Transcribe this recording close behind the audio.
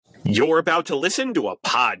You're about to listen to a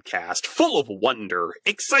podcast full of wonder,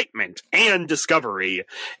 excitement, and discovery.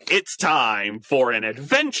 It's time for an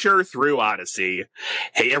adventure through Odyssey.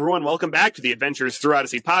 Hey everyone, welcome back to the Adventures Through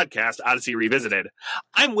Odyssey podcast, Odyssey Revisited.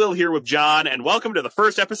 I'm Will here with John, and welcome to the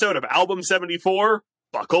first episode of Album 74,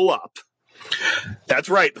 Buckle Up. That's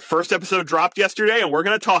right, the first episode dropped yesterday, and we're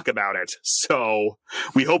going to talk about it. So,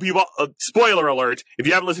 we hope you've... spoiler alert, if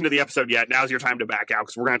you haven't listened to the episode yet, now's your time to back out,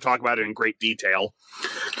 because we're going to talk about it in great detail.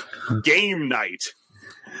 Game night.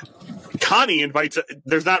 Connie invites...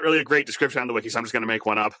 There's not really a great description on the wiki, so I'm just going to make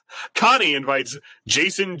one up. Connie invites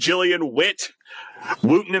Jason, Jillian, Whit,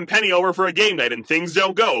 Wooten, and Penny over for a game night, and things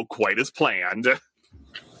don't go quite as planned.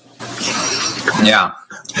 Yeah.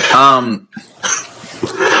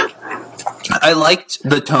 I liked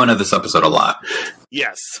the tone of this episode a lot.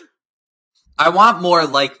 Yes. I want more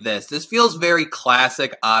like this. This feels very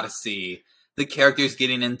classic Odyssey. The characters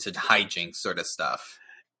getting into hijinks sort of stuff.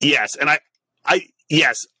 Yes, and I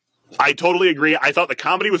totally agree. I thought the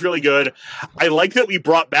comedy was really good. I like that we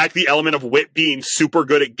brought back the element of Whit being super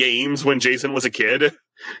good at games when Jason was a kid.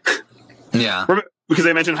 Yeah. Because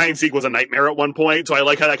they mentioned hide and seek was a nightmare at one point, so I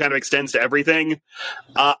like how that kind of extends to everything.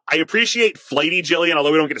 I appreciate Flighty Jillian,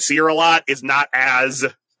 although we don't get to see her a lot, is not as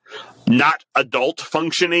not adult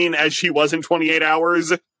functioning as she was in 28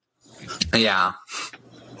 Hours. Yeah.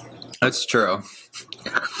 That's true.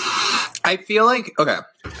 I feel like, okay,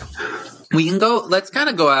 we can go, let's kind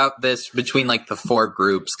of go out this between like the four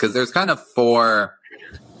groups, because there's kind of four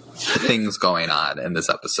things going on in this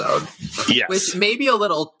episode. Yes. Which may be a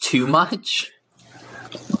little too much.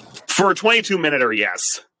 For a 22-minute, yes.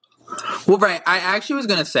 Well, right, I actually was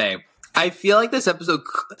going to say, I feel like this episode,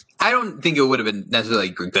 I don't think it would have been necessarily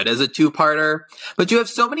good as a two-parter, but you have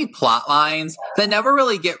so many plot lines that never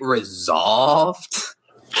really get resolved.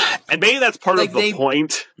 And maybe that's part of the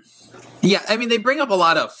point. Yeah, I mean, they bring up a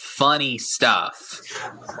lot of funny stuff.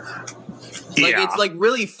 Like, yeah. It's, like,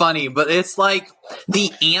 really funny, but it's, like,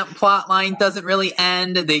 the Ant plot line doesn't really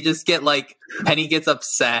end. They just get, like, Penny gets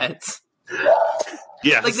upset.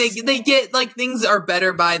 Yes. Like, they get, like, things are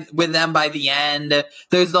better with them by the end.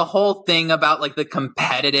 There's the whole thing about, like, the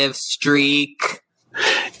competitive streak.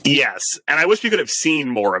 Yes, and I wish we could have seen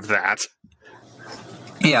more of that.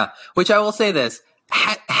 Yeah, which I will say this.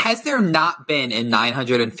 Has there not been in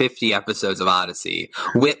 950 episodes of Odyssey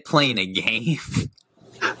Whit playing a game?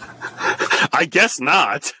 I guess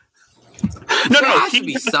not. No,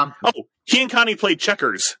 he and Connie played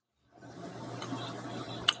checkers.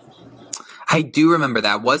 I do remember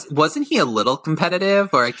that. Wasn't he a little competitive,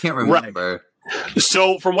 or I can't remember. Right.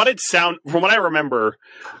 So from what I remember,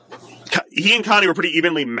 he and Connie were pretty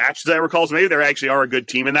evenly matched, as I recall. So maybe they actually are a good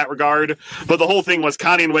team in that regard. But the whole thing was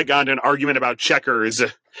Connie and Whit got into an argument about checkers,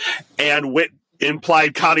 and Whit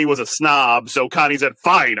implied Connie was a snob. So Connie said,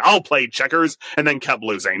 "Fine, I'll play checkers," and then kept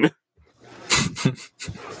losing.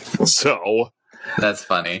 So that's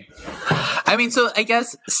funny. I mean, so I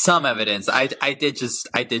guess some evidence. I did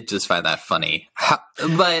just find that funny.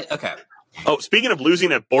 But okay. Oh, speaking of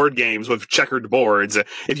losing at board games with checkered boards,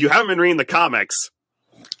 if you haven't been reading the comics,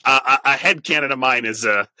 a headcanon of mine has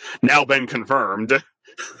now been confirmed.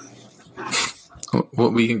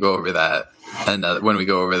 Well, we can go over that when we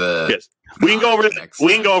go over the. Yes, we can go over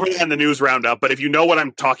that in the news roundup. But if you know what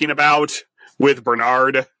I'm talking about with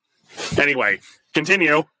Bernard, anyway,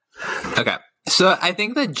 continue. Okay. So I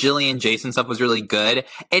think the Jillian Jason stuff was really good.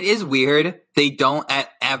 It is weird. They don't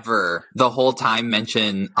ever the whole time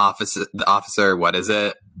mention the officer. What is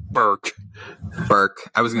it? Burke.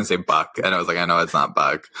 I was going to say Buck. And I was like, I know it's not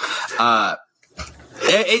Buck.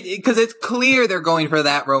 Because it's clear they're going for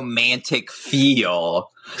that romantic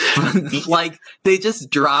feel. Like, they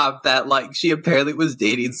just dropped that, like, she apparently was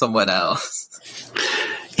dating someone else.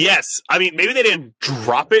 Yes. I mean, maybe they didn't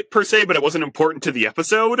drop it per se, but it wasn't important to the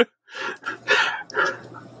episode.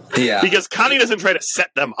 Yeah. Because Connie doesn't try to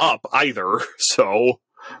set them up either, so.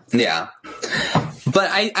 Yeah. But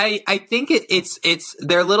I think it's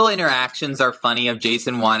their little interactions are funny of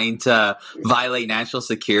Jason wanting to violate national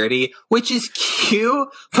security, which is cute,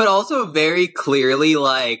 but also very clearly,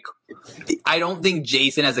 like, I don't think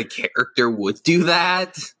Jason as a character would do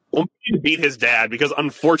that. Well, maybe to beat his dad, because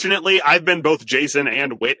unfortunately, I've been both Jason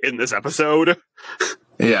and Whit in this episode.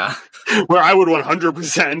 Yeah. Where I would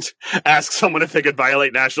 100% ask someone if they could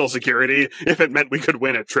violate national security if it meant we could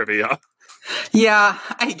win at trivia. Yeah,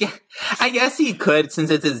 I guess he could, since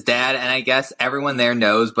it's his dad, and I guess everyone there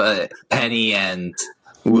knows but Penny and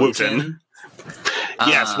Wooten.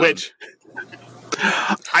 Yes, which...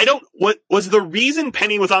 what was the reason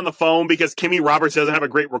Penny was on the phone? Because Kimmy Roberts doesn't have a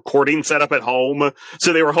great recording setup at home,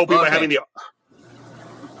 so they were hoping by having the...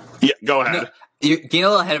 Yeah, go ahead. You're getting a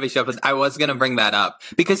little ahead of yourself, but I was going to bring that up.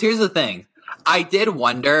 Because here's the thing. I did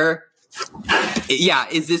wonder,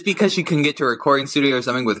 is this because she couldn't get to a recording studio or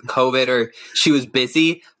something with COVID, or she was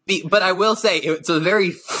busy? But I will say, it's a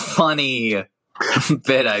very funny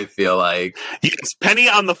bit, I feel like. Yes, Penny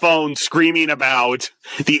on the phone screaming about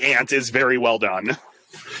the ant is very well done.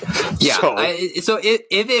 Yeah, so if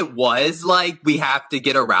it was like, we have to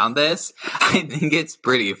get around this, I think it's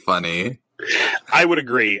pretty funny. I would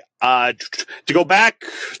agree. To go back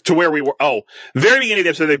to where we were, very beginning of the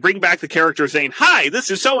episode, they bring back the character saying, "Hi, this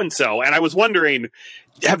is so-and-so," and I was wondering,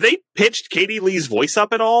 have they pitched Katie Lee's voice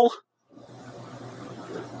up at all?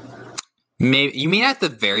 Maybe you mean at the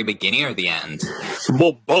very beginning or the end?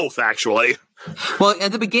 Well, both, actually. Well,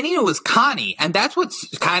 at the beginning it was Connie, and that's what's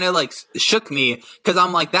kind of like shook me, because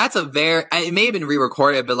I'm like, it may have been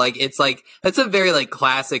re-recorded, but like, that's a very like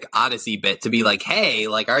classic Odyssey bit to be like, hey,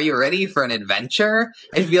 like, are you ready for an adventure?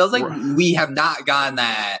 It feels like we have not gotten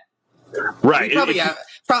that. Right.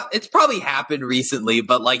 It's probably happened recently,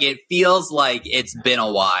 but like, it feels like it's been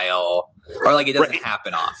a while. Or like it doesn't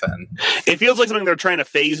happen often. It feels like something they're trying to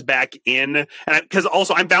phase back in. And because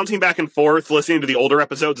also I'm bouncing back and forth listening to the older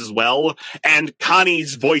episodes as well. And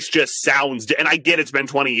Connie's voice just sounds, and I get it's been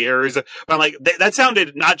 20 years, but I'm like, that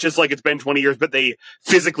sounded not just like it's been 20 years, but they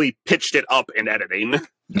physically pitched it up in editing.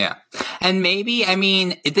 Yeah. And maybe, I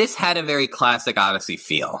mean, this had a very classic Odyssey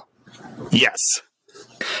feel. Yes.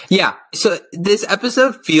 Yeah, so this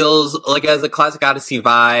episode feels like it has a classic Odyssey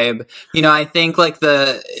vibe. You know, I think like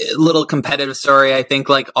the little competitive story, I think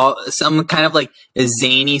like some kind of like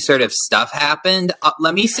zany sort of stuff happened.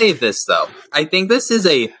 Let me say this though. I think this is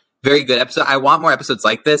a very good episode. I want more episodes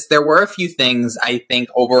like this. There were a few things I think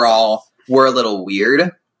overall were a little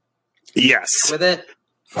weird. Yes. With it.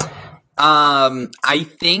 I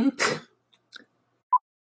think...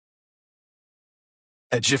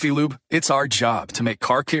 At Jiffy Lube, it's our job to make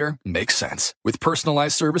car care make sense. With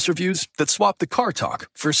personalized service reviews that swap the car talk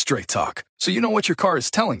for straight talk, so you know what your car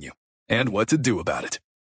is telling you and what to do about it.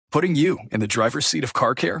 Putting you in the driver's seat of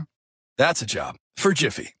car care? That's a job for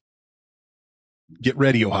Jiffy. Get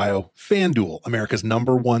ready, Ohio. FanDuel, America's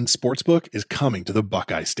 #1 sportsbook, is coming to the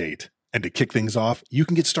Buckeye State. And to kick things off, you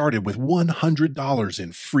can get started with $100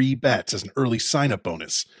 in free bets as an early sign-up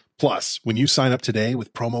bonus. Plus, when you sign up today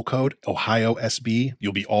with promo code OhioSB,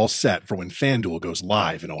 you'll be all set for when FanDuel goes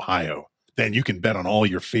live in Ohio. Then you can bet on all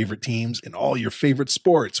your favorite teams and all your favorite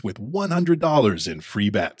sports with $100 in free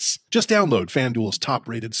bets. Just download FanDuel's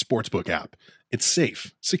top-rated sportsbook app. It's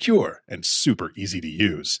safe, secure, and super easy to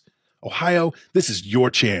use. Ohio, this is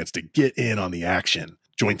your chance to get in on the action.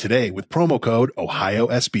 Join today with promo code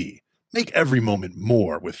OhioSB. Make every moment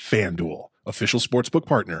more with FanDuel, official sportsbook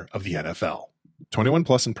partner of the NFL. 21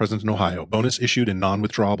 plus and present in Ohio. Bonus issued in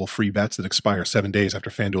non-withdrawable free bets that expire 7 days after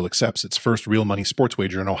FanDuel accepts its first real money sports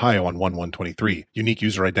wager in Ohio on 1/1/23. Unique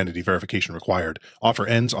user identity verification required. Offer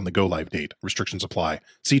ends on the go-live date. Restrictions apply.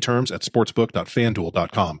 See terms at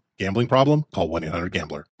sportsbook.fanduel.com. Gambling problem? Call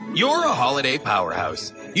 1-800-GAMBLER. You're a holiday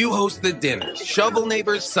powerhouse. You host the dinners, shovel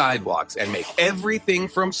neighbors' sidewalks, and make everything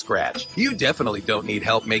from scratch. You definitely don't need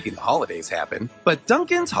help making the holidays happen. But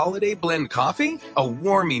Dunkin's Holiday Blend Coffee? A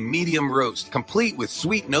warming medium roast complete with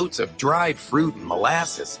sweet notes of dried fruit and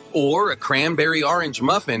molasses. Or a cranberry orange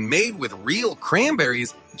muffin made with real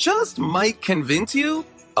cranberries just might convince you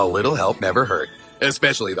a little help never hurt.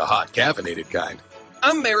 Especially the hot caffeinated kind.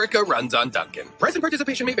 America runs on Dunkin'. Price and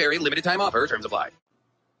participation may vary. Limited time offer. Terms apply.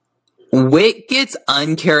 Whit gets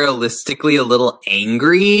uncharacteristically a little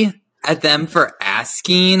angry at them for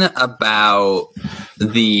asking about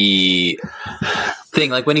the thing.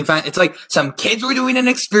 Like when he it's like some kids were doing an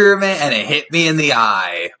experiment and it hit me in the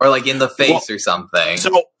eye or like in the face or something.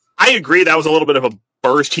 So I agree that was a little bit of a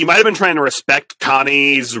burst. He might have been trying to respect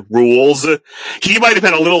Connie's rules. He might have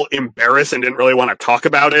been a little embarrassed and didn't really want to talk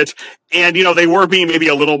about it. And, you know, they were being maybe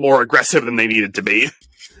a little more aggressive than they needed to be.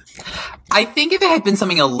 I think if it had been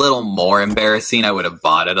something a little more embarrassing, I would have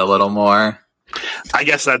bought it a little more. I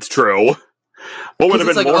guess that's true. What would have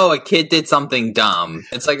been like, more? oh, a kid did something dumb.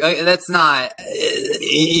 It's like, that's not,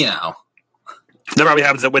 you know. That probably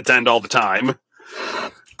happens at Wit's End all the time.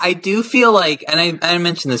 I do feel like, and I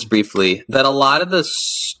mentioned this briefly, that a lot of the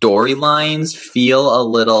storylines feel a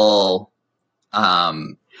little,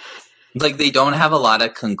 like they don't have a lot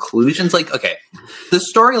of conclusions. Like, okay, the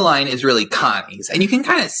storyline is really Connie's, and you can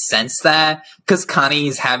kind of sense that because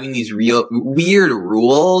Connie's having these real weird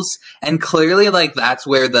rules, and clearly, like, that's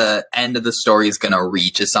where the end of the story is going to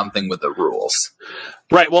reach, is something with the rules.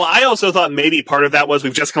 Right. Well, I also thought maybe part of that was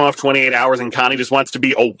we've just come off 28 hours and Connie just wants to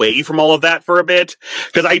be away from all of that for a bit.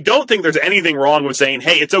 Because I don't think there's anything wrong with saying,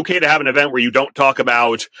 hey, it's okay to have an event where you don't talk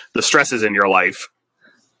about the stresses in your life.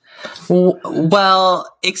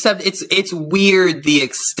 Well, except it's weird the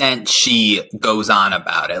extent she goes on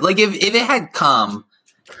about it. Like if it had come,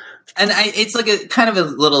 and it's like a kind of a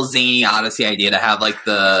little zany Odyssey idea to have like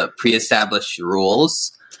the pre-established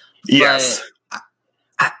rules. Yes. But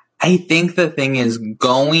I think the thing is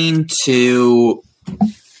going to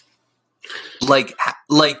like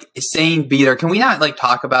saying be there. Can we not like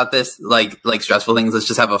talk about this like stressful things? Let's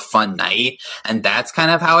just have a fun night. And that's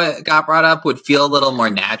kind of how it got brought up. Would feel a little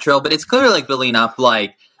more natural, but it's clearly like building up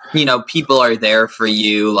like, you know, people are there for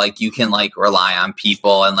you. Like you can like rely on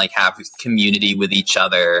people and like have community with each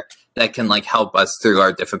other that can like help us through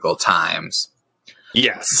our difficult times.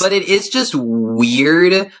 Yes. But it is just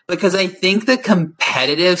weird because I think the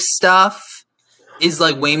competitive stuff is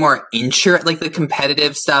like way more like the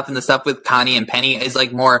competitive stuff and the stuff with Connie and Penny is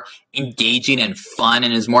like more engaging and fun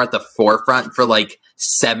and is more at the forefront for like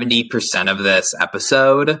 70% of this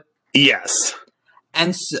episode. Yes.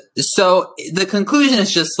 And so the conclusion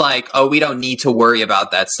is just like, oh, we don't need to worry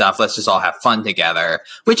about that stuff. Let's just all have fun together,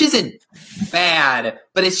 which isn't bad,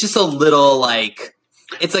 but it's just a little like,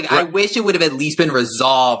 it's like, I wish it would have at least been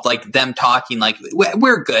resolved, like them talking like,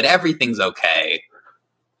 we're good, everything's okay.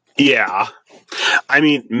 Yeah. I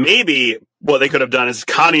mean, maybe what they could have done is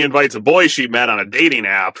Connie invites a boy she met on a dating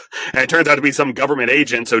app, and it turns out to be some government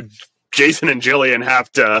agent, so Jason and Jillian have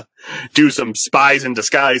to do some spies in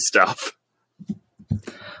disguise stuff.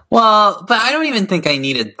 Well, but I don't even think I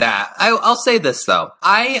needed that. I'll say this, though.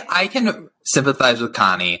 I can sympathize with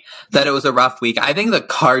Connie that it was a rough week. I think the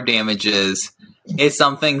car damages is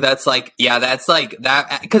something that's like, yeah, that's like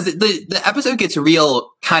that, because the episode gets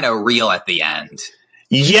kind of real at the end.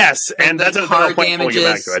 Yes, and that's a point when we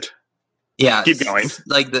get back to it. Yeah. Keep going.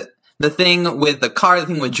 Like the thing with the car, the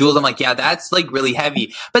thing with Jules, I'm like, yeah, that's like really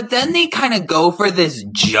heavy. But then they kind of go for this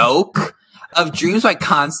joke of Dreams by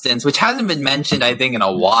Constance, which hasn't been mentioned, I think, in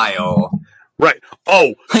a while. Right.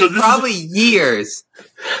 Oh, so like probably years.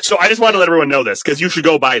 So I just want to let everyone know this, because you should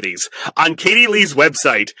go buy these. On Katie Lee's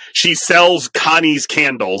website, she sells Connie's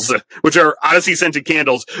candles, which are Odyssey scented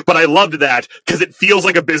candles, but I loved that because it feels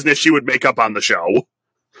like a business she would make up on the show.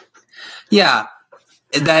 Yeah,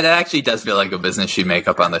 that actually does feel like a business she'd make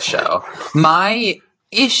up on the show. My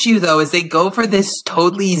issue, though, is they go for this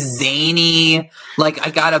totally zany, like, I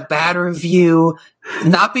got a bad review,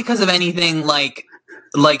 not because of anything, like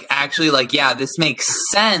actually, like, yeah, this makes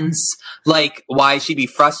sense, like, why she'd be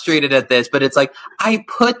frustrated at this, but it's like, I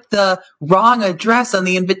put the wrong address on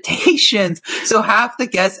the invitations, so half the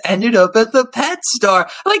guests ended up at the pet store.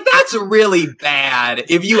 Like, that's really bad.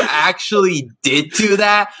 If you actually did do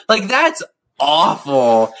that, like, that's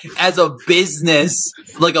awful as a business,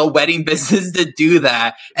 like a wedding business to do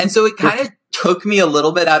that. And so it kind of took me a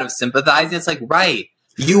little bit out of sympathizing. It's like, right,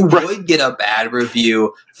 you would get a bad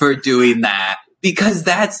review for doing that, because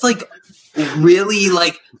that's like really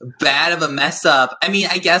like bad of a mess up. I mean,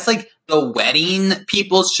 I guess like the wedding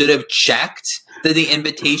people should have checked that the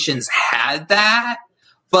invitations had that,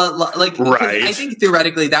 but like, I think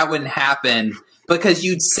theoretically that wouldn't happen, because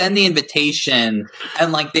you'd send the invitation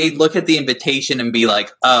and like they'd look at the invitation and be like,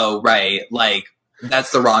 oh, right, like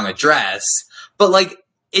that's the wrong address. But like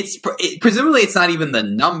presumably it's not even the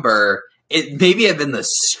number. It maybe have been the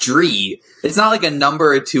street. It's not like a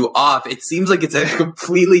number or two off. It seems like it's a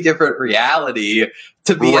completely different reality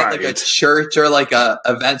to be at like a church or like a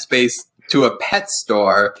event space to a pet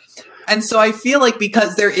store. And so I feel like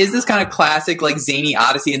because there is this kind of classic like zany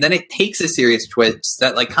Odyssey, and then it takes a serious twist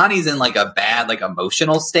that like Connie's in like a bad like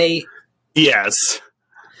emotional state. Yes.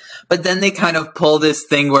 But then they kind of pull this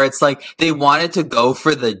thing where it's like they wanted to go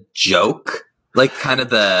for the joke, like kind of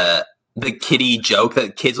the kiddie joke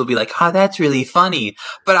that kids will be like, oh, that's really funny.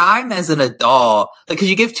 But I'm as an adult, like, cause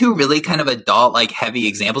you give two really kind of adult, like heavy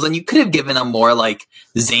examples, and you could have given a more like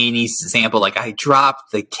zany example, like I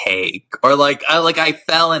dropped the cake, or like I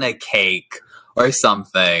fell in a cake or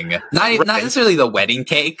something. Not necessarily the wedding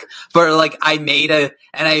cake, but like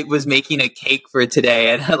I was making a cake for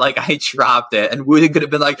today, and like I dropped it, and Woody could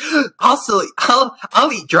have been like, also,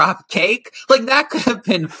 I'll eat drop cake. Like that could have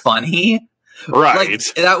been funny. Right. Like,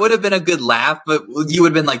 that would have been a good laugh, but you would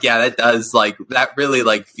have been like, yeah, that really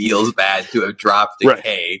like feels bad to have dropped the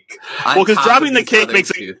cake. Well, because dropping the cake makes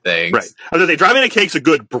two things. Right. I was gonna say, dropping the cake's a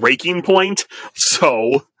good breaking point.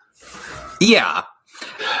 So. Yeah.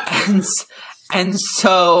 And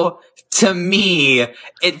so to me,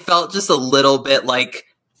 it felt just a little bit like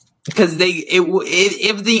because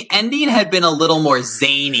if the ending had been a little more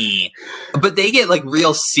zany, but they get like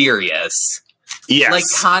real serious. Yes. Like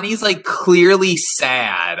Connie's like clearly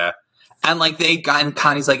sad. And like and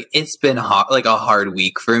Connie's like, it's been like a hard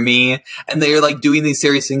week for me. And they're like doing these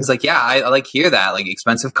serious things. Like, yeah, I like hear that. Like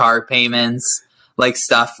expensive car payments, like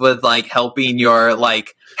stuff with like helping your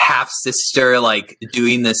like half sister, like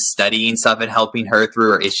doing this studying stuff and helping her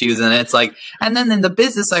through her issues. And it's like, and then in the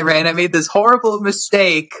business I ran, I made this horrible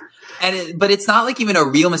mistake. But it's not like even a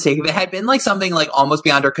real mistake. If it had been like something like almost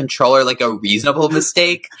beyond her control or like a reasonable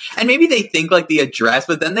mistake, and maybe they think like the address,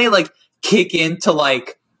 but then they like kick into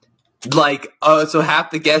like, oh, so half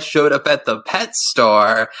the guests showed up at the pet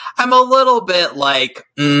store. I'm a little bit like,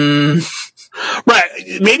 Right.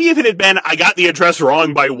 Maybe if it had been, I got the address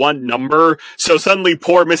wrong by one number, so suddenly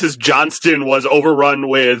poor Mrs. Johnston was overrun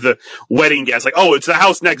with wedding guests. Like, oh, it's the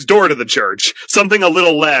house next door to the church. Something a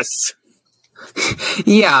little less.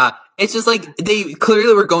 Yeah. It's just like they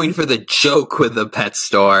clearly were going for the joke with the pet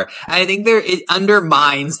store. And I think it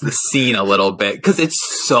undermines the scene a little bit because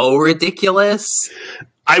it's so ridiculous.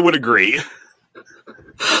 I would agree.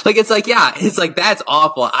 Like, it's like, yeah, it's like, that's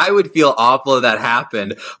awful. I would feel awful if that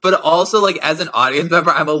happened. But also, like, as an audience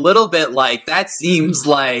member, I'm a little bit like, that seems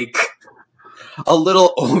like a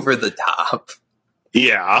little over the top.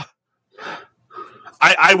 Yeah.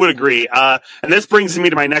 I would agree. And this brings me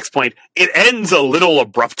to my next point. It ends a little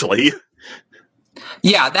abruptly.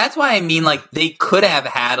 Yeah, that's why I mean, like, they could have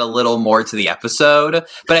had a little more to the episode,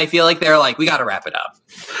 but I feel like they're like, we gotta wrap it up.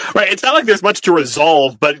 Right, it's not like there's much to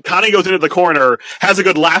resolve, but Connie goes into the corner, has a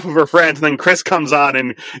good laugh with her friends, and then Chris comes on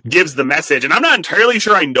and gives the message. And I'm not entirely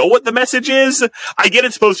sure I know what the message is. I get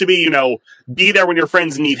it's supposed to be, be there when your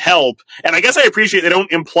friends need help. And I guess I appreciate they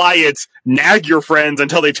don't imply it's nag your friends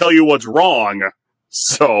until they tell you what's wrong.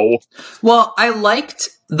 So. Well, I liked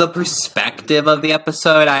the perspective of the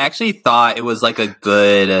episode. I actually thought it was like a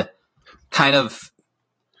good kind of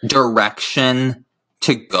direction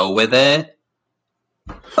to go with it.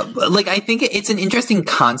 Like, I think it's an interesting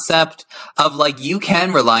concept of like, you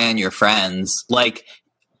can rely on your friends. Like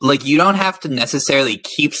you don't have to necessarily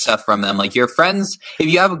keep stuff from them. Like your friends, if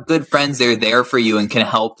you have good friends, they're there for you and can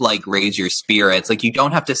help like raise your spirits. Like you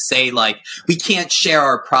don't have to say like, we can't share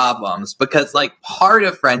our problems, because like part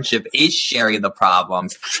of friendship is sharing the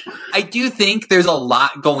problems. I do think there's a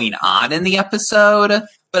lot going on in the episode,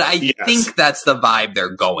 but I think that's the vibe they're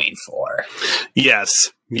going for. Yes.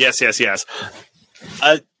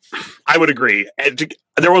 I would agree.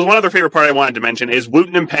 There was one other favorite part I wanted to mention is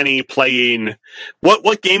Wooten and Penny playing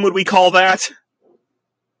what game would we call that?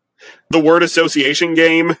 The word association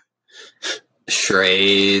game?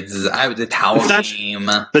 Charades. The tower game.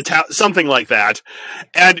 Something like that.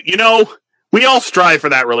 And we all strive for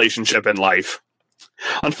that relationship in life.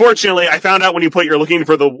 Unfortunately, I found out when you're looking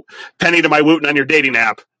for the Penny to my Wooten on your dating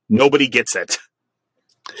app, nobody gets it.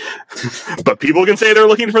 But people can say they're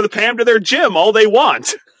looking for the Pam to their gym all they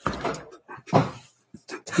want.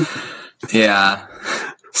 Yeah.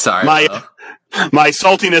 Sorry. My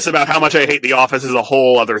saltiness about how much I hate The Office is a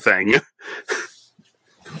whole other thing.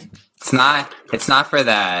 It's not for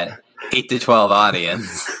that 8 to 12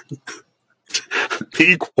 audience.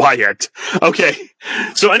 Be quiet. Okay.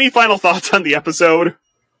 So any final thoughts on the episode?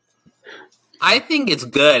 I think it's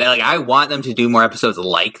good. Like, I want them to do more episodes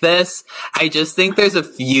like this. I just think there's a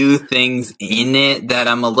few things in it that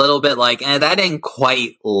I'm a little bit like, that didn't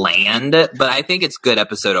quite land, but I think it's a good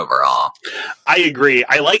episode overall. I agree.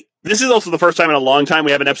 This is also the first time in a long time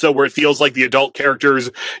we have an episode where it feels like the adult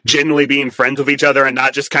characters genuinely being friends with each other and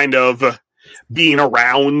not just kind of being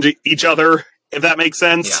around each other, if that makes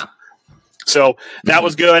sense. Yeah. So that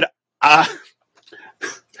was good.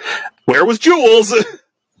 Where was Jules?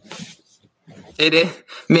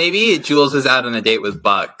 Maybe Jules is out on a date with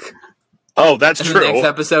Buck. Oh, that's true. The next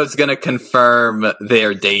episode's going to confirm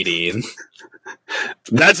they're dating.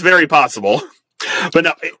 That's very possible. But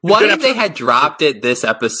no. What if they had dropped it this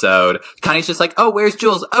episode? Connie's just like, oh, where's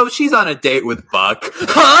Jules? Oh, she's on a date with Buck.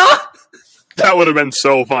 Huh? That would have been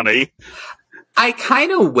so funny. I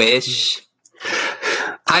kind of wish.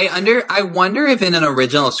 I wonder if in an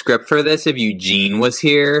original script for this, if Eugene was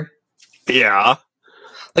here. Yeah.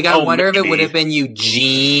 Like, I wonder if it would have been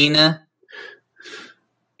Eugene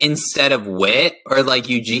instead of Whit, or like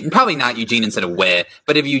Eugene, probably not Eugene instead of Whit,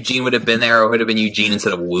 but if Eugene would have been there, or would have been Eugene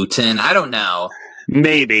instead of Wooten. I don't know.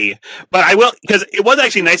 Maybe. But I will, because it was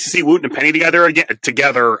actually nice to see Wooten and Penny together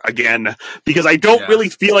again, because I don't really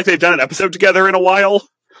feel like they've done an episode together in a while.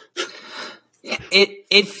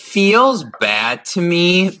 It feels bad to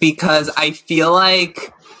me because I feel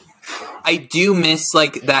like I do miss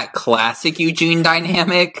like that classic Eugene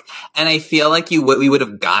dynamic, and I feel like we would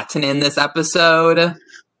have gotten in this episode.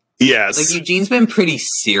 Yes. Like Eugene's been pretty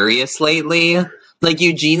serious lately. Like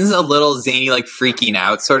Eugene's a little zany, like freaking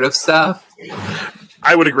out sort of stuff.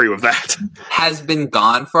 I would agree with that. Has been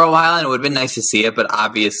gone for a while, and it would have been nice to see it, but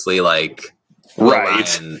obviously, like, Will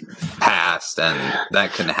Ryan passed, and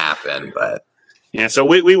that couldn't happen, but... Yeah, so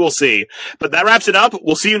we will see. But that wraps it up.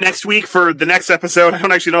 We'll see you next week for the next episode. I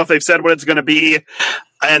don't actually know if they've said what it's going to be.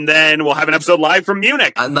 And then we'll have an episode live from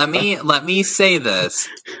Munich. Let me say this.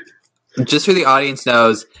 Just so the audience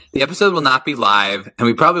knows, the episode will not be live, and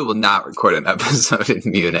we probably will not record an episode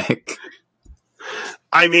in Munich.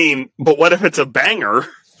 I mean, but what if it's a banger?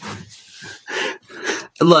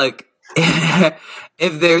 Look,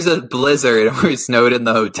 if there's a blizzard and we're snowed in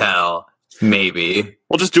the hotel, maybe.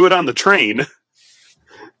 We'll just do it on the train.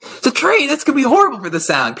 The train, that's going to be horrible for the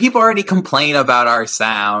sound. People already complain about our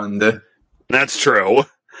sound. That's true.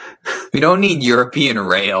 We don't need European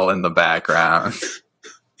rail in the background.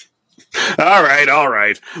 All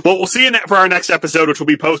right. Well, we'll see you for our next episode, which will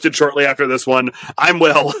be posted shortly after this one. I'm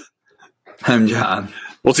Will. I'm John.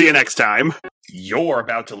 We'll see you next time. You're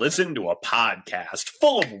about to listen to a podcast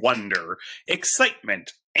full of wonder,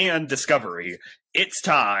 excitement, and discovery. It's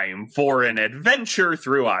time for an adventure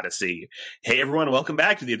through Odyssey. Hey, everyone. Welcome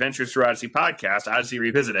back to the Adventures Through Odyssey podcast, Odyssey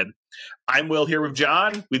Revisited. I'm Will here with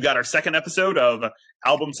John. We've got our second episode of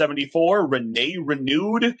Album 74, Renee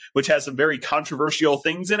Renewed, which has some very controversial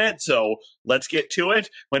things in it. So let's get to it.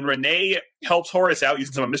 When Renee helps Horace out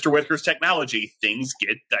using some of Mr. Whitaker's technology, things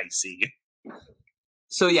get dicey.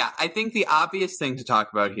 So yeah, I think the obvious thing to talk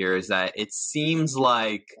about here is that it seems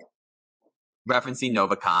like referencing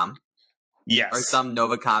Novacom. Yes. Or some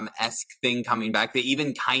Novacom-esque thing coming back. They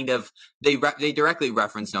even kind of, they directly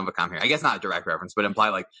reference Novacom here. I guess not a direct reference, but imply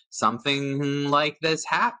like something like this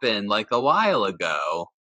happened like a while ago.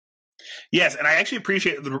 Yes, and I actually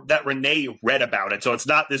appreciate that Renee read about it, so it's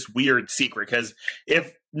not this weird secret, because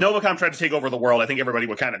if Novacom tried to take over the world, I think everybody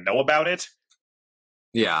would kind of know about it.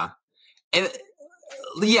 Yeah. And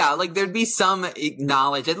yeah, like there'd be some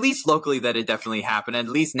knowledge, at least locally, that it definitely happened. At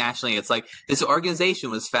least nationally, it's like this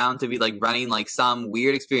organization was found to be like running like some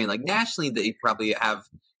weird experience. Like nationally, they probably have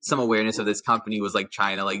some awareness of this company was like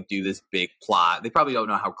trying to like do this big plot. They probably don't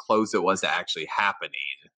know how close it was to actually happening.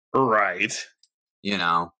 Right. You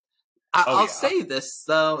know? I'll say this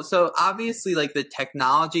though. So obviously, like the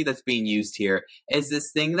technology that's being used here is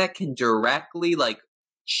this thing that can directly like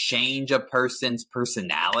change a person's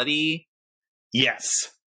personality. Yes.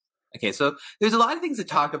 Okay, so there's a lot of things to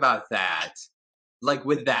talk about that. Like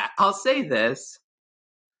with that, I'll say this.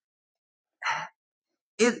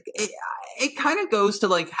 It kind of goes to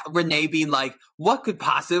like Renee being like, what could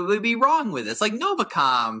possibly be wrong with this? Like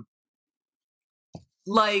Novacom,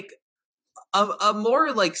 like a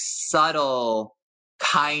more like subtle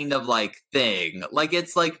kind of like thing. Like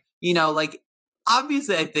it's like, you know, like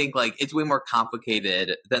obviously I think like it's way more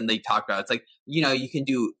complicated than they talk about. It's like, you know, you can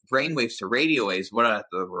do brain waves to radio waves. What about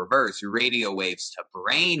the reverse? Radio waves to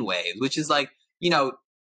brain waves, which is like, you know,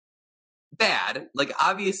 bad, like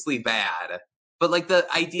obviously bad. But like the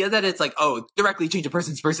idea that it's like, oh, directly change a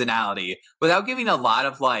person's personality without giving a lot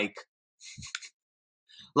of like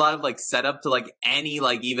setup to like any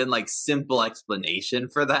like even like simple explanation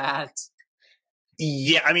for that.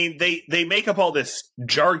 Yeah, I mean, they make up all this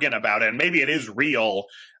jargon about it, and maybe it is real.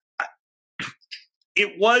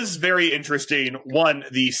 It was very interesting,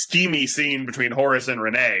 the steamy scene between Horace and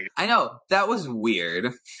Renee. I know, that was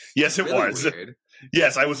weird. Yes, it really was. Weird.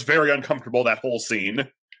 Yes, I was very uncomfortable, that whole scene.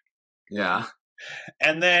 Yeah.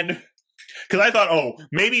 And then, because I thought, oh,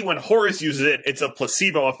 maybe when Horace uses it, it's a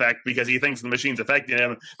placebo effect because he thinks the machine's affecting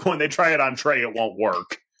him. When they try it on Trey, it won't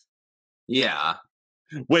work. Yeah.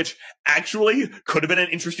 Which actually could have been an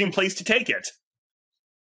interesting place to take it.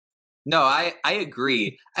 No, I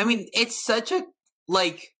agree. I mean, it's such a,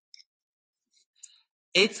 like,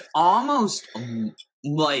 it's almost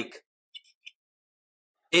like,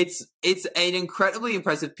 it's an incredibly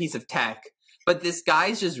impressive piece of tech, but this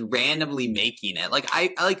guy's just randomly making it.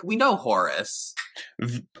 Like, we know Horace.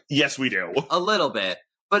 Yes, we do. A little bit.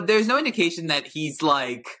 But there's no indication that he's,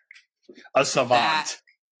 like, a savant.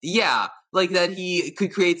 Yeah, like that he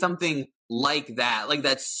could create something like that. Like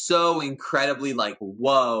that's so incredibly like,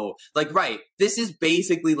 whoa. Like, right, this is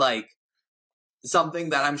basically like something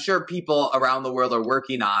that I'm sure people around the world are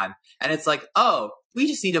working on. And it's like, oh, we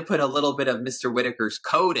just need to put a little bit of Mr. Whitaker's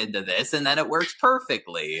code into this and then it works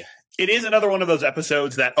perfectly. It is another one of those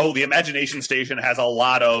episodes that, oh, the Imagination Station has a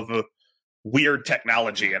lot of weird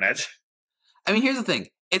technology in it. I mean, here's the thing.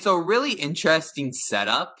 It's a really interesting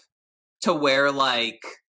setup to where like,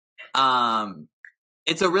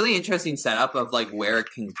 it's a really interesting setup of like where it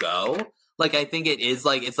can go. Like, I think it is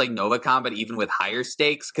like, it's like Novacom, but even with higher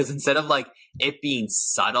stakes, because instead of like it being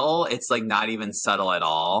subtle, it's like not even subtle at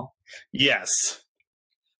all. Yes.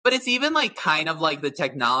 But it's even like kind of like the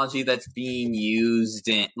technology that's being used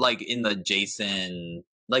in like in the Jason,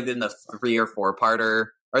 like in the 3 or 4 parter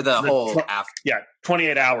or the whole after. Yeah,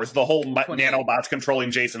 28 hours. The whole nanobots controlling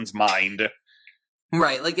Jason's mind.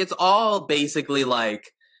 Right. Like it's all basically like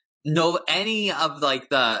any of like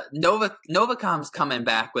the Novacom's coming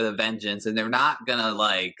back with a vengeance, and they're not gonna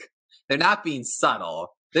like, they're not being subtle.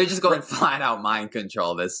 They're just going flat out mind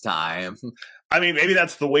control this time. I mean, maybe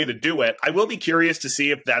that's the way to do it. I will be curious to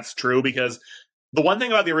see if that's true, because the one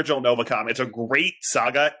thing about the original Novacom, it's a great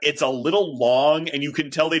saga. It's a little long, and you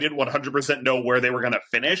can tell they didn't 100% know where they were going to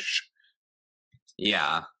finish.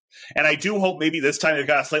 Yeah. And I do hope maybe this time they've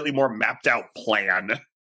got a slightly more mapped out plan.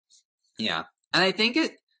 Yeah. And I think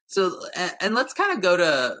and let's kind of go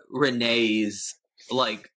to Renee's,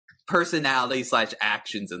 like, personality /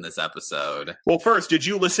 actions in this episode. Well, first, did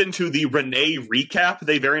you listen to the Renee recap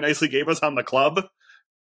they very nicely gave us on the club?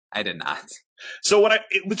 I did not. So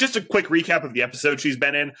it was just a quick recap of the episode she's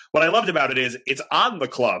been in. What I loved about it is it's on the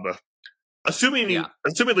club.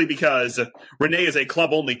 Assumedly because Renee is a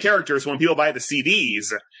club-only character, so when people buy the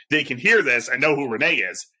CDs, they can hear this and know who Renee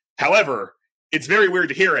is. However, it's very weird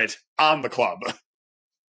to hear it on the club.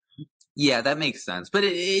 Yeah, that makes sense. But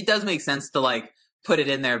it does make sense to, like, put it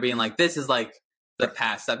in there being like, this is, like, the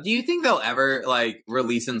past stuff. Do you think they'll ever, like,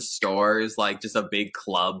 release in stores, like, just a big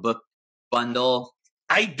club bundle?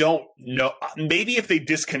 I don't know. Maybe if they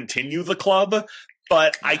discontinue the club,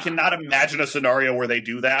 but I cannot imagine a scenario where they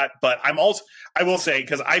do that. But I will say,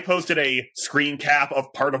 because I posted a screen cap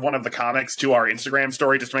of part of one of the comics to our Instagram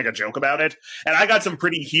story just to make a joke about it, and I got some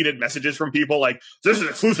pretty heated messages from people like, this is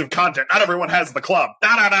exclusive content, not everyone has the club,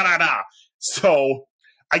 da-da-da-da-da. So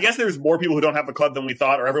I guess there's more people who don't have the club than we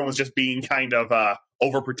thought, or everyone's just being kind of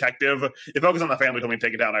overprotective. If Focus on the Family told me to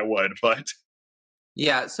take it down, I would, but...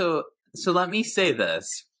 Yeah, so let me say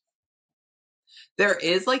this. There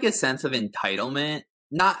is, like, a sense of entitlement.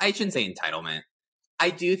 I shouldn't say entitlement. I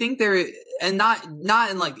do think there, and not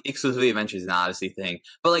in, like, exclusively Adventures in Odyssey thing,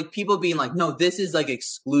 but, like, people being like, no, this is, like,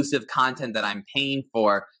 exclusive content that I'm paying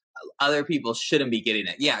for. Other people shouldn't be getting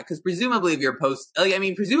it. Yeah, because presumably if you're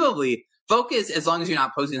presumably Focus, as long as you're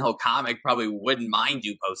not posting the whole comic, probably wouldn't mind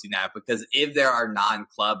you posting that, because if there are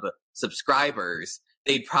non-club subscribers,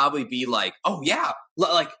 they'd probably be like, oh, yeah,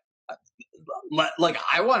 like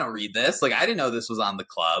I want to read this. Like, I didn't know this was on the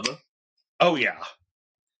club. Oh, yeah.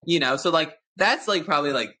 You know, so, like, that's, like,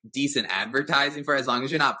 probably, like, decent advertising for, as long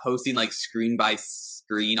as you're not posting, like, screen by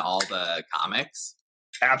screen all the comics.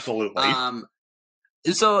 Absolutely.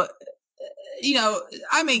 So, you know,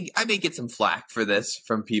 I may get some flack for this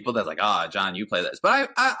from people that's like, oh, John, you play this.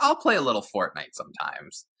 But I'll play a little Fortnite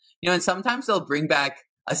sometimes. You know, and sometimes they'll bring back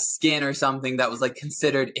a skin or something that was, like,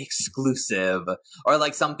 considered exclusive, or,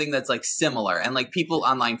 like, something that's, like, similar, and, like, people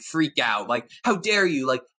online freak out, like, how dare you,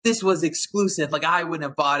 like, this was exclusive, like, I wouldn't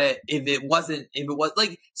have bought it if it was,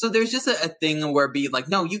 like, so there's just a thing where being like,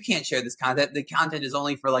 no, you can't share this content, the content is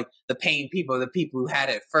only for, like, the paying people, the people who had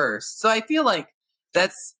it first. So I feel like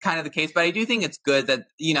that's kind of the case, but I do think it's good that,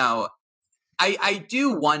 you know, I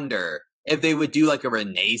do wonder if they would do, like, a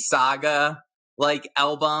Renee Saga, like,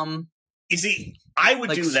 album. You see, I would,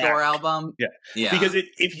 like, do that. Store album. Yeah. Because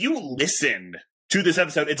if you listen to this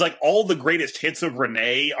episode, it's like all the greatest hits of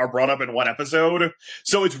Renee are brought up in one episode.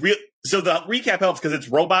 So it's real. So the recap helps because it's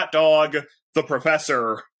Robot Dog, the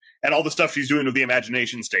Professor, and all the stuff she's doing with the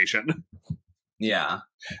Imagination Station. Yeah.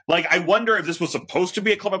 Like, I wonder if this was supposed to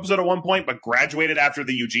be a club episode at one point, but graduated after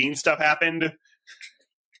the Eugene stuff happened.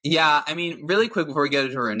 Yeah, I mean, really quick before we go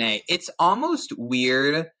to Renee, it's almost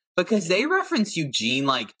weird because they reference Eugene,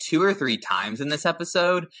 like, 2 or 3 times in this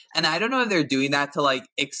episode, and I don't know if they're doing that to, like,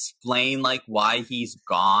 explain, like, why he's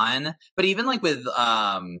gone. But even, like, with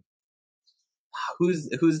who's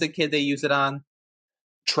the kid they use it on?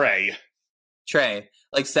 Trey,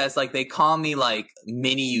 like, says, like, they call me, like,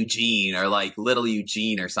 Mini Eugene or, like, Little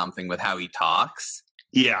Eugene or something with how he talks.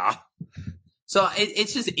 Yeah. So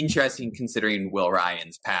it's just interesting considering Will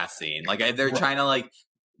Ryan's passing. Like, they're trying to, like,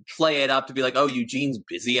 play it up to be like, oh, Eugene's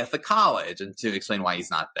busy at the college, and to explain why he's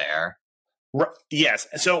not there. Yes.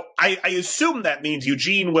 So I assume that means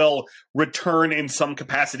Eugene will return in some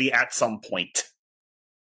capacity at some point.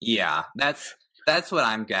 Yeah, that's what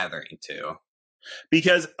I'm gathering too.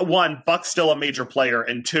 Because 1, Buck's still a major player,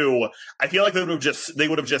 and 2, I feel like they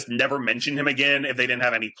would have just never mentioned him again if they didn't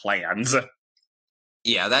have any plans.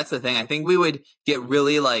 Yeah, that's the thing. I think we would get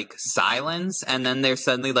really, like, silence, and then there's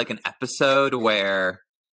suddenly, like, an episode where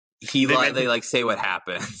they like say what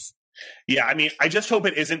happens. Yeah, I mean, I just hope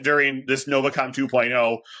it isn't during this Novacom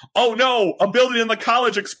 2.0. Oh no, a building in the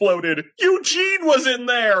college exploded. Eugene was in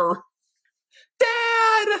there.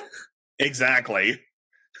 Dad! Exactly.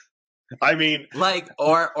 I mean, like,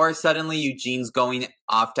 or suddenly Eugene's going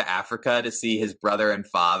off to Africa to see his brother and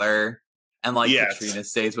father, and like Katrina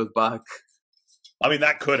stays with Buck. I mean,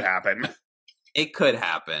 that could happen. It could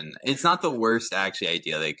happen. It's not the worst actually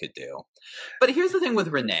idea they could do. But here's the thing with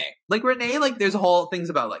Renee. Like Renee, like there's whole things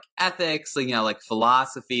about like ethics, like, you know, like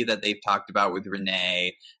philosophy that they've talked about with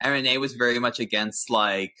Renee. And Renee was very much against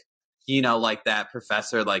like, you know, like that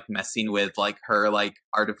professor like messing with like her like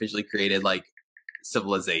artificially created like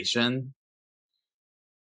civilization.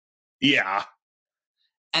 Yeah.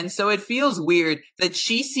 And so it feels weird that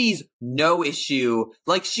she sees no issue.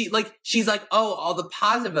 Like she's like, oh, all the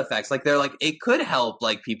positive effects. Like they're like, it could help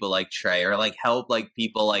like people like Trey or like help like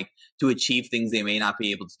people like to achieve things they may not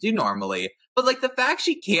be able to do normally. But like the fact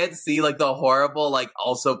she can't see like the horrible, like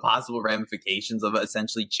also possible ramifications of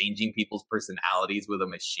essentially changing people's personalities with a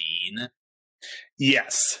machine.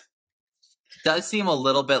 Yes. Does seem a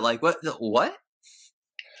little bit like, what?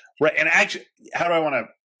 Right. And actually, how do I want to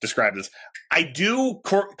describe this? I do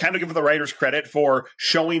kind of give the writers credit for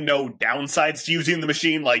showing no downsides to using the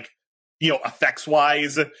machine, like, you know, effects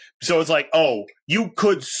wise. So it's like, oh, you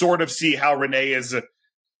could sort of see how Renee is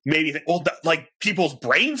maybe, like people's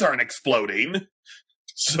brains aren't exploding.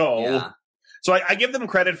 So I give them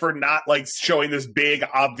credit for not like showing this big,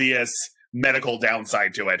 obvious medical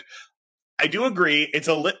downside to it. I do agree. It's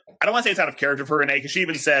I don't want to say it's out of character for Renee because she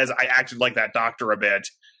even says, I acted like that doctor a bit.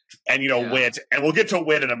 And, you know, Wit, and we'll get to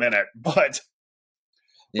Wit in a minute, but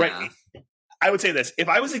right, I would say this. If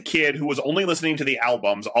I was a kid who was only listening to the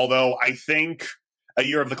albums, although I think A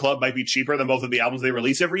Year of the Club might be cheaper than both of the albums they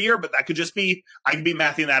release every year, but that could just be, I could be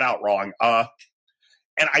mathing that out wrong. And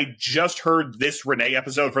I just heard this Renee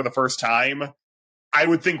episode for the first time. I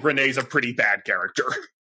would think Renee's a pretty bad character.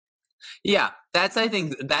 Yeah, that's I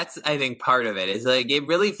think part of it is like it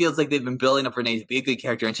really feels like they've been building up Renee to be a good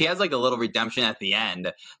character, and she has like a little redemption at the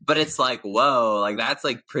end, but it's like, whoa, like that's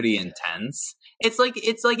like pretty intense. It's like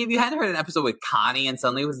if you hadn't heard an episode with Connie and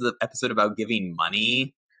suddenly it was the episode about giving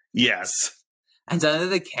money. Yes. And suddenly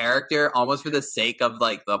the character, almost for the sake of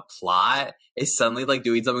like the plot, is suddenly like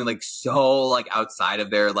doing something like so like outside of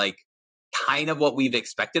their like kind of what we've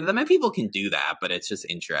expected of them. And people can do that, but it's just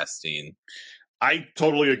interesting. I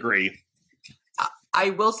totally agree. I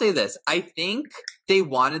will say this. I think they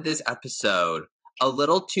wanted this episode a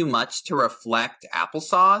little too much to reflect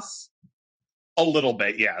Applesauce. A little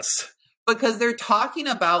bit, yes. Because they're talking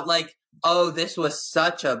about like, oh, this was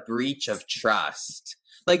such a breach of trust.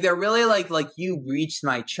 Like they're really like you breached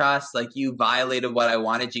my trust, like you violated what I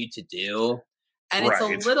wanted you to do. And it's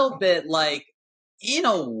a little bit like, in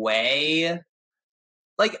a way,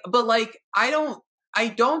 like, but like, I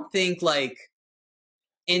don't think like,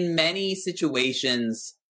 in many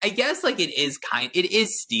situations, I guess like it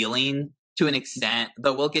is stealing to an extent,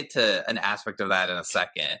 though we'll get to an aspect of that in a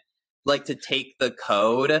second, like to take the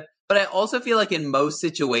code. But I also feel like in most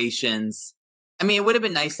situations, I mean, it would have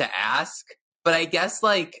been nice to ask, but I guess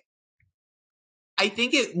like, I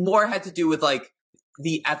think it more had to do with like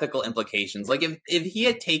the ethical implications. Like if he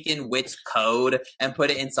had taken Wit's code and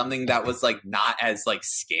put it in something that was like not as like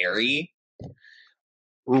scary.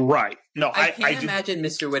 Right. No, I can't imagine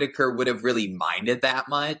Mr. Whitaker would have really minded that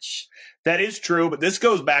much. That is true, but this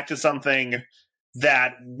goes back to something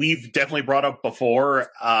that we've definitely brought up before.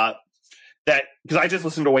 That because I just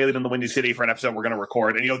listened to Wayland in the Windy City for an episode we're going to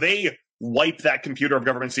record, and you know they wipe that computer of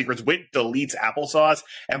government secrets. Wit deletes Applesauce,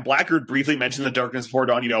 and Blackguard briefly mentioned the Darkness Before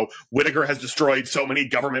Dawn. You know, Whitaker has destroyed so many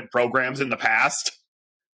government programs in the past.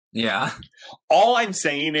 Yeah. All I'm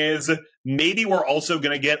saying is maybe we're also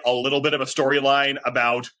going to get a little bit of a storyline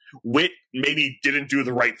about Wit maybe didn't do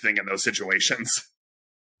the right thing in those situations.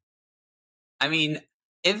 I mean,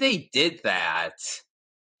 if they did that,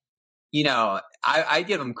 you know, I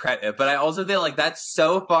give them credit, but I also feel like that's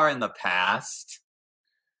so far in the past.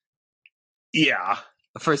 Yeah.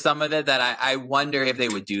 For some of it that I wonder if they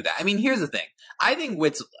would do that. I mean, here's the thing. I think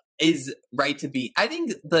Wit's is right to be, I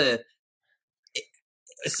think the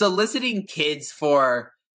soliciting kids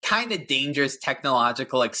for kind of dangerous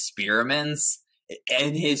technological experiments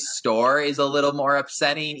in his store is a little more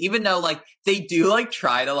upsetting, even though like they do like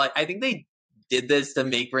try to like, I think they did this to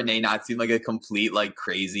make Renee not seem like a complete like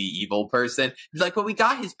crazy evil person. He's like, well, we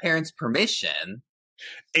got his parents' permission.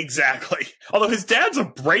 Exactly. Although his dad's a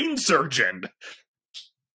brain surgeon.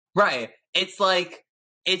 Right. It's like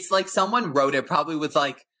someone wrote it probably with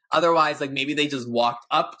like, otherwise like maybe they just walked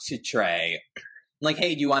up to Trey like,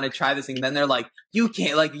 hey, do you want to try this thing? And then they're like, you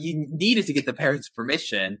can't, like, you needed to get the parents'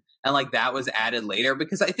 permission. And like, that was added later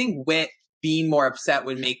because I think Whit being more upset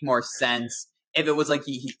would make more sense if it was like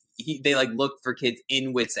they like looked for kids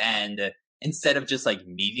in Whit's End instead of just like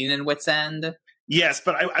meeting in Whit's End. Yes,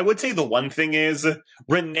 but I would say the one thing is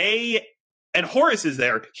Renee and Horace is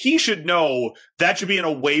there. He should know that should be in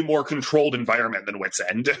a way more controlled environment than Whit's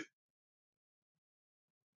End.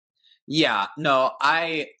 Yeah, no,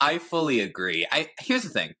 I fully agree. Here's the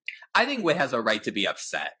thing. I think Whit has a right to be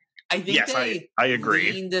upset. I think yes, I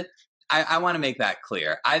agree. I want to make that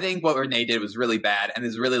clear. I think what Renee did was really bad and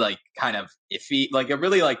is really like kind of iffy, like a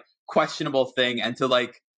really like questionable thing. And to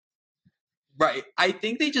like, right, I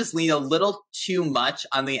think they just lean a little too much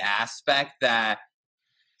on the aspect that,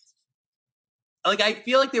 like, I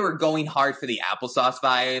feel like they were going hard for the applesauce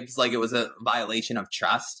vibes, like it was a violation of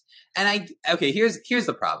trust. And here's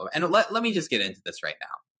the problem. And let me just get into this right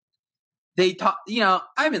now. They talk,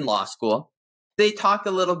 I'm in law school. They talk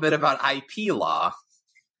a little bit about IP law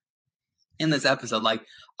in this episode, like,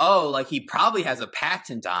 oh, like he probably has a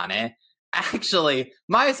patent on it. Actually,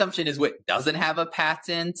 my assumption is Whit doesn't have a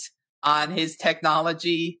patent on his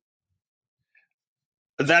technology.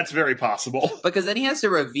 That's very possible. Because then he has to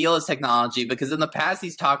reveal his technology, because in the past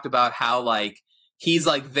he's talked about how like he's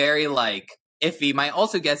like very like iffy. My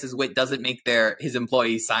also guess is Whit doesn't make his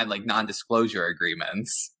employees sign like non-disclosure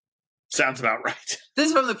agreements. Sounds about right. This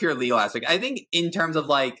is from the pure legal aspect. I think in terms of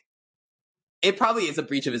like, it probably is a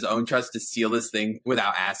breach of his own trust to steal this thing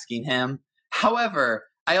without asking him. However,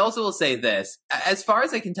 I also will say this. As far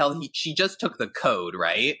as I can tell, she just took the code,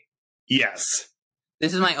 right? Yes.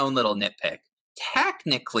 This is my own little nitpick.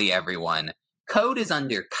 Technically, everyone, code is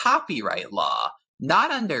under copyright law,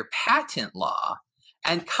 not under patent law.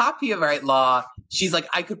 And copyright law, she's like,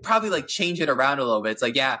 I could probably like change it around a little bit. It's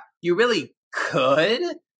like, yeah, you really could.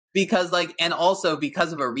 Because like, and also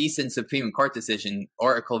because of a recent Supreme Court decision,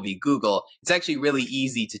 Oracle v. Google, it's actually really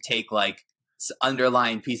easy to take like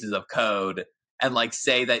underlying pieces of code and like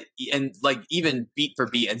say that, and like even beat for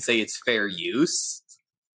beat and say it's fair use.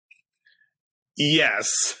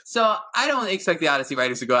 Yes. So I don't expect the Odyssey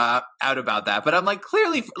writers to go out about that, but I'm like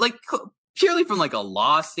clearly like purely from like a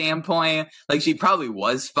law standpoint, like she probably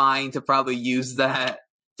was fine to probably use that,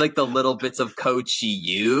 like the little bits of code she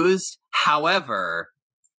used. However,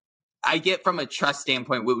 I get from a trust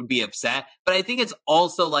standpoint Whit would be upset, but I think it's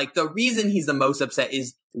also like the reason he's the most upset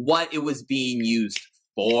is what it was being used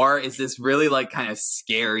for. Is this really like kind of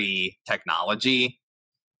scary technology?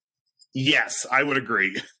 Yes, I would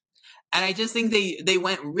agree. And I just think they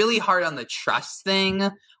went really hard on the trust thing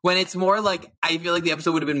when it's more like, I feel like the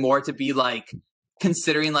episode would have been more to be like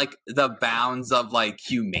considering like the bounds of like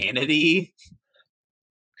humanity.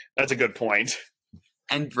 That's a good point.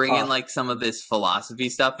 And bring in like some of this philosophy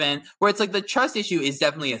stuff in, where it's like the trust issue is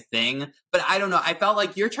definitely a thing, but I don't know. I felt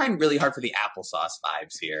like you're trying really hard for the applesauce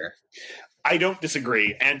vibes here. I don't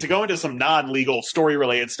disagree. And to go into some non-legal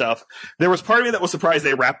story-related stuff, there was part of me that was surprised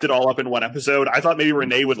they wrapped it all up in one episode. I thought maybe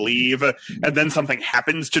Renee would leave, and then something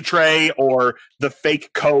happens to Trey, or the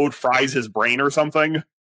fake code fries his brain or something.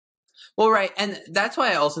 Well, right, and that's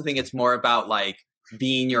why I also think it's more about like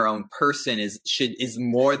being your own person is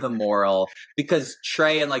more the moral, because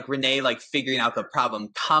Trey and like Renee like figuring out the problem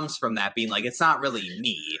comes from that being like, it's not really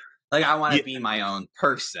me. Like I want to be my own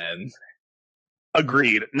person.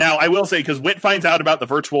 Agreed. Now, I will say, because Whit finds out about the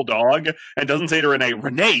virtual dog and doesn't say to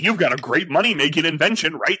Renee, you've got a great money-making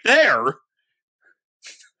invention right there.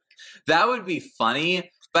 That would be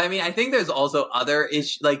funny. But I mean, I think there's also other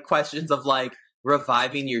like questions of like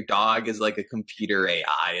reviving your dog as like a computer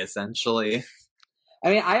AI, essentially. I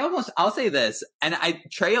mean, I'll say this, and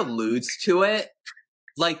Trey alludes to it.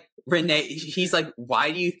 Like Renee, he's like,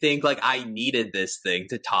 why do you think like I needed this thing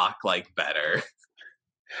to talk like better?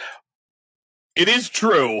 It is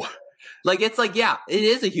true. Like, it's like, yeah, it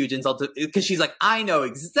is a huge insult because she's like, I know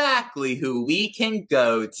exactly who we can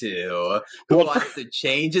go to who wants to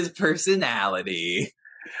change his personality.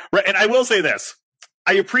 Right, and I will say this.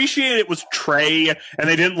 I appreciate it was Trey, and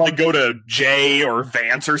they didn't like go to Jay or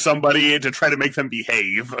Vance or somebody to try to make them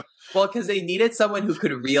behave. Well, because they needed someone who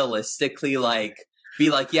could realistically like be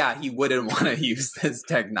like, yeah, he wouldn't want to use this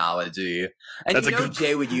technology, and that's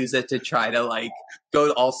Jay would use it to try to like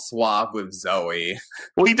go all suave with Zoe.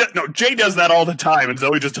 Well, Jay does that all the time, and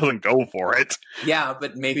Zoe just doesn't go for it. Yeah,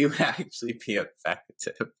 but maybe it would actually be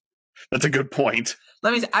effective. That's a good point.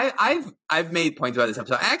 Let me say, I've made points about this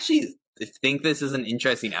episode. I actually think this is an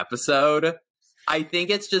interesting episode. I think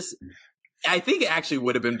it actually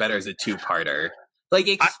would have been better as a two-parter. Like,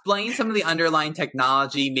 explain some of the underlying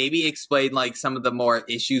technology, maybe explain, like, some of the more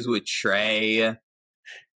issues with Trey.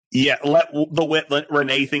 Yeah, let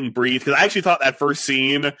Renee thing breathe. Because I actually thought that first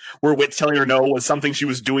scene where Wit's telling her no was something she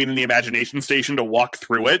was doing in the imagination station to walk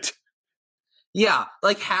through it. Yeah,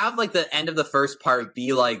 like have like the end of the first part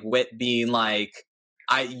be like Wit being like,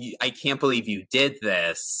 I can't believe you did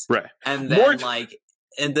this, Right? And then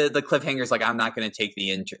and the cliffhanger's like, I'm not going to take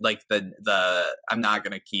I'm not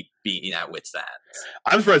going to keep being at Wit's End.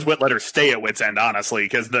 I'm surprised Wit let her stay at Wit's End, honestly,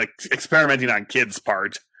 because the experimenting on kids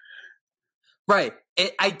part. Right.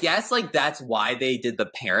 I guess like that's why they did the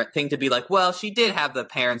parent thing, to be like, well, she did have the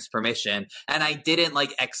parents' permission, and I didn't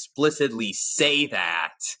like explicitly say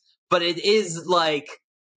that, but it is like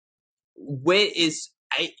Wit is.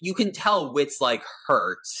 You can tell Wit's like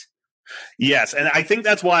hurt. Yes, and I think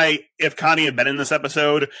that's why if Connie had been in this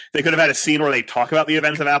episode, they could have had a scene where they talk about the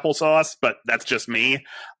events of Applesauce, but that's just me.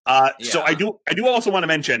 So I do also want to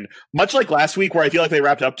mention, much like last week where I feel like they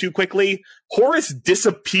wrapped up too quickly, Horace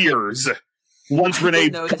disappears once Renee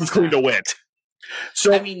comes clean to Wit.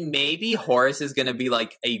 So I mean, maybe Horace is going to be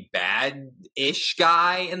like a bad-ish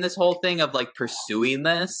guy in this whole thing of like pursuing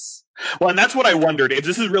this. Well, and that's what I wondered. If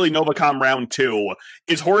this is really Novacom round 2,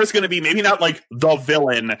 is Horace going to be maybe not like the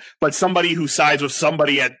villain, but somebody who sides with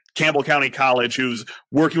somebody at Campbell County College who's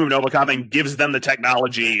working with Novacom and gives them the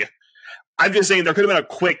technology? I'm just saying there could have been a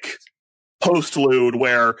quick postlude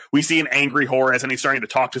where we see an angry Horace and he's starting to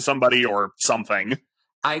talk to somebody or something.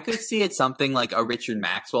 I could see it something like a Richard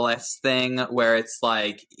Maxwell-esque thing where it's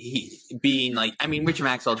like he being like, I mean, Richard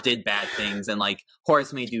Maxwell did bad things and like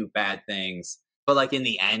Horace may do bad things, but like in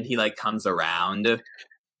the end he like comes around.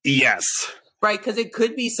 Yes. Right, because it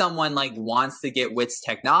could be someone like wants to get Wit's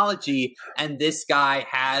technology and this guy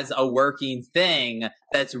has a working thing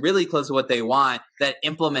that's really close to what they want that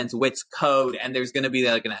implements Wit's code, and there's going to be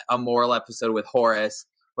like a moral episode with Horace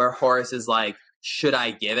where Horace is like, should I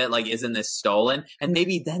give it? Like, isn't this stolen? And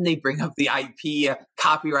maybe then they bring up the IP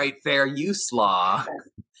copyright fair use law.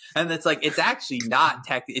 And it's like, it's actually not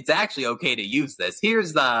it's actually okay to use this.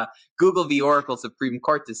 Here's the Google v. Oracle Supreme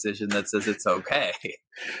Court decision that says it's okay.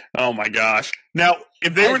 Oh my gosh. Now,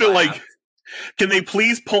 if they were to like, can they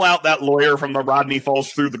please pull out that lawyer from the Rodney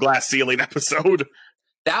falls through the glass ceiling episode?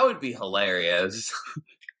 That would be hilarious.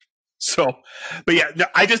 So, but yeah,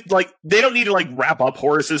 I just like, they don't need to like wrap up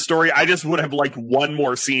Horace's story. I just would have liked one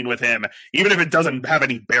more scene with him, even if it doesn't have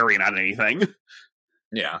any bearing on anything.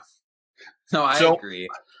 Yeah. No, I agree.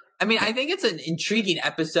 I mean, I think it's an intriguing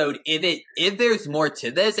episode. If there's more to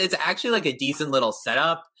this, it's actually like a decent little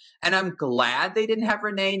setup. And I'm glad they didn't have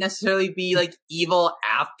Renee necessarily be like evil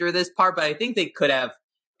after this part, but I think they could have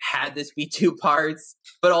had this be 2 parts,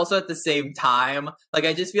 but also at the same time, like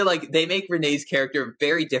I just feel like they make Renee's character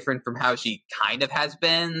very different from how she kind of has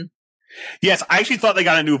been. Yes, I actually thought they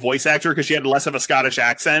got a new voice actor because she had less of a Scottish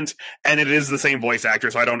accent, and it is the same voice actor,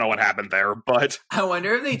 so I don't know what happened there, but I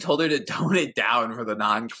wonder if they told her to tone it down for the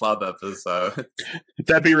non-club episode.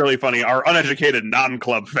 That'd be really funny. Our uneducated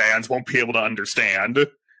non-club fans won't be able to understand.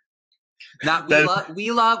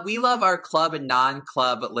 We love our club and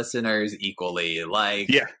non-club listeners equally. Like,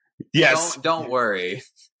 yeah, yes, don't worry.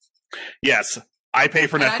 Yes, I pay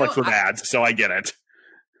for Netflix with ads, so I get it.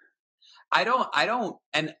 I don't,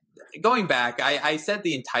 and going back, I said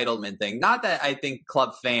the entitlement thing. Not that I think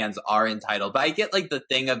club fans are entitled, but I get like the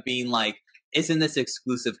thing of being like, isn't this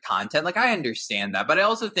exclusive content? Like, I understand that, but I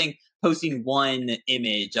also think posting one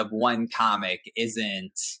image of one comic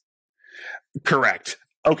isn't correct.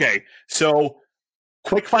 Okay, so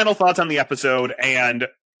quick final thoughts on the episode, and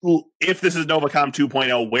if this is Novacom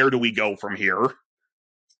 2.0, where do we go from here?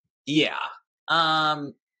 Yeah.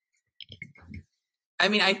 I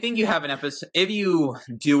mean, I think you have an episode. If you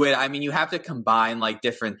do it, I mean, you have to combine like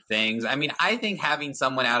different things. I mean, I think having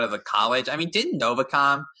someone out of the college, I mean, didn't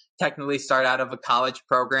Novacom technically start out of a college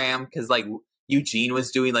program? Because like Eugene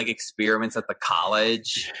was doing like experiments at the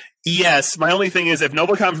college. Yes, my only thing is if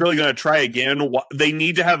Novacom's really going to try again, they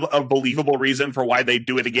need to have a believable reason for why they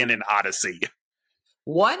do it again in Odyssey.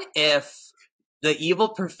 What if the evil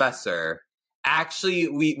professor actually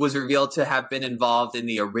was revealed to have been involved in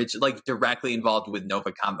the original, like directly involved with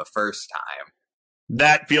Novacom the first time?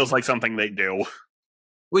 That feels like something they do.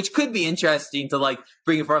 Which could be interesting to like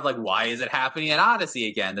bring it forth, like why is it happening in Odyssey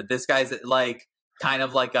again? That this guy's like kind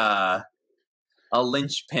of like a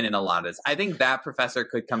linchpin in a lot of this. I think that professor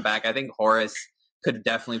could come back. I think Horace could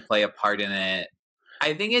definitely play a part in it.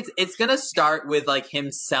 I think it's gonna start with like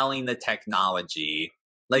him selling the technology,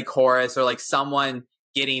 like Horace or like someone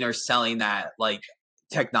getting or selling that like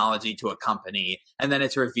technology to a company, and then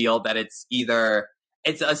it's revealed that it's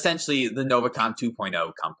essentially the Novacom 2.0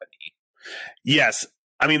 company. Yes.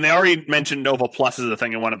 I mean, they already mentioned Nova Plus as a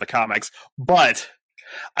thing in one of the comics, but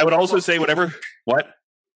I would also say what?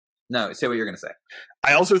 No, say what you're going to say.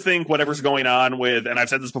 I also think whatever's going on with, and I've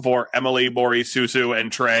said this before, Emily, Mori, Susu, and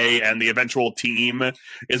Trey, and the eventual team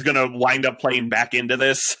is going to wind up playing back into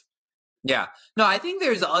this. Yeah. No, I think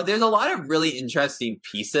there's a lot of really interesting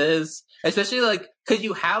pieces, especially like because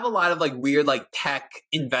you have a lot of like weird like tech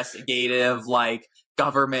investigative like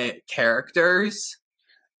government characters.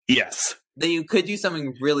 Yes. That you could do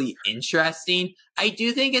something really interesting. I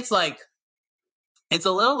do think it's like it's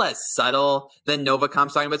a little less subtle than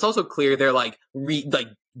Novacom's talking, but it's also clear they're like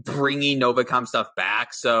bringing Novacom stuff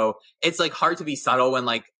back. So it's like hard to be subtle when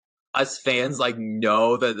like us fans like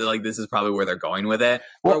know that like this is probably where they're going with it.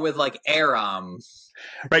 Or with like Aram.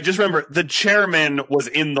 Right, just remember, the chairman was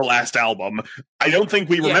in the last album. I don't think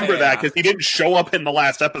we remember that because he didn't show up in the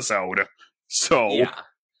last episode. So yeah.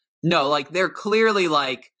 No, like they're clearly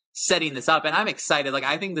like setting this up, and I'm excited. Like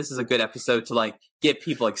I think this is a good episode to like get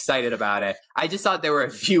people excited about it. I just thought there were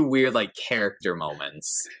a few weird like character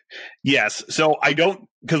moments. Yes, so I don't,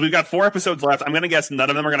 because we've got 4 episodes left. I'm gonna guess none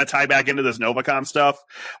of them are gonna tie back into this Novacom stuff.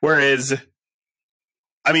 Whereas,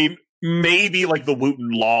 I mean, maybe like the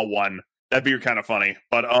Wooten Law one. That'd be kind of funny.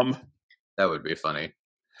 But that would be funny.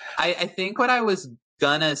 I think what I was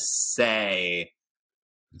gonna say,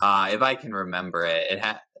 if I can remember it, it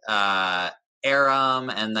had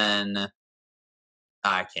Aram, and then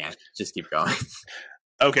I can't. Just keep going.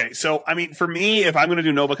 Okay, so, I mean, for me, if I'm going to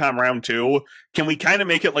do Novacom round 2, can we kind of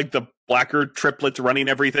make it like the Blacker triplets running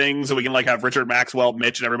everything, so we can like have Richard, Maxwell,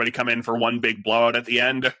 Mitch, and everybody come in for one big blowout at the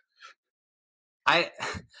end? I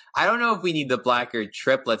don't know if we need the Blacker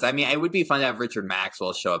triplets. I mean, it would be fun to have Richard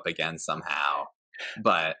Maxwell show up again somehow,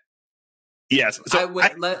 but yes. So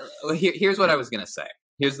here's what I was going to say.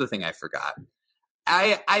 Here's the thing I forgot.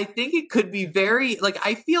 I think it could be very, like,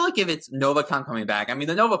 I feel like if it's Novacom coming back, I mean,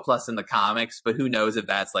 the Nova Plus in the comics, but who knows if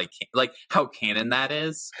that's, like how canon that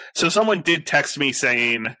is. So someone did text me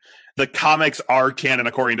saying the comics are canon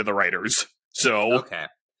according to the writers. So. Okay.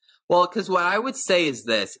 Well, because what I would say is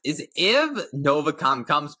this, is if Novacom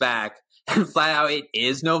comes back and flat out it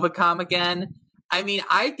is Novacom again, I mean,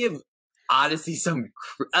 I give Odyssey some,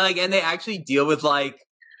 and they actually deal with, like,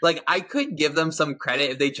 I could give them some credit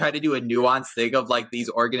if they try to do a nuanced thing of, like, these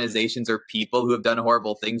organizations or people who have done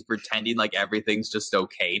horrible things pretending like everything's just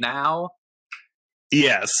okay now.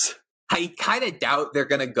 Yes. I kind of doubt they're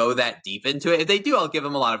going to go that deep into it. If they do, I'll give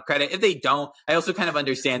them a lot of credit. If they don't, I also kind of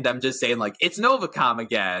understand them just saying, like, it's Novacom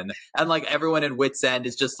again. And, like, everyone in Wits End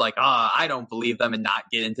is just like, I don't believe them, and not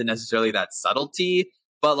get into necessarily that subtlety.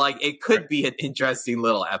 But, like, it could be an interesting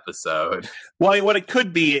little episode. Well, what it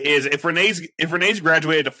could be is if Renee's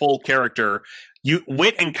graduated to full character,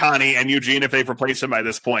 Wit and Connie and Eugene, if they've replaced him by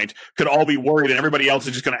this point, could all be worried, and everybody else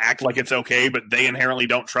is just going to act like it's okay, but they inherently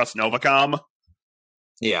don't trust Novacom.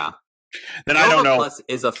 Yeah. Then I don't know. Plus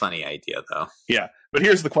is a funny idea, though. Yeah, but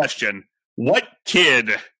here's the question: what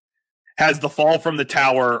kid has the fall from the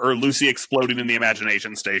tower or Lucy exploding in the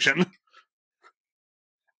imagination station?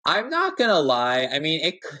 I'm not gonna lie. I mean,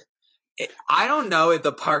 I don't know if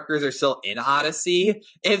the Parkers are still in Odyssey.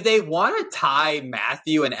 If they want to tie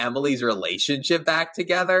Matthew and Emily's relationship back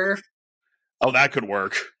together, oh, that could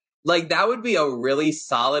work. Like, that would be a really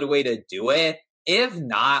solid way to do it. If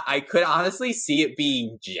not, I could honestly see it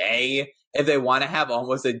being Jay if they want to have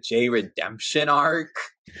almost a Jay redemption arc.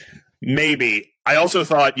 Maybe. I also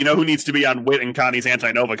thought, you know who needs to be on Wit and Connie's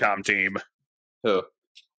anti-Novacom team? Who?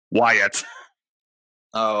 Wyatt.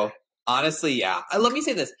 Oh, honestly, yeah. Let me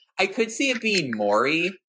say this. I could see it being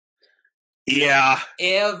Maury. Yeah.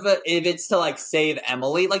 If it's to, like, save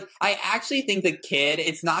Emily. Like, I actually think the kid,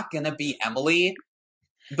 it's not going to be Emily,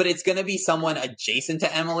 but it's going to be someone adjacent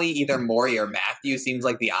to Emily. Either Maury or Matthew seems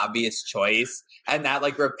like the obvious choice. And that,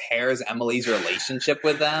 like, repairs Emily's relationship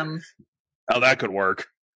with them. Oh, that could work.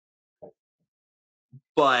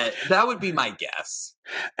 But that would be my guess.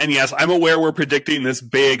 And yes, I'm aware we're predicting this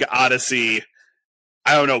big Odyssey,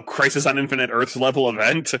 I don't know, Crisis on Infinite Earths level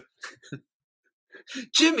event.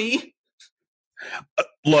 Jimmy!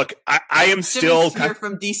 Look, I am still... Jimmy's here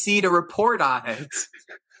from DC to report on it.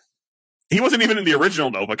 He wasn't even in the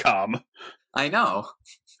original Novacom. I know.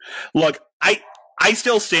 Look, I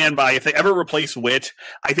still stand by, if they ever replace Wit,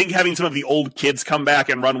 I think having some of the old kids come back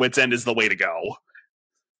and run Wit's End is the way to go.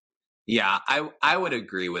 Yeah, I would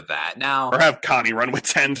agree with that. Now, or have Connie run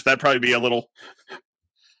Wit's End. That'd probably be a little...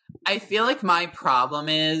 I feel like my problem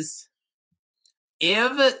is,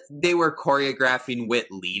 if they were choreographing Wit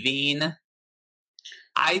leaving,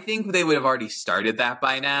 I think they would have already started that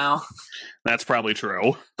by now. That's probably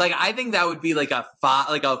true. Like, I think that would be like a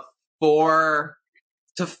 4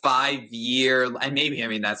 to 5 year, and maybe, I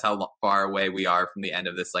mean, that's how far away we are from the end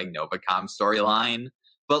of this, like, Novacom storyline.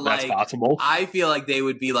 But That's like, possible. I feel like they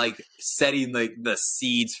would be like setting like the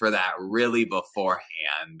seeds for that really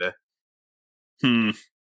beforehand.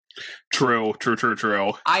 True.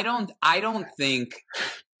 I don't think.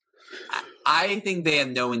 I think they have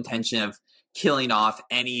no intention of killing off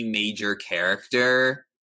any major character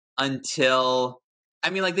until.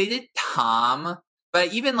 I mean, like they did Tom,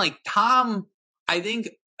 but even like Tom, I think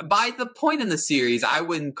by the point in the series, I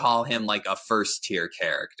wouldn't call him like a first tier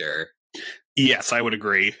character. Yes, I would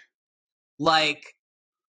agree. Like,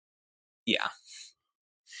 yeah.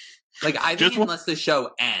 Like, I think unless the show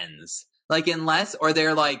ends, like, unless, or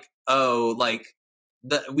they're like, oh, like,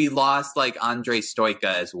 we lost, like, Andre Stoica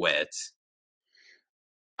as Wit.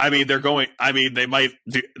 I mean, they might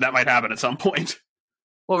that might happen at some point.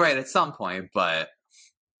 Well, right, at some point, but.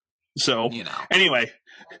 So, you know. Anyway.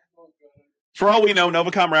 For all we know,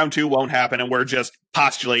 Novacom Round 2 won't happen, and we're just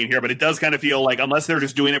postulating here, but it does kind of feel like, unless they're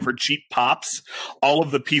just doing it for cheap pops, all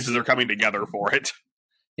of the pieces are coming together for it.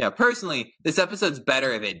 Yeah, personally, this episode's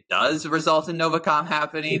better if it does result in Novacom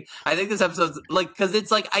happening. I think this episode's, like, because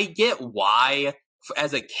it's like, I get why,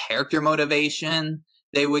 as a character motivation,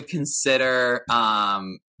 they would consider,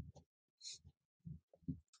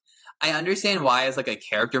 I understand why, as like a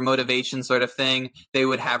character motivation sort of thing, they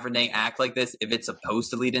would have Renee act like this if it's supposed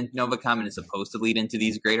to lead into Novacom and it's supposed to lead into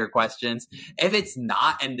these greater questions. If it's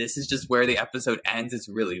not, and this is just where the episode ends, it's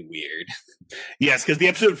really weird. Yes, because the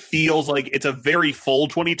episode feels like it's a very full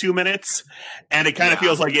 22 minutes, and it kind of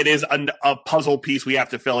feels like it is a puzzle piece we have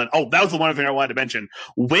to fill in. Oh, that was the one thing I wanted to mention.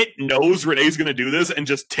 Wit knows Renee's going to do this and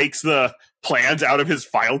just takes the plans out of his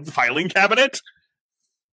filing cabinet.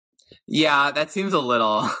 Yeah, that seems a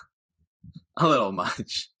little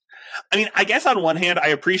much. I mean, I guess on one hand, I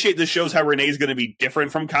appreciate this shows how Renee's going to be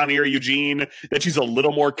different from Connie or Eugene, that she's a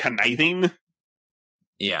little more conniving.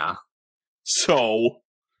 Yeah. So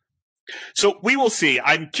we will see.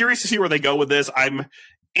 I'm curious to see where they go with this. I'm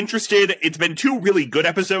interested. It's been 2 really good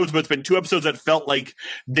episodes, but it's been 2 episodes that felt like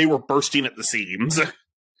they were bursting at the seams.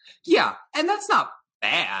 Yeah, and that's not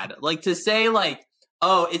bad. Like, to say, like,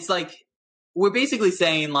 oh, it's like, we're basically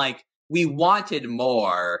saying, like, we wanted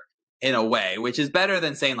more, in a way, which is better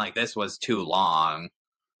than saying, like, this was too long.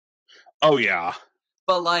 Oh, yeah.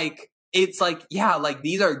 But, like, it's like, yeah, like,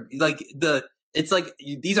 these are, like, it's like,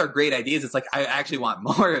 these are great ideas. It's like, I actually want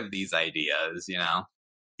more of these ideas, you know?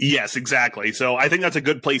 Yes, exactly. So I think that's a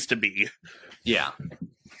good place to be. Yeah.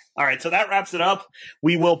 All right, so that wraps it up.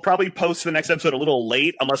 We will probably post the next episode a little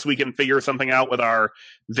late, unless we can figure something out with our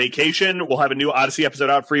vacation. We'll have a new Odyssey episode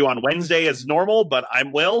out for you on Wednesday as normal, but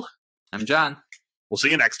I'm Will. I'm John. We'll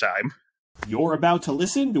see you next time. You're about to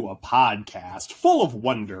listen to a podcast full of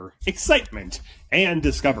wonder, excitement, and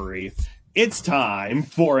discovery. It's time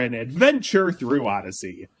for an adventure through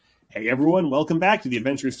Odyssey. Hey everyone, welcome back to the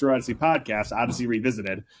Adventures Through Odyssey podcast, Odyssey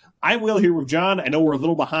Revisited. I'm Will here with John. I know we're a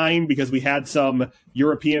little behind because we had some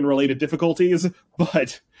European-related difficulties,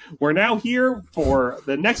 but we're now here for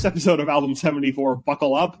the next episode of Album 74,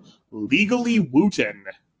 Buckle Up, Legally Wooten.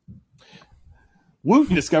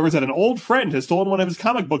 Wooten discovers that an old friend has stolen one of his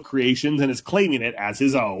comic book creations and is claiming it as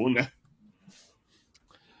his own.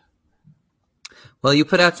 Well, you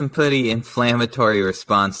put out some pretty inflammatory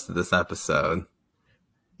response to this episode.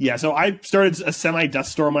 Yeah, so I started a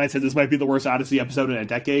semi-dust storm when I said this might be the worst Odyssey episode in a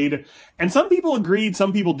decade. And some people agreed,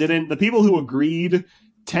 some people didn't. The people who agreed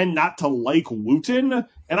tend not to like Wooten.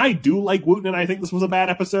 And I do like Wooten, and I think this was a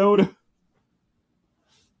bad episode.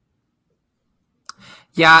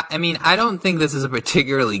 Yeah, I mean, I don't think this is a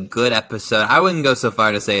particularly good episode. I wouldn't go so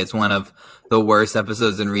far to say it's one of the worst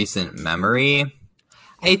episodes in recent memory.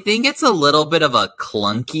 I think it's a little bit of a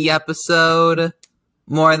clunky episode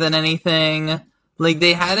more than anything. Like,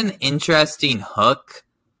 they had an interesting hook,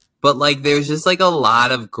 but, like, there's just, like, a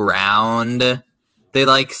lot of ground they,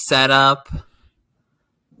 like, set up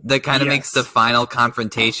that kind of makes the final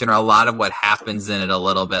confrontation or a lot of what happens in it a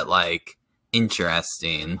little bit, like,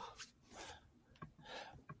 interesting.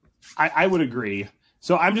 I would agree.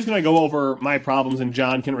 So I'm just going to go over my problems, and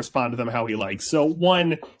John can respond to them how he likes. So,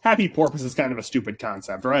 1, Happy Porpoise is kind of a stupid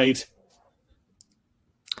concept, right?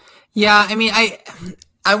 Yeah, I mean,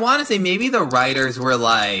 I want to say maybe the writers were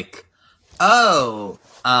like, oh,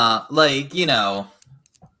 like, you know,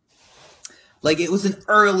 like it was an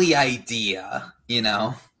early idea, you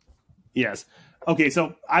know? Yes. Okay,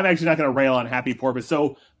 so I'm actually not going to rail on Happy Porpoise.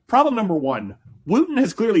 So, problem number 1, Wooten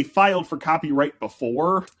has clearly filed for copyright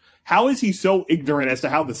before. How is he so ignorant as to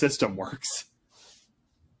how the system works?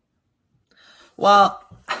 Well,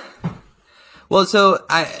 Well, so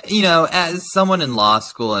as someone in law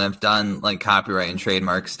school and have done like copyright and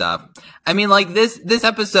trademark stuff, I mean, like this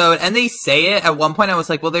episode, and they say it at one point. I was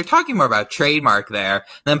like, well, they're talking more about trademark there. And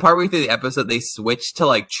then partway through the episode, they switched to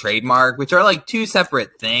like trademark, which are like two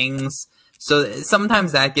separate things. So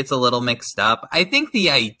sometimes that gets a little mixed up. I think the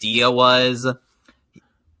idea was,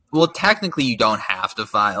 well, technically, you don't have to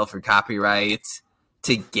file for copyright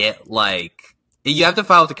to get like. You have to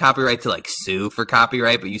file the copyright to like sue for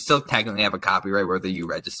copyright, but you still technically have a copyright whether you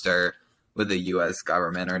register with the U.S.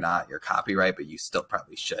 government or not. Your copyright, but you still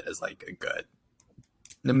probably should as like a good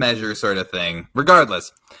measure sort of thing.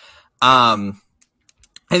 Regardless, I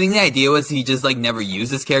think the idea was he just like never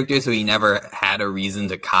used this character, so he never had a reason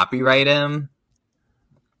to copyright him.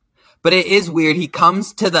 But it is weird. He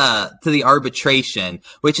comes to the arbitration,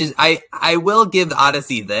 which is I will give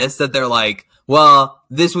Odyssey this, that they're like, well,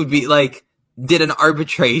 this would be like. Did an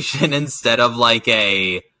arbitration instead of like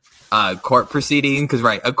a court proceeding, because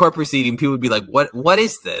a court proceeding, people would be like, what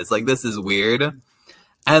is this? Like, this is weird,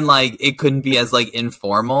 and like it couldn't be as like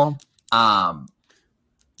informal. I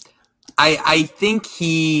think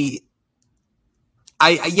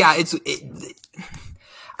I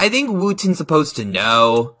think Wooten's supposed to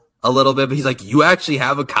know a little bit, but he's like, you actually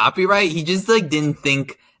have a copyright? He just like didn't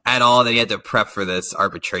think at all that he had to prep for this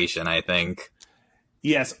arbitration, I think.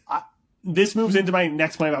 Yes, this moves into my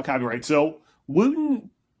next point about copyright. So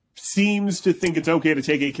Wooten seems to think it's okay to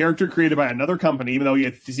take a character created by another company, even though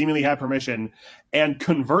he seemingly had permission, and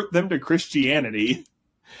convert them to Christianity.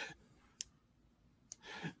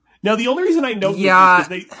 Now, the only reason I know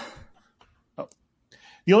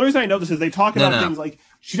this is they talk about things like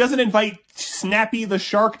she doesn't invite Snappy the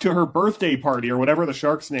shark to her birthday party or whatever the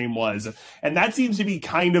shark's name was. And that seems to be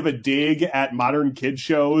kind of a dig at modern kid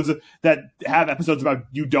shows that have episodes about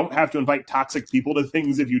you don't have to invite toxic people to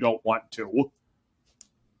things if you don't want to.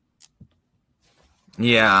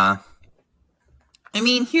 Yeah. I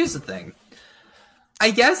mean, here's the thing.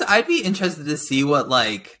 I guess I'd be interested to see what,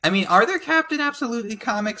 like... I mean, are there Captain Absolutely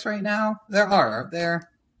comics right now? There are, aren't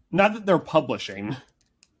there? Not that they're publishing.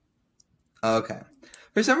 Okay.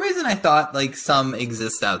 For some reason, I thought, like, some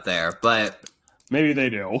exist out there, but... Maybe they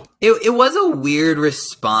do. It was a weird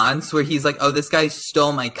response where he's like, oh, this guy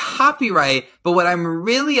stole my copyright, but what I'm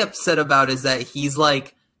really upset about is that he's,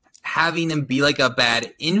 like, having him be, like, a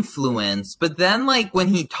bad influence, but then, like, when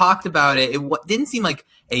he talked about it, it didn't seem like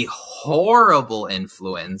a horrible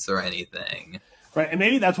influence or anything. Right, and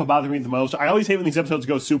maybe that's what bothers me the most. I always hate when these episodes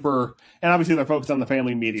go super, and obviously they're focused on the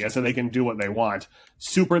family media, so they can do what they want.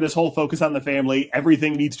 Super, this whole focus on the family,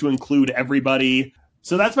 everything needs to include everybody.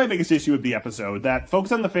 So that's my biggest issue with the episode, that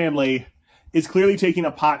focus on the family is clearly taking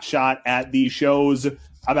a pot shot at the shows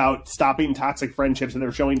about stopping toxic friendships that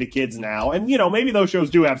they're showing to kids now. And, you know, maybe those shows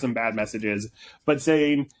do have some bad messages, but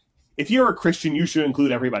saying, if you're a Christian, you should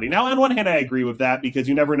include everybody. Now, on one hand, I agree with that, because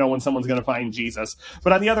you never know when someone's going to find Jesus.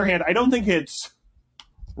 But on the other hand, I don't think it's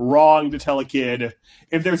wrong to tell a kid,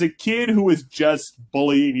 if there's a kid who is just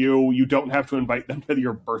bullying you, you don't have to invite them to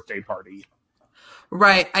your birthday party.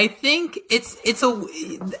 Right. I think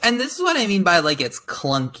and this is what I mean by, like, it's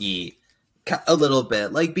clunky a little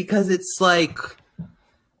bit, like, because it's like,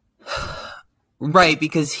 right,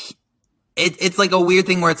 because it's like a weird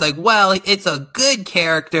thing where it's like, well, it's a good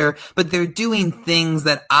character, but they're doing things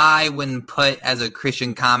that I wouldn't put as a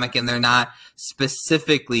Christian comic, and they're not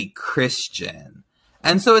specifically Christian.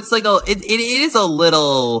 And so it's like it is a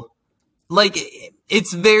little, like,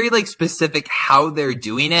 it's very, like, specific how they're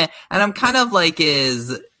doing it. And I'm kind of like,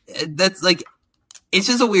 that's like, it's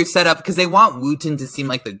just a weird setup because they want Wooten to seem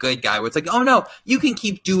like the good guy, where it's like, oh no, you can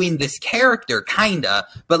keep doing this character, kinda,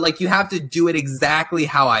 but, like, you have to do it exactly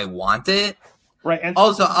how I want it. Right. And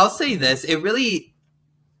also, I'll say this, it really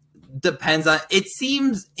depends on, it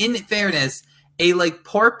seems, in fairness, a, like,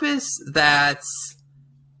 porpoise that's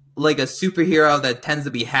like a superhero that tends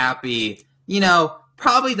to be happy, you know,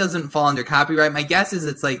 probably doesn't fall under copyright. My guess is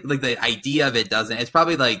it's like the idea of it doesn't. It's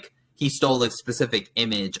probably like he stole a specific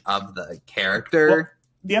image of the character. Well,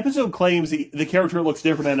 the episode claims the character looks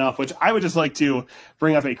different enough, which I would just like to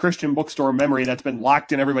bring up a Christian bookstore memory that's been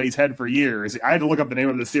locked in everybody's head for years. I had to look up the name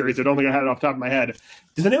of the series. I don't think I had it off the top of my head.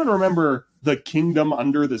 Does anyone remember The Kingdom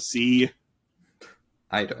Under the Sea?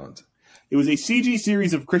 I don't. It was a CG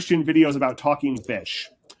series of Christian videos about talking fish,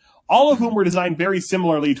 all of whom were designed very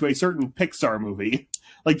similarly to a certain Pixar movie.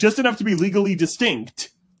 Like, just enough to be legally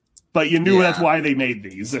distinct, but you knew that's why they made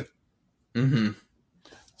these. Mm-hmm.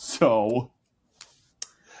 So,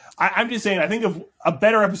 I'm just saying, I think if a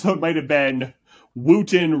better episode might have been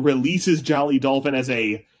Wooten releases Jolly Dolphin as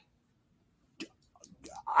a...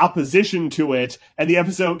 opposition to it, and the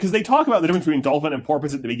episode, because they talk about the difference between dolphin and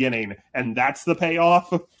porpoise at the beginning, and that's the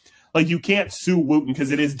payoff. Like, you can't sue Wooten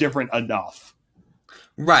because it is different enough.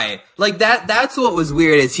 Right. Like, that's what was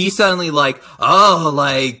weird, is he suddenly like, oh,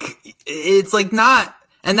 like, it's like not,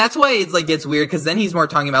 and that's why it's like, it's weird, because then he's more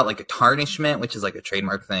talking about like a tarnishment, which is like a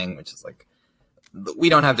trademark thing, which is like, we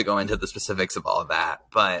don't have to go into the specifics of all of that,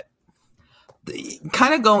 but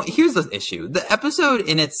kind of going, here's the issue. The episode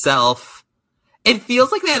in itself, it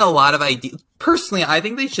feels like they had a lot of ideas. Personally, I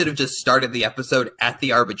think they should have just started the episode at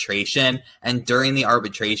the arbitration, and during the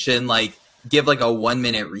arbitration, like, give like a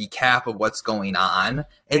 1-minute recap of what's going on.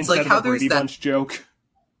 It's Instead like how of a there's Brady that Bunch joke.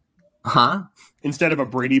 Huh? Instead of a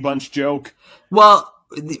Brady Bunch joke. Well,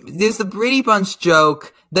 there's the Brady Bunch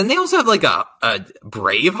joke. Then they also have like a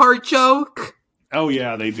Braveheart joke. Oh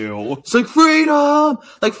yeah, they do. It's like freedom.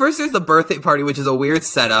 Like first there's the birthday party, which is a weird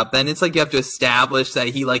setup. Then it's like you have to establish that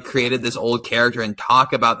he like created this old character and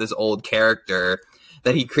talk about this old character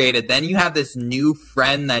that he created. Then you have this new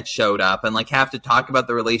friend that showed up and like have to talk about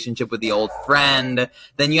the relationship with the old friend.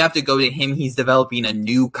 Then you have to go to him. He's developing a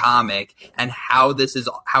new comic and how this is,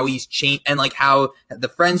 how he's changed, and like how the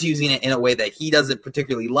friend's using it in a way that he doesn't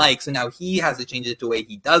particularly like. So now he has to change it to a way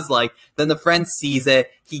he does like. Then the friend sees it.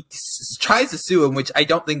 He tries to sue him, which I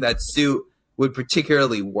don't think that suit would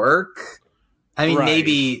particularly work. I mean,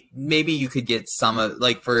 Right. maybe you could get some of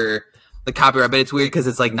like for the copyright, but it's weird because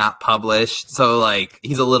it's like not published. So like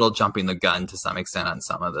he's a little jumping the gun to some extent on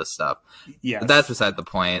some of this stuff. Yes. But that's beside the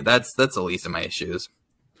point. That's the least of my issues.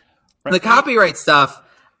 Right. The copyright stuff,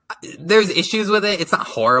 there's issues with it. It's not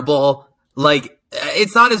horrible. Like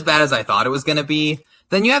it's not as bad as I thought it was going to be.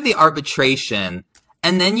 Then you have the arbitration.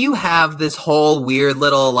 And then you have this whole weird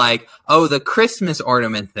little like, oh, the Christmas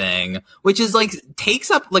ornament thing, which is like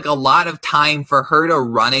takes up like a lot of time for her to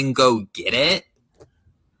run and go get it.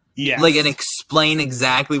 Yes. Like, and explain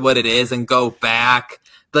exactly what it is and go back,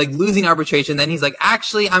 like losing arbitration. Then he's like,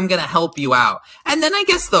 actually, I'm going to help you out. And then I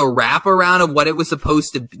guess the wraparound of what it was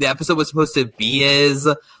supposed to, the episode was supposed to be is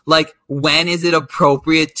like, when is it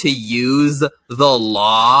appropriate to use the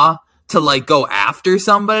law to like go after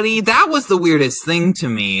somebody? That was the weirdest thing to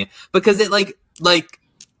me because it like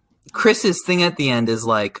Chris's thing at the end is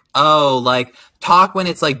like, oh, like talk when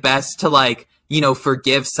it's like best to like, you know,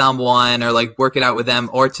 forgive someone or like work it out with them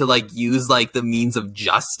or to like use like the means of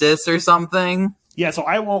justice or something. Yeah, so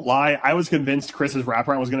I won't lie. I was convinced Chris's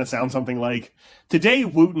wraparound was going to sound something like, today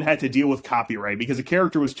Wooten had to deal with copyright because a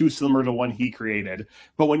character was too similar to one he created.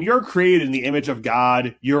 But when you're created in the image of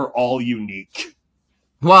God, you're all unique.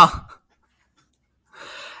 Well,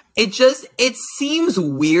 it seems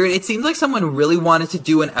weird. It seems like someone really wanted to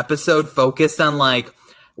do an episode focused on like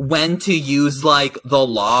when to use like the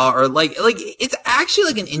law or like it's actually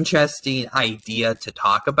like an interesting idea to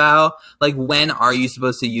talk about. Like when are you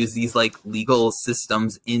supposed to use these like legal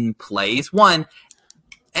systems in place? One,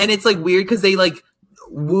 and it's like weird because they like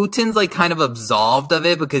Wooten's like kind of absolved of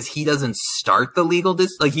it because he doesn't start the legal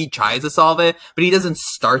like he tries to solve it, but he doesn't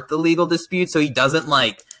start the legal dispute, so he doesn't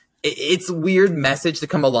like it's a weird message to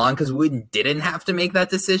come along because Wooten didn't have to make that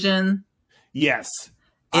decision. Yes.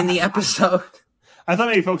 In the episode. I thought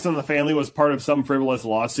maybe Focus on the Family was part of some frivolous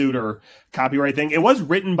lawsuit or copyright thing. It was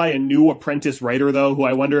written by a new apprentice writer, though, who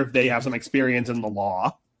I wonder if they have some experience in the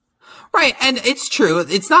law. Right, and it's true.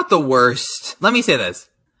 It's not the worst. Let me say this.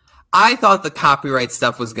 I thought the copyright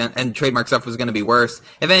stuff was and trademark stuff was gonna be worse.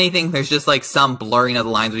 If anything, there's just like some blurring of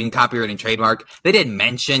the lines between copyright and trademark. They didn't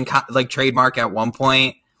mention like trademark at one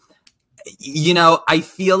point. You know, I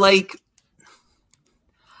feel like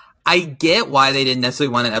I get why they didn't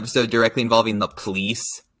necessarily want an episode directly involving the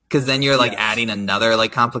police, because then you're like adding another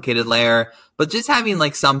like complicated layer. But just having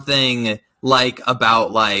like something like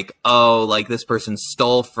about like, oh, like this person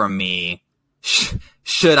stole from me.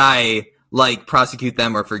 Should I like prosecute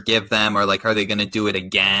them or forgive them, or like are they going to do it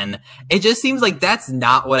again? It just seems like that's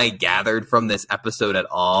not what I gathered from this episode at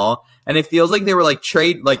all, and it feels like they were like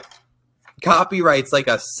copyright's like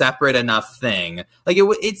a separate enough thing. Like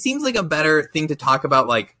it seems like a better thing to talk about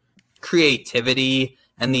like creativity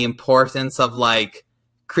and the importance of like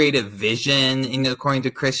creative vision in according to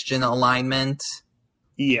Christian alignment.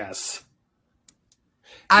 Yes.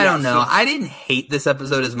 I don't know. I didn't hate this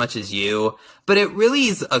episode as much as you, but it really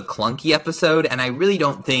is a clunky episode, and I really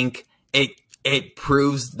don't think it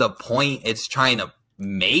proves the point it's trying to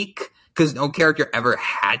make, because no character ever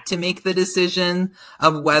had to make the decision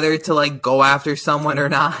of whether to like go after someone or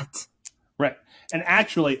not. Right. And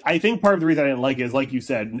actually, I think part of the reason I didn't like it is, like you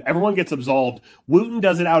said, everyone gets absolved. Wooten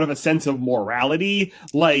does it out of a sense of morality.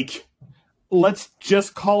 Like, let's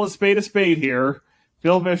just call a spade here.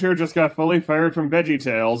 Phil Vischer just got fully fired from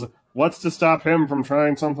VeggieTales. What's to stop him from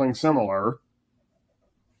trying something similar?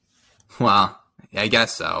 Well, I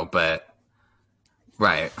guess so, but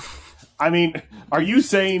right. I mean, are you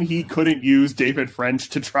saying he couldn't use David French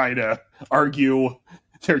to try to argue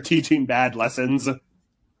they're teaching bad lessons?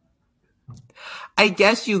 I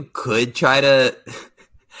guess you could try to...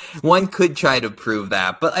 One could try to prove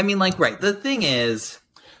that, but I mean, like, right, the thing is...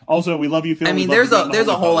 Also, we love you, Phil. I mean, there's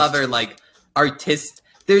a whole other, like,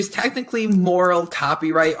 there's technically moral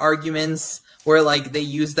copyright arguments where, like, they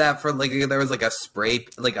use that for, like, there was, like,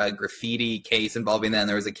 a graffiti case involving that, and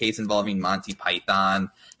there was a case involving Monty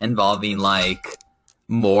Python involving, like,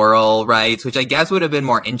 moral rights, which I guess would have been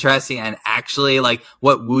more interesting. And actually, like,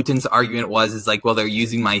 what Wooten's argument was is, like, well, they're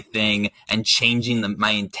using my thing and changing my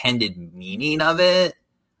intended meaning of it.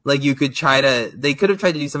 Like, they could have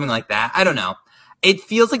tried to do something like that. I don't know. It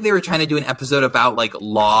feels like they were trying to do an episode about, like,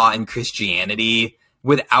 law and Christianity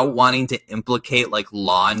without wanting to implicate, like,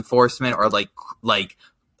 law enforcement or, like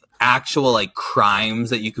actual, like, crimes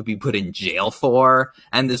that you could be put in jail for.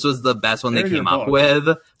 And this was the best one they came up with.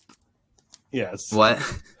 Yes. What?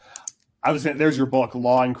 I was saying, there's your book,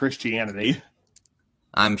 Law and Christianity.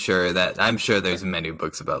 I'm sure there's many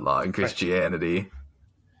books about law and Christianity.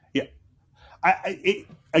 Yeah.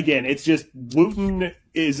 Again, it's just Wooten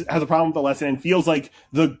has a problem with the lesson and feels like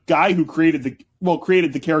the guy who created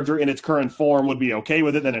the character in its current form would be okay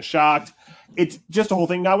with it, then is shocked. It's just a whole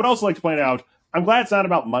thing. Now, I would also like to point out, I'm glad it's not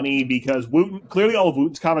about money, because clearly all of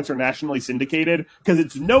Wooten's comics are nationally syndicated, because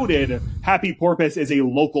it's noted Happy Porpoise is a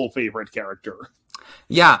local favorite character.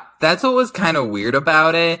 Yeah, that's what was kind of weird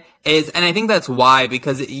about it, and I think that's why,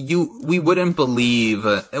 because we wouldn't believe,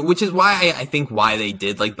 which is why I think why they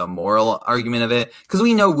did, like, the moral argument of it, because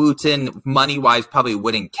we know Wooten, money-wise, probably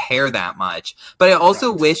wouldn't care that much, but I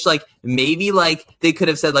also wish, like, maybe, like, they could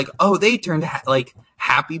have said, like, oh, they turned, like,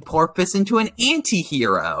 Happy Porpoise into an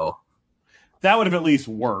anti-hero. That would have at least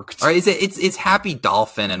worked. Or is it's Happy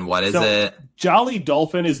Dolphin, and what is it? Jolly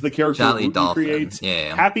Dolphin is the character Wooten creates.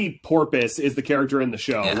 Yeah. Happy Porpoise is the character in the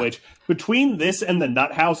show, Yeah. which, between this and the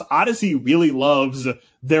Nut House, Odyssey really loves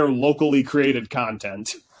their locally created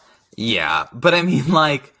content. Yeah, but I mean,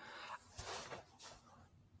 like,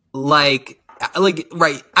 right,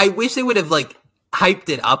 I wish they would have, like, hyped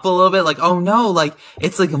it up a little bit, like, oh no, like,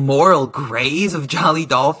 it's like moral grays of Jolly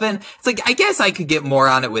Dolphin. It's like, I guess I could get more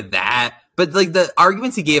on it with that. But, like, the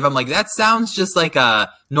arguments he gave, I'm like, that sounds just like a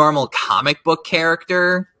normal comic book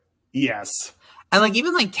character. Yes. And, like,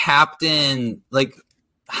 even, like, Captain, like,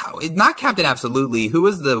 not Captain Absolutely. Who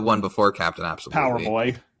was the one before Captain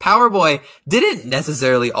Absolutely? Power Boy didn't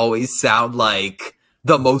necessarily always sound like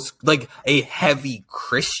the most, like, a heavy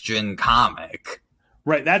Christian comic.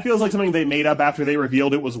 Right, that feels like something they made up after they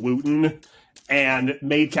revealed it was Wooten, and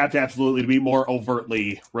made Captain Absolutely to be more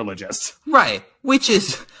overtly religious. Right, which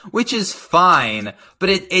is fine, but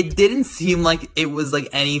it didn't seem like it was, like,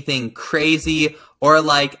 anything crazy, or,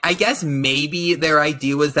 like, I guess maybe their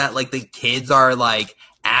idea was that, like, the kids are, like,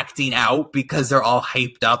 acting out because they're all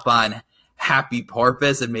hyped up on Happy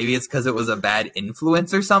Porpoise, and maybe it's because it was a bad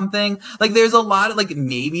influence or something. Like, there's a lot of, like,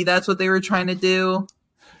 maybe that's what they were trying to do.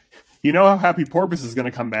 You know how Happy Porpoise is going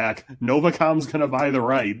to come back. Novacom's going to buy the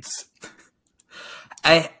rights.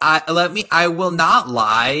 I will not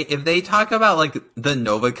lie. If they talk about, like, the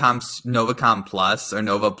Novacom Plus or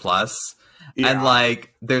Nova Plus, and,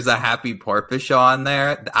 like, there's a Happy Porpoise show on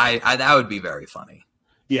there, I that would be very funny.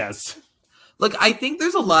 Yes. Look, I think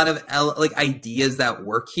there's a lot of, like, ideas that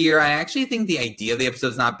work here. I actually think the idea of the episode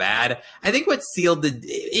is not bad. I think what sealed it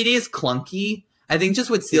is clunky. I think just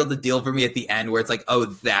what sealed the deal for me at the end, where it's like, oh,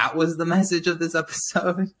 that was the message of this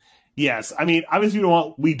episode. Yes, I mean, obviously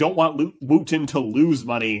we don't want Wooten to lose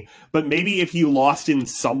money, but maybe if he lost in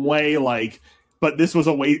some way, like, but this was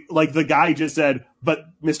a waste, like the guy just said, but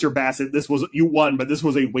Mr. Bassett, you won, but this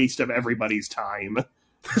was a waste of everybody's time.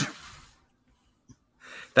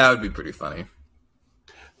 That would be pretty funny.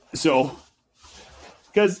 So,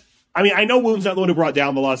 because, I mean, I know Wooten's not the one who brought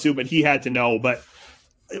down the lawsuit, but he had to know, but,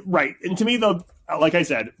 right, and to me, like I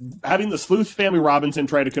said, having the Sleuth Family Robinson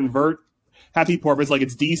try to convert Happy Porpoise like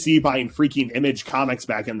it's DC buying freaking Image Comics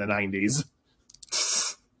back in the 90s.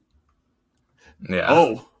 Yeah.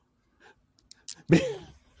 Oh.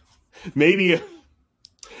 Maybe.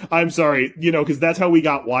 I'm sorry, because that's how we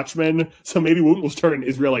got Watchmen, so maybe Wooten will start an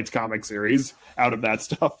Israelites comic series out of that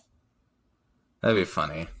stuff. That'd be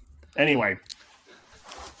funny. Anyway.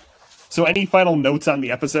 So any final notes on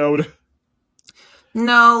the episode?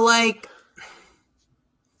 No, like,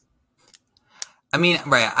 I mean,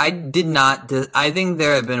 right, I think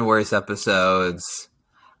there have been worse episodes.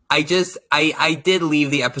 I did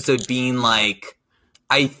leave the episode being like,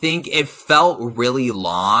 I think it felt really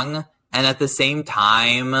long, and at the same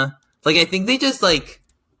time, like, I think they just, like,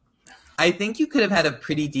 I think you could have had a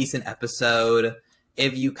pretty decent episode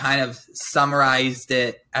if you kind of summarized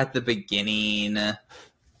it at the beginning,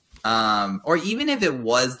 or even if it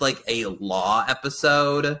was, like, a law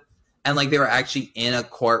episode, and, like, they were actually in a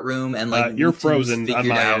courtroom, and, like, you're Wooten's frozen on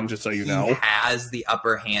my end, just so you know. He has the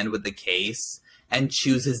upper hand with the case, and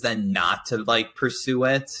chooses then not to, like, pursue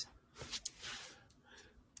it.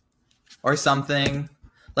 Or something.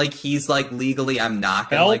 Like, he's like, legally, I'm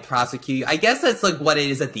not gonna, like, prosecute you. I guess that's, like, what it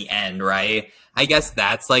is at the end, right? I guess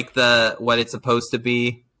that's, like, what it's supposed to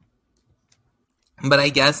be. But I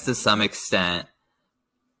guess to some extent,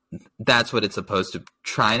 that's what it's supposed to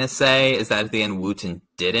trying to say, is that at the end, Wooten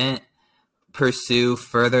didn't pursue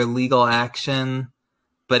further legal action.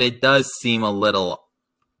 But it does seem a little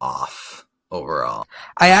off overall.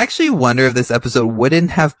 I actually wonder if this episode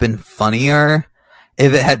wouldn't have been funnier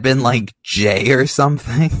if it had been, like, Jay or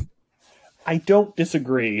something. I don't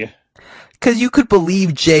disagree. Because you could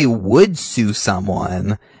believe Jay would sue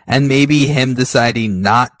someone, and maybe him deciding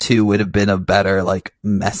not to would have been a better, like,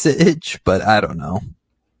 message, but I don't know.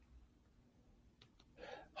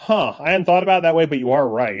 Huh, I hadn't thought about it that way, but you are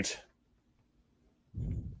right.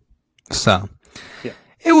 So, yeah.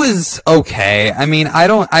 It was okay. I mean, I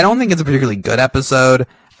don't think it's a particularly good episode.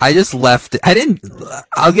 I just left it.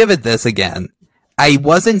 I'll give it this again. I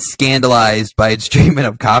wasn't scandalized by its treatment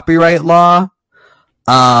of copyright law.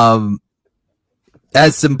 As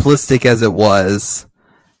simplistic as it was,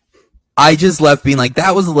 I just left being like,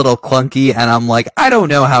 that was a little clunky, and I'm like, I don't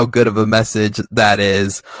know how good of a message that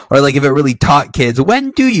is, or like if it really taught kids,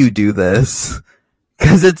 when do you do this?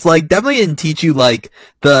 Because it's like definitely didn't teach you like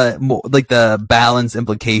the balance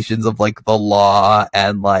implications of like the law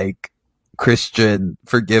and like Christian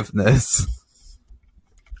forgiveness.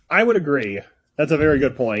 I would agree. That's a very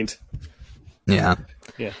good point. Yeah.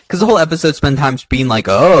 Yeah. Because the whole episode spent time being like,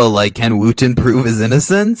 oh, like, can Wooten prove his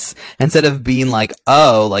innocence? Instead of being like,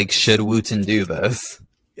 oh, like, should Wooten do this?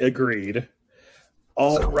 Agreed.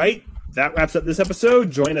 All right. That wraps up this episode.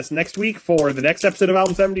 Join us next week for the next episode of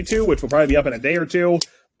Album 72, which will probably be up in a day or two.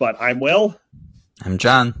 But I'm Will. I'm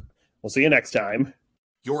John. We'll see you next time.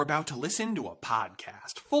 You're about to listen to a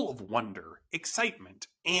podcast full of wonder, excitement,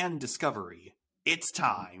 and discovery. It's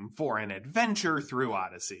time for an adventure through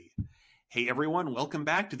Odyssey. Hey everyone, welcome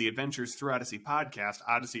back to the Adventures Through Odyssey podcast,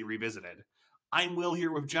 Odyssey Revisited. I'm Will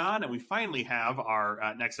here with John, and we finally have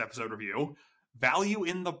our next episode review, Value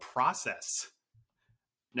in the Process.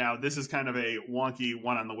 Now, this is kind of a wonky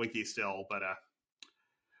one on the wiki still, but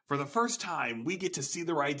for the first time, we get to see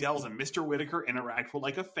the Rydells and Mr. Whitaker interact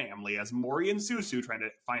like a family as Maury and Susu try to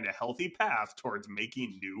find a healthy path towards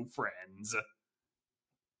making new friends.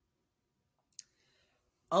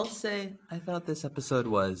 I'll say I thought this episode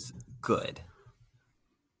was good.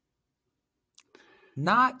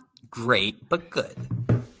 Not great, but good.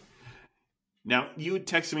 Now, you had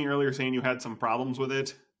texted me earlier saying you had some problems with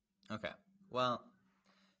it. Okay. Well,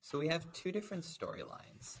 so we have two different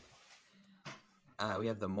storylines. We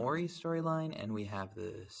have the Maury storyline and we have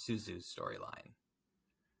the Suzu storyline.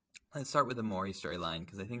 Let's start with the Maury storyline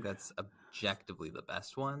because I think that's objectively the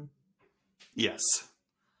best one. Yes.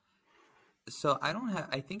 So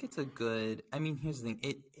I think it's a good, I mean, here's the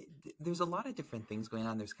thing. There's a lot of different things going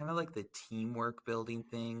on. There's kind of like the teamwork building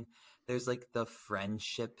thing. There's like the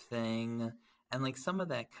friendship thing. And like some of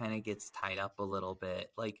that kind of gets tied up a little bit.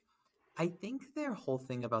 Like, I think their whole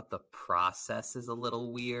thing about the process is a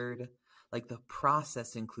little weird. Like the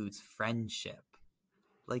process includes friendship.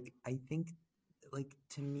 Like, I think, like,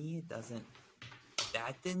 to me, it doesn't,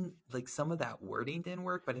 that didn't, like, some of that wording didn't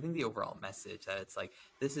work, but I think the overall message that it's like,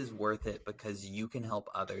 this is worth it because you can help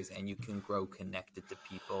others and you can grow connected to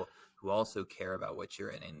people who also care about what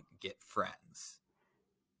you're in and get friends.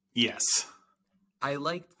 Yes. I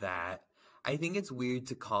liked that. I think it's weird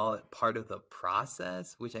to call it part of the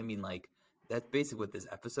process, which, I mean, like, that's basically what this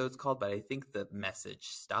episode's called, but I think the message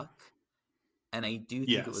stuck. And I do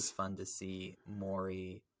think it was fun to see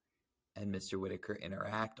Maury and Mr. Whitaker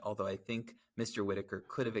interact, although I think Mr. Whitaker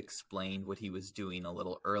could have explained what he was doing a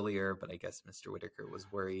little earlier, but I guess Mr. Whitaker was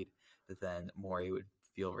worried that then Maury would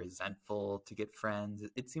feel resentful to get friends.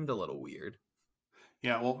 It seemed a little weird.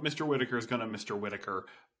 Yeah, well, Mr. Whitaker is going to Mr. Whitaker.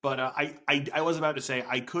 But I was about to say,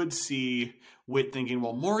 I could see Whit thinking,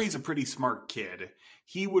 well, Maury's a pretty smart kid.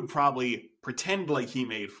 He would probably pretend like he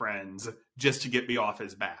made friends just to get me off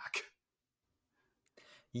his back.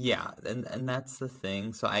 Yeah, and that's the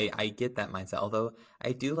thing. So I get that mindset. Although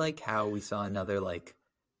I do like how we saw another like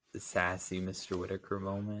sassy Mr. Whitaker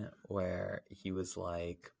moment where he was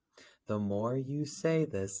like, the more you say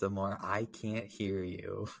this, the more I can't hear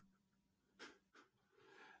you.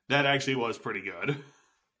 That actually was pretty good.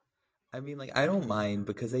 I mean, like, I don't mind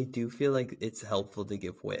because I do feel like it's helpful to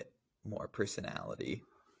give Whit more personality.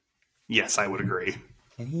 Yes, I would agree.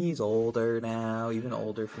 And he's older now, even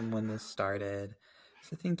older from when this started. So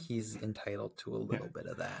I think he's entitled to a little bit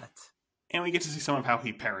of that. And we get to see some of how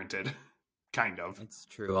he parented. Kind of. It's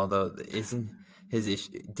true, although isn't his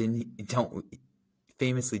issue didn't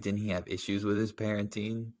he have issues with his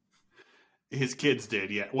parenting? His kids did,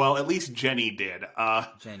 yeah. Well, at least Jenny did.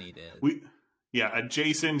 Jenny did.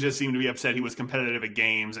 Jason just seemed to be upset he was competitive at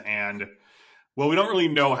games, and, well, we don't really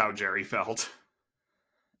know how Jerry felt.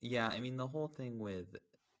 Yeah, I mean, the whole thing with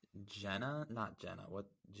Jana?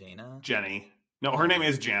 Jenny. No, her name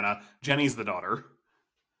is Jana. Jenny's the daughter.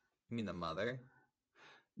 You mean the mother?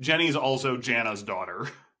 Jenny's also Jana's daughter.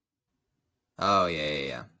 Oh,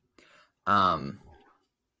 yeah.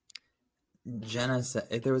 Jenna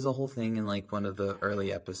said there was a whole thing in like one of the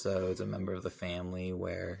early episodes, a member of the family,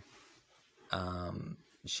 where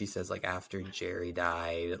she says like after Jerry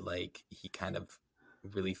died, like he kind of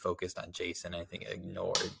really focused on Jason. I think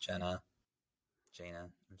ignored Jana.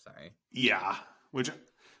 I'm sorry. Yeah,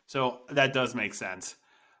 so that does make sense.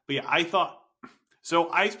 But yeah, I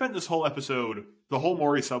spent this whole episode, the whole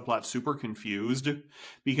Maury subplot, super confused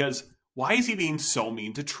because why is he being so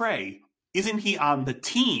mean to Trey? Isn't he on the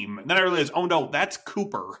team? And then I realized, oh no, that's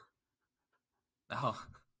Cooper. Oh.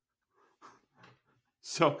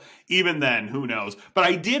 So even then, who knows? But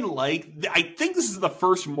I think this is the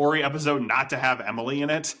first Maury episode not to have Emily in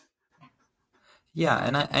it. Yeah,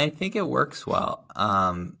 and I think it works well.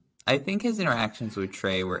 I think his interactions with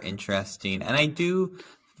Trey were interesting, and I do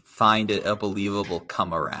find it a believable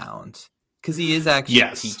come around because he is actually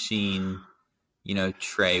teaching,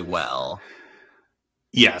 Trey well.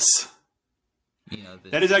 Yes.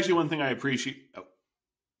 That is actually one thing I appreciate. Oh.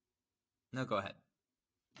 No, go ahead.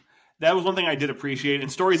 That was one thing I did appreciate. In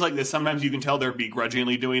stories like this, sometimes you can tell they're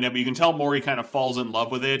begrudgingly doing it, but you can tell Maury kind of falls in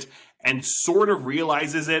love with it and sort of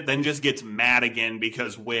realizes it, then just gets mad again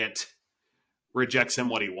because Whit rejects him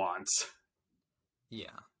what he wants. Yeah.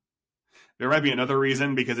 There might be another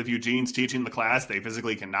reason, because if Eugene's teaching the class, they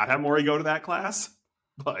physically cannot have Maury go to that class.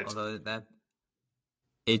 But although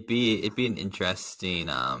it'd be an interesting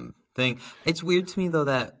thing. It's weird to me though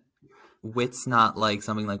that Whit's not like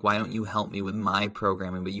something like, why don't you help me with my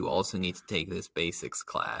programming, but you also need to take this basics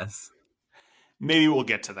class. Maybe we'll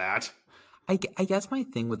get to that. I guess my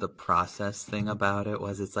thing with the process thing about it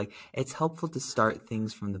was it's helpful to start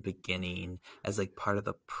things from the beginning as like part of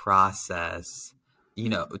the process,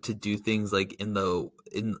 to do things like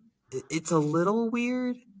it's a little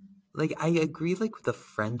weird. Like, I agree, like, with the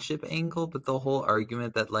friendship angle, but the whole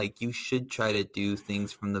argument that, like, you should try to do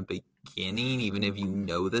things from the beginning, even if you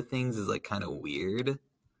know the things, is, like, kind of weird.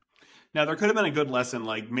 Now, there could have been a good lesson,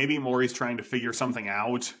 like, maybe Maury's trying to figure something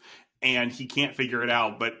out, and he can't figure it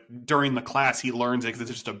out, but during the class, he learns it because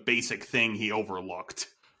it's just a basic thing he overlooked.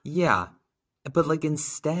 Yeah, but, like,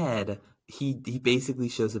 instead, he basically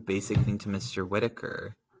shows a basic thing to Mr.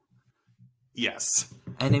 Whitaker. Yes.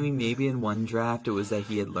 And I mean, maybe in one draft it was that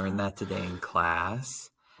he had learned that today in class,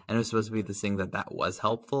 and it was supposed to be this thing that was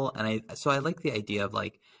helpful. And I like the idea of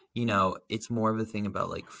like, it's more of a thing about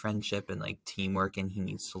like friendship and like teamwork, and he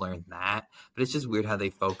needs to learn that. But it's just weird how they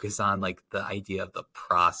focus on like the idea of the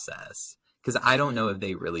process, because I don't know if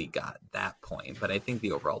they really got that point, but I think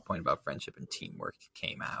the overall point about friendship and teamwork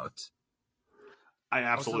came out. I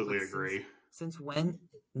absolutely agree. Since when?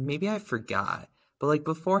 Maybe I forgot. But, like,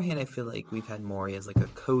 beforehand, I feel like we've had Maury as, like, a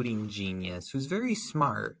coding genius who's very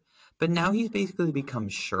smart. But now he's basically become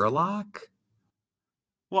Sherlock.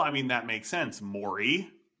 Well, I mean, that makes sense.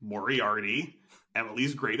 Moriarty,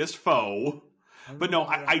 Emily's greatest foe. But no,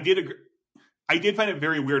 I did agree. I did find it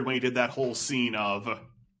very weird when he did that whole scene of,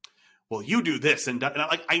 well, you do this. And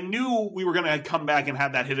I knew we were going to come back and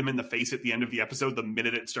have that hit him in the face at the end of the episode the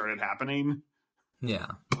minute it started happening. Yeah.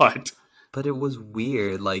 But it was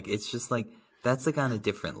weird. Like, it's just, like, that's like on a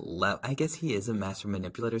different level. I guess he is a master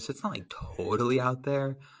manipulator, so it's not like totally out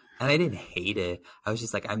there. And I didn't hate it. I was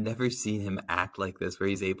just like, I've never seen him act like this, where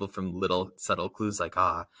he's able from little subtle clues like,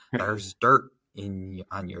 there's dirt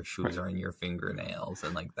on your shoes or in your fingernails,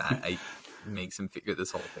 and like that, makes him figure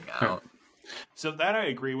this whole thing out. So that I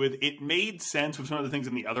agree with. It made sense with some of the things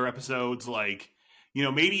in the other episodes, like,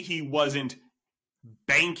 maybe he wasn't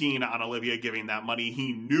banking on Olivia giving that money.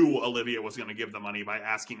 He knew Olivia was going to give the money by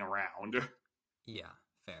asking around. Yeah,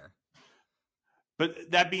 fair. But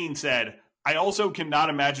that being said, I also cannot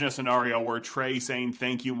imagine a scenario where Trey saying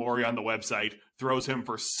thank you, Maury, on the website throws him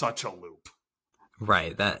for such a loop.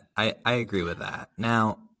 Right, that I agree with that.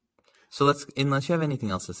 Now, So unless you have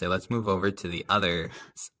anything else to say, let's move over to the other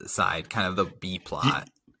side, kind of the B plot.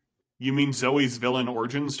 You mean Zoe's villain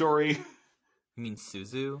origin story? You mean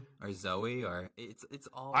Suzu or Zoe or it's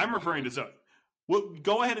all? I'm referring to Zoe. Well,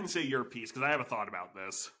 go ahead and say your piece because I have a thought about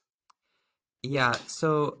this. Yeah,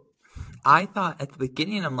 so I thought at the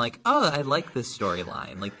beginning, I'm like, oh, I like this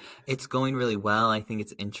storyline. Like, it's going really well. I think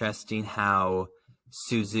it's interesting how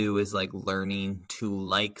Suzu is like learning to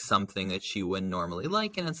like something that she wouldn't normally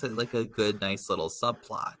like, and it's like a good, nice little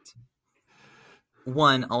subplot.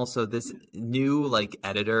 One, also, this new like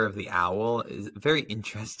editor of the Owl is a very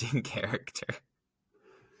interesting character.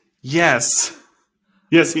 Yes,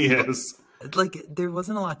 he is. Like, there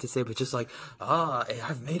wasn't a lot to say, but just like,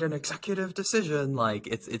 I've made an executive decision. Like,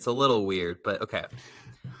 it's a little weird, but okay.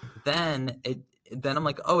 Then I'm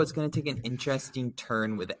like, oh, it's going to take an interesting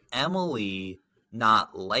turn with Emily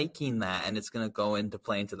not liking that, and it's going to go into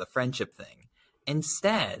play into the friendship thing.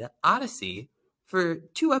 Instead, Odyssey, for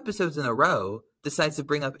 2 episodes in a row, decides to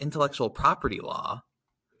bring up intellectual property law.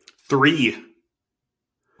 3.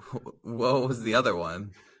 What was the other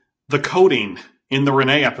one? The coding in the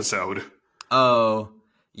Renee episode. Oh,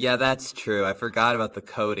 yeah, that's true. I forgot about the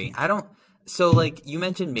coding. So, like, you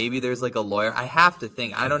mentioned maybe there's, like, a lawyer. I have to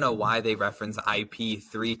think. I don't know why they reference IP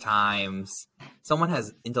 3 times. Someone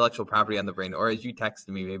has intellectual property on the brain. Or as you texted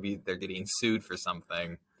me, maybe they're getting sued for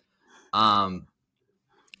something. Let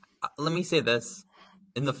me say this.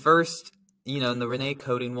 In the first, in the Renee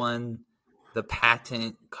coding one, the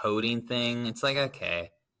patent coding thing, it's like,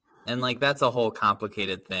 okay. And, like, that's a whole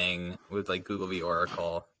complicated thing with, like, Google v.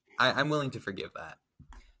 Oracle. I'm willing to forgive that.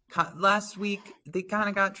 Last week, they kind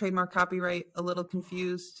of got trademark copyright a little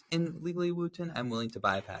confused in Legally Wooten. I'm willing to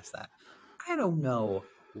bypass that. I don't know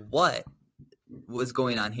what was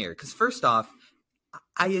going on here. Because first off,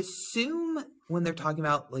 I assume when they're talking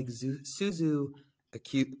about, like, Suzu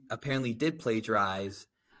apparently did plagiarize,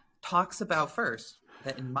 talks about first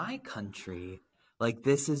that in my country, like,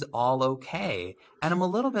 this is all okay. And I'm a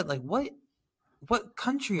little bit like, what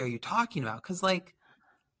country are you talking about? Because, like,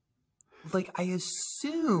 I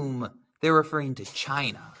assume they're referring to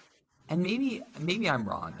China. And maybe I'm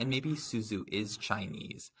wrong, and maybe Suzu is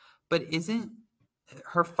Chinese. But isn't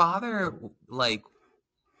her father, like,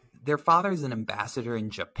 their father is an ambassador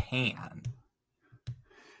in Japan?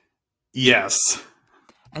 Yes.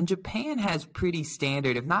 And Japan has pretty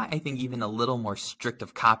standard, if not, I think, even a little more strict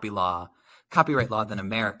of copyright law than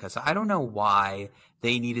America. So I don't know why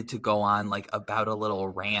they needed to go on, like, about a little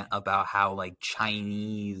rant about how, like,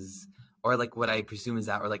 Chinese, or like what I presume is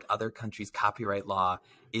that, or like other countries' copyright law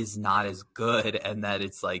is not as good, and that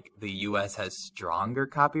it's like the US has stronger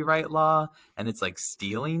copyright law and it's like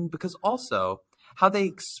stealing. Because also how they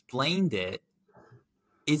explained it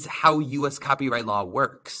is how US copyright law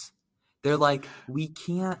works. They're like, we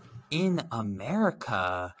can't in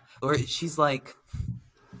America, or she's like,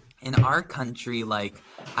 in our country, like,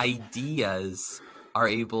 ideas are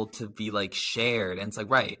able to be like shared. And it's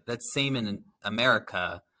like, right, that's same in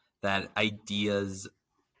America, that ideas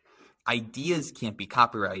can't be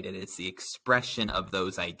copyrighted. It's the expression of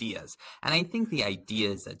those ideas. And I think the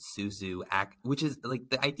ideas that Suzu which is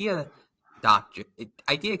like the idea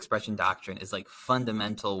expression doctrine is like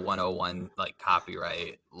fundamental 101, like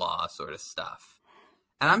copyright law sort of stuff.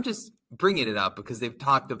 And I'm just bringing it up because they've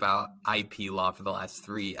talked about IP law for the last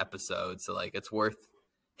 3 episodes. So like, it's worth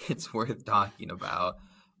talking about.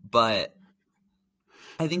 But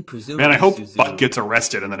I think presumably, man, I hope Buck gets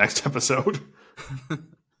arrested in the next episode.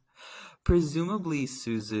 Presumably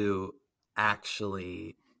Suzu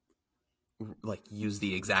actually like use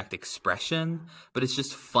the exact expression, but it's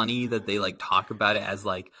just funny that they like talk about it as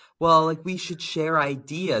like, well, like, we should share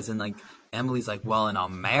ideas, and like Emily's like, well, in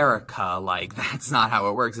America, like, that's not how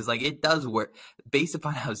it works. It's like, it does work based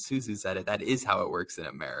upon how Suzu said it. That is how it works in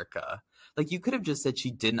America. Like, you could have just said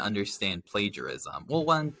she didn't understand plagiarism. Well,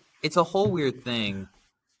 one, it's a whole weird thing.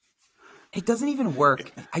 It doesn't even work.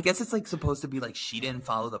 I guess it's like supposed to be like she didn't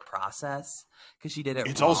follow the process because she did it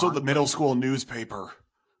It's wrong. also the middle school newspaper.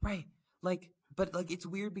 Right. Like, but like, it's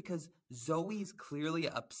weird because Zoe's clearly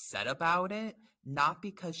upset about it, not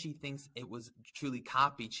because she thinks it was truly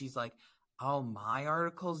copied. She's like, oh, my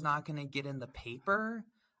article's not going to get in the paper.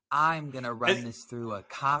 I'm going to run this through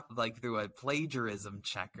through a plagiarism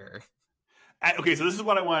checker. Okay, so this is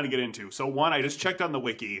what I wanted to get into. So one, I just checked on the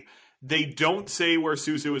wiki. They don't say where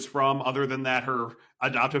Suzu is from, other than that her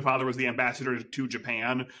adoptive father was the ambassador to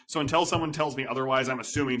Japan. So until someone tells me otherwise, I'm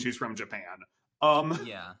assuming she's from Japan.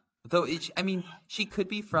 Yeah. Though, she could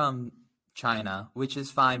be from China, which is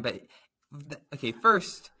fine. But, okay,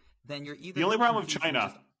 first, then you're either... The only problem with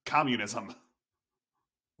China, communism.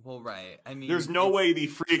 Well, right. I mean, there's no way the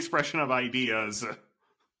free expression of ideas.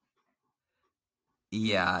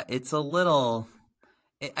 Yeah, it's a little.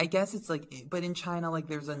 I guess it's like, but in China, like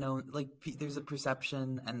there's a known, like there's a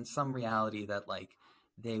perception and some reality that like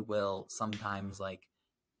they will sometimes like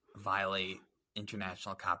violate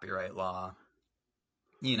international copyright law,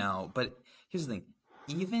 But here's the thing: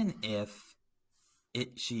 even if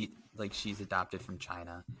she's adopted from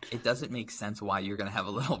China, it doesn't make sense why you're gonna have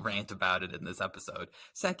a little rant about it in this episode.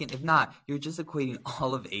 Second, if not, you're just equating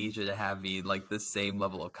all of Asia to having like the same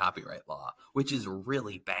level of copyright law, which is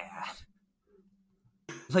really bad.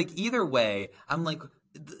 Like either way, I'm like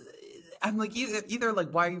either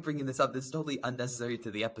like, why are you bringing this up? This is totally unnecessary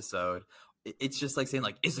to the episode. It's just like saying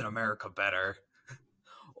like, isn't America better?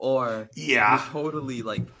 Or yeah, you're totally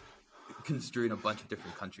like construing a bunch of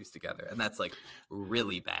different countries together, and that's like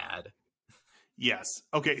really bad. Yes.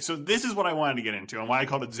 Okay, so this is what I wanted to get into and why I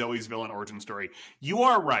called it Zoe's villain origin story. You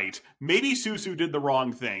are right. Maybe Susu did the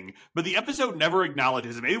wrong thing, but the episode never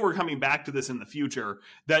acknowledges, maybe we're coming back to this in the future,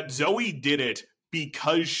 that Zoe did it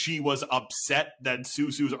because she was upset that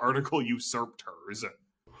Susu's article usurped hers.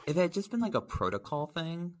 If it had just been like a protocol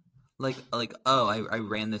thing, like oh, I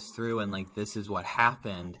ran this through and like this is what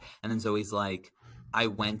happened, and then Zoe's like,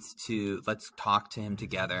 let's talk to him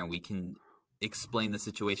together and we can explain the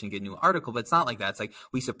situation, get a new article. But it's not like that. It's like,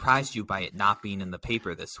 we surprised you by it not being in the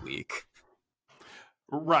paper this week.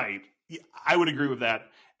 Right. I would agree with that.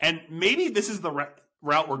 And maybe this is the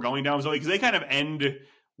route we're going down, Zoe, because they kind of end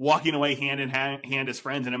walking away hand in hand as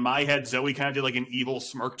friends. And in my head, Zoe kind of did like an evil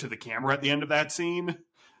smirk to the camera at the end of that scene.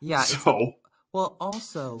 Yeah. So, well,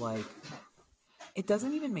 also, like, it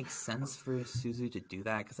doesn't even make sense for Suzu to do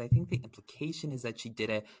that, because I think the implication is that she did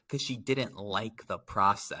it because she didn't like the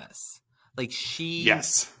process. Like, she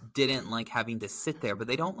didn't like having to sit there, but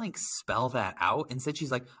they don't, like, spell that out. Instead,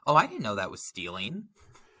 she's like, oh, I didn't know that was stealing.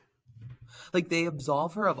 Like, they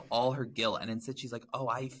absolve her of all her guilt, and instead she's like, oh,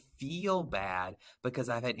 I feel bad because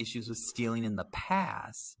I've had issues with stealing in the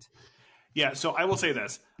past. Yeah, so I will say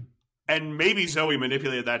this, and maybe Zoe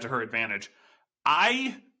manipulated that to her advantage.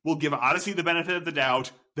 I will give Odyssey the benefit of the doubt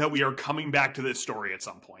that we are coming back to this story at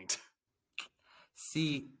some point.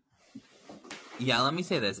 See, yeah, let me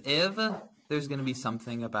say this. If there's going to be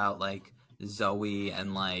something about, like, Zoe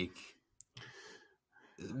and, like,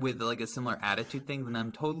 with, like, a similar attitude thing, then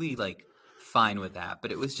I'm totally, like, fine with that.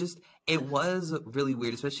 But it was really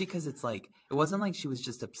weird, especially because it's, like, it wasn't like she was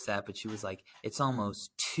just upset, but she was like, it's almost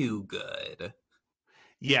too good.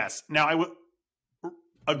 Yes. Now, I would...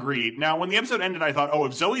 Agreed. Now, when the episode ended, I thought, oh,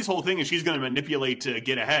 if Zoe's whole thing is she's going to manipulate to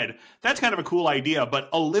get ahead, that's kind of a cool idea.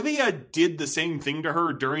 But Olivia did the same thing to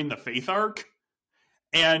her during the Faith arc.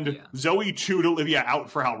 And Zoe chewed Olivia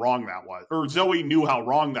out for how wrong that was. Or Zoe knew how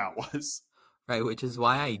wrong that was. Right, which is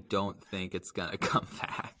why I don't think it's going to come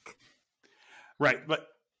back. Right, but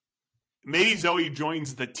maybe Zoe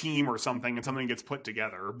joins the team or something and something gets put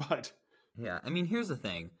together, but... Yeah, I mean, here's the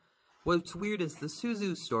thing. What's weird is the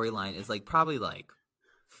Suzu storyline is, like, probably, like,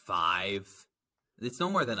 5. It's no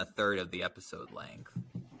more than a third of the episode length.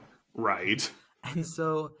 Right. And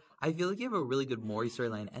so I feel like you have a really good Mori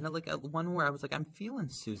storyline, and like one where I was like, I'm feeling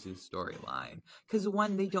Suzu's storyline, because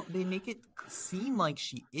one, they make it seem like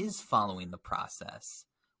she is following the process,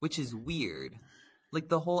 which is weird. Like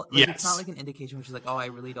the whole, like, it's not like an indication where she's like, oh, I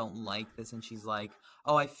really don't like this, and she's like,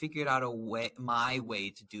 oh, I figured out my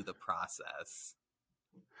way to do the process.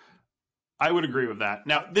 I would agree with that.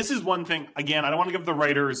 Now, this is one thing, again, I don't want to give the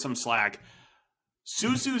writers some slack.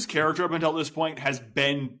 Suzu's character up until this point has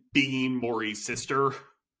been being Mori's sister.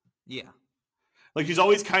 Yeah. Like, she's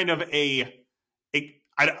always kind of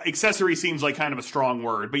accessory seems like kind of a strong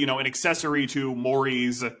word, but, you know, an accessory to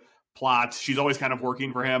Mori's plot. She's always kind of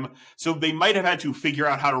working for him. So they might have had to figure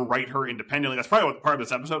out how to write her independently. That's probably what part of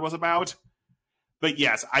this episode was about. But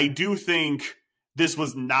yes, I do think this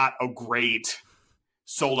was not a great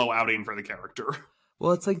solo outing for the character.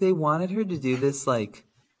 Well, it's like they wanted her to do this, like,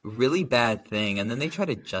 really bad thing, and then they try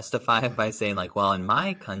to justify it by saying, like, well, in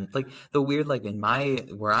my like, the weird, like, in my,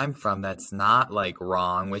 where I'm from, that's not, like,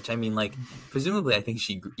 wrong, which, I mean, like, presumably, I think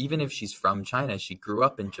she, even if she's from China, she grew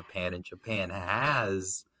up in Japan, and Japan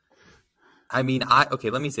has, I mean, okay,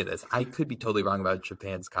 let me say this. I could be totally wrong about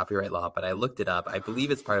Japan's copyright law, but I looked it up. I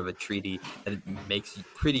believe it's part of a treaty that makes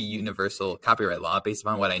pretty universal copyright law based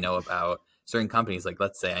upon what I know about certain companies. Like,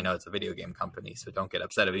 let's say, I know it's a video game company, so don't get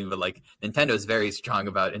upset at me, but, like, Nintendo is very strong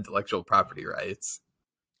about intellectual property rights.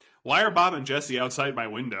 Why are Bob and Jesse outside my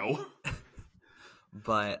window?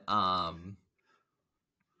 But, and,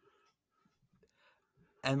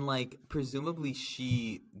 like, presumably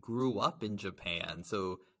she grew up in Japan,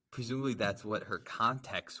 so presumably that's what her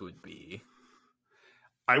context would be.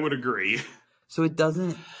 I would agree. So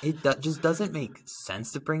just doesn't make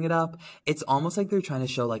sense to bring it up. It's almost like they're trying to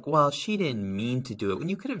show like, well, she didn't mean to do it, when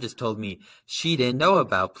you could have just told me she didn't know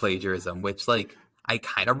about plagiarism, which like I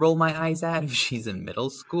kind of roll my eyes at if she's in middle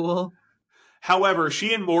school. However,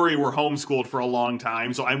 she and Maury were homeschooled for a long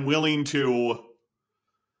time, so I'm willing to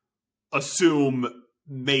assume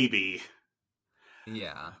maybe.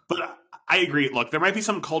 Yeah. But I agree. Look, there might be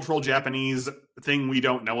some cultural Japanese thing we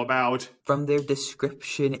don't know about. From their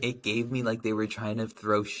description, it gave me like they were trying to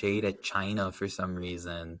throw shade at China for some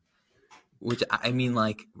reason. Which, I mean,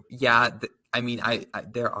 like, yeah,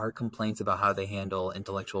 there are complaints about how they handle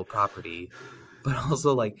intellectual property. But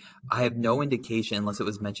also, like, I have no indication, unless it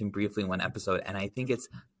was mentioned briefly in one episode, and I think it's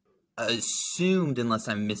assumed, unless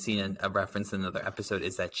I'm missing a reference in another episode,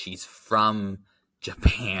 is that she's from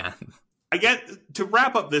Japan. I get, to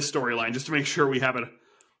wrap up this storyline, just to make sure we have it.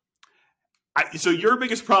 So your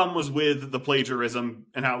biggest problem was with the plagiarism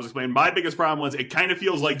and how it was explained. My biggest problem was it kind of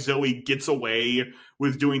feels like Zoe gets away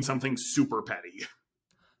with doing something super petty.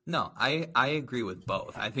 No, I agree with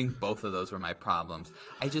both. I think both of those were my problems.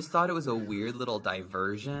 I just thought it was a weird little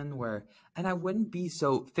diversion where, and I wouldn't be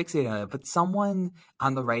so fixated on it, but someone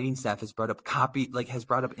on the writing staff has brought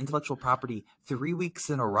up intellectual property 3 weeks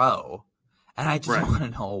in a row. And I just want to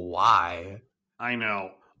know why. I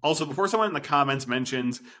know. Also, before someone in the comments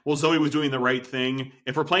mentions, well, Zoe was doing the right thing,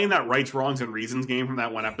 if we're playing that rights, wrongs, and reasons game from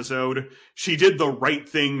that one episode, she did the right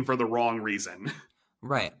thing for the wrong reason.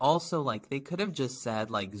 Right. Also, like, they could have just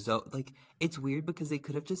said, like, it's weird because they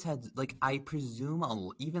could have just had, like, I presume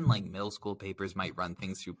even, like, middle school papers might run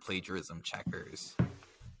things through plagiarism checkers.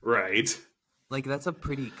 Right. Like, that's a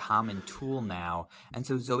pretty common tool now. And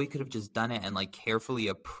so Zoe could have just done it and, like, carefully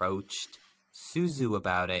approached Suzu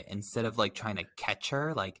about it instead of like trying to catch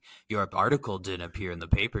her, like, your article didn't appear in the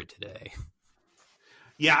paper today.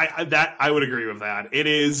 Yeah, I would agree with that. It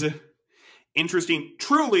is interesting.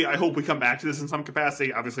 Truly, I hope we come back to this in some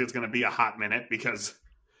capacity. Obviously, it's going to be a hot minute because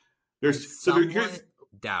here's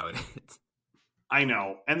doubt it. I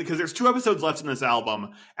know, and because there's 2 episodes left in this album.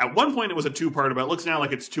 At one point, it was a 2-parter, but it looks now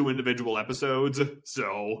like it's 2 individual episodes.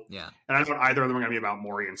 So yeah, and I don't either of them are going to be about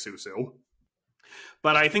Mori and Suzu.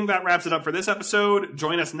 But I think that wraps it up for this episode.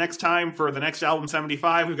 Join us next time for the next Album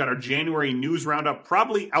 75. We've got our January news roundup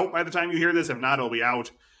probably out by the time you hear this. If not, it'll be out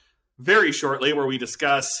very shortly, where we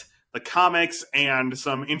discuss the comics and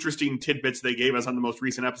some interesting tidbits they gave us on the most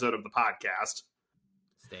recent episode of the podcast.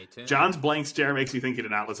 Stay tuned. John's blank stare makes you think he did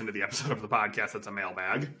not listen to the episode of the podcast that's a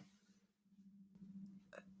mailbag.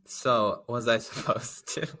 So, was I supposed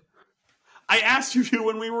to? I asked you to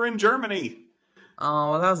when we were in Germany.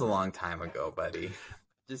 Oh, well, that was a long time ago, buddy.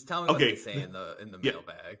 Just tell me what they say in the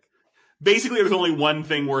mailbag. Basically, there's only one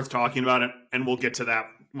thing worth talking about, and we'll get to that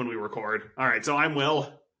when we record. All right, so I'm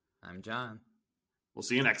Will. I'm John. We'll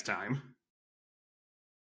see you next time.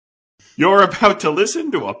 You're about to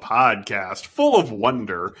listen to a podcast full of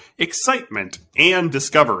wonder, excitement, and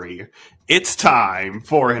discovery. It's time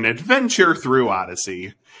for an adventure through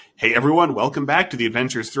Odyssey. Hey everyone, welcome back to the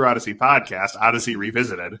Adventures Through Odyssey podcast, Odyssey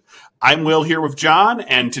Revisited. I'm Will here with John,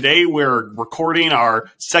 and today we're recording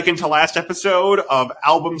our second to last episode of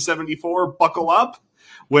Album 74, Buckle Up,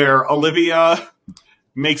 where Olivia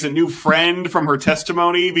makes a new friend from her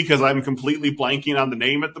testimony because I'm completely blanking on the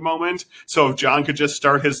name at the moment. So if John could just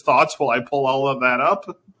start his thoughts while I pull all of that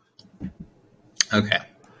up. Okay.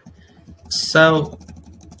 So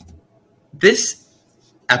this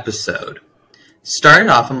episode started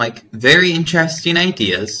off on like very interesting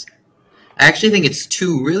ideas. I actually think it's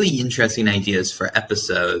 2 really interesting ideas for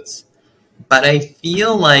episodes, but I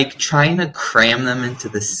feel like trying to cram them into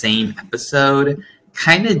the same episode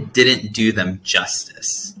kind of didn't do them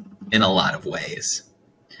justice in a lot of ways.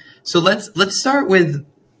 So let's start with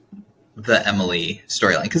the Emily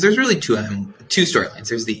storyline, because there's really two storylines.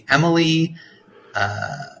 There's the Emily,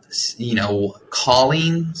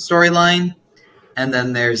 calling storyline, and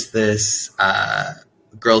then there's this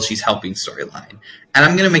girl she's helping storyline. And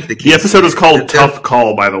I'm going to make the case. The episode is called Tough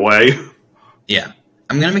Call, by the way. Yeah.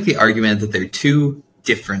 I'm going to make the argument that they're 2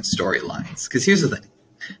 different storylines. Because here's the thing.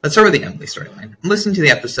 Let's start with the Emily storyline. I'm listening to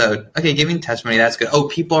the episode. Okay, giving testimony, that's good. Oh,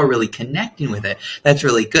 people are really connecting with it. That's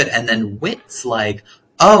really good. And then Whit's like,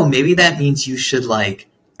 oh, maybe that means you should, like,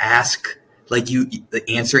 ask, like,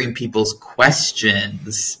 answering people's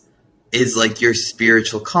questions is, like, your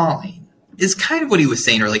spiritual calling. Is kind of what he was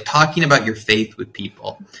saying, or, like, talking about your faith with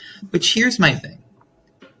people. Which, here's my thing.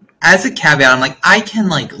 As a caveat, I'm like, I can,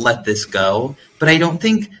 like, let this go, but I don't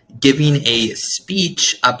think giving a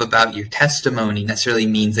speech up about your testimony necessarily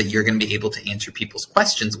means that you're going to be able to answer people's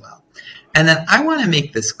questions well. And then I want to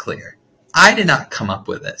make this clear. I did not come up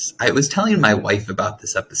with this. I was telling my wife about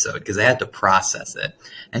this episode because I had to process it.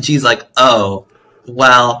 And she's like, oh,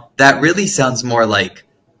 well, that really sounds more like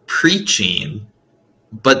preaching,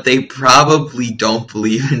 but they probably don't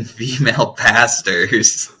believe in female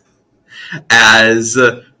pastors as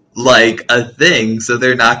like a thing. So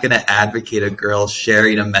they're not going to advocate a girl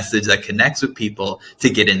sharing a message that connects with people to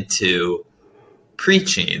get into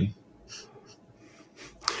preaching.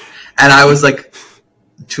 And I was like,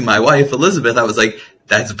 to my wife, Elizabeth, I was like,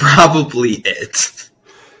 that's probably it.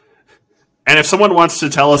 And if someone wants to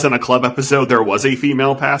tell us in a club episode there was a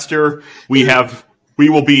female pastor, we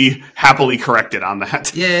will be happily corrected on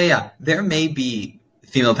that. Yeah. There may be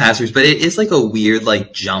female pastors, but it is like a weird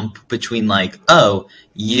like jump between like, oh,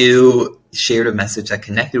 you shared a message that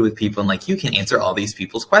connected with people and like you can answer all these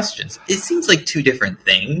people's questions. It seems like two different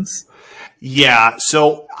things. Yeah,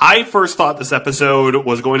 so I first thought this episode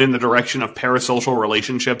was going in the direction of parasocial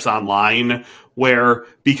relationships online, where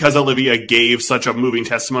because Olivia gave such a moving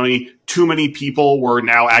testimony, too many people were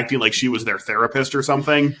now acting like she was their therapist or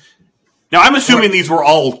something. Now, I'm assuming these were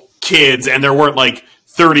all kids, and there weren't like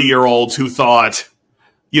 30-year-olds who thought,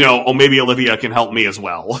 oh, maybe Olivia can help me as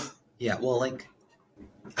well. Yeah, well, like,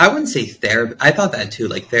 I wouldn't say therapy. I thought that too.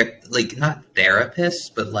 Like not therapists,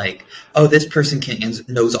 but like, oh, this person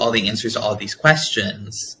knows all the answers to all these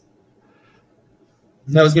questions.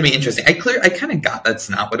 That was going to be interesting. I kind of got that's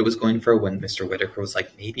not what it was going for when Mr. Whittaker was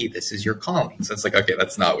like, maybe this is your calling. So it's like, okay,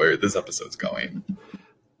 that's not where this episode's going.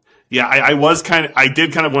 Yeah, I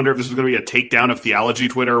did kind of wonder if this was going to be a takedown of theology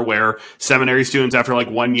Twitter, where seminary students after like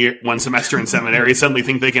one semester in seminary suddenly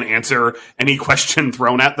think they can answer any question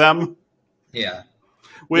thrown at them. Yeah.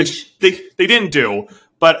 Which they didn't do.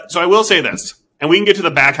 But so I will say this, and we can get to the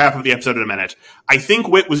back half of the episode in a minute. I think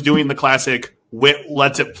Whit was doing the classic Whit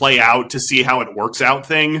lets it play out to see how it works out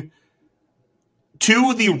thing.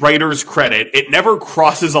 To the writer's credit, it never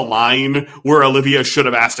crosses a line where Olivia should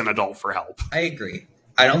have asked an adult for help. I agree.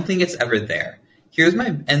 I don't think it's ever there.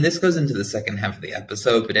 And this goes into the second half of the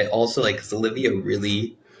episode, but it also, like, because Olivia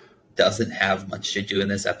really doesn't have much to do in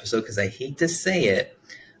this episode, because I hate to say it,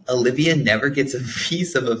 Olivia never gets a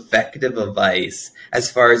piece of effective advice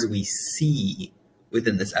as far as we see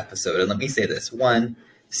within this episode. And let me say this. One,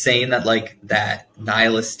 saying that like that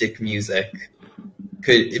nihilistic music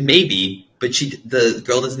could maybe, but the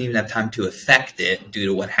girl doesn't even have time to affect it due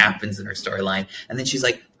to what happens in her storyline. And then she's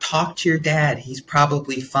like, talk to your dad. He's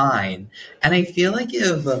probably fine. And I feel like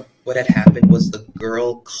if what had happened was the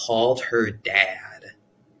girl called her dad,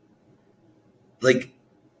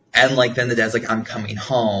 and then the dad's like, I'm coming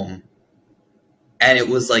home. And it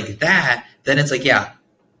was like that. Then it's like, yeah,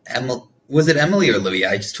 was it Emily or Olivia?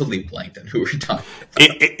 I just totally blanked on who we were talking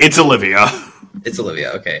about. It's Olivia. It's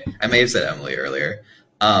Olivia, okay. I may have said Emily earlier.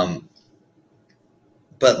 But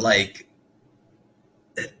like,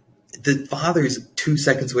 the father's 2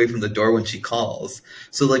 seconds away from the door when she calls.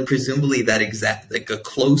 So like, presumably that exact, like a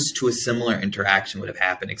close to a similar interaction would have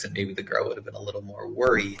happened, except maybe the girl would have been a little more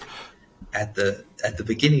worried at the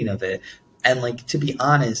beginning of it. And like, to be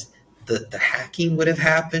honest, the hacking would have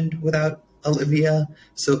happened without Olivia.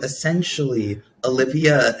 So essentially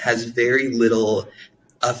Olivia has very little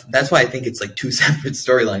that's why I think it's like two separate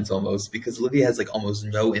storylines almost, because Olivia has like almost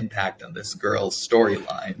no impact on this girl's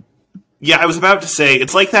storyline. Yeah, I was about to say,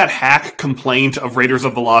 it's like that hack complaint of Raiders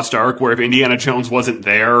of the Lost Ark, where if Indiana Jones wasn't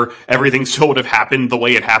there, everything still would have happened the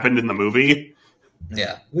way it happened in the movie.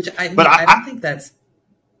 Yeah, which I don't think that's...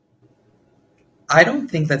 I don't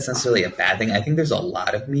think that's necessarily a bad thing. I think there's a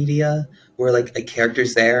lot of media where like a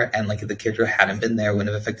character's there and like if the character hadn't been there,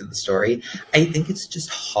 wouldn't have affected the story. I think it's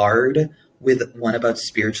just hard with one about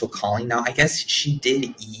spiritual calling. Now, I guess she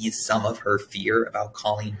did ease some of her fear about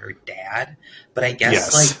calling her dad, but I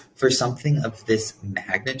guess like for something of this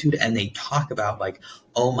magnitude, and they talk about like,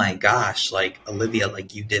 oh my gosh, like Olivia,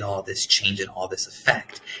 like you did all this change and all this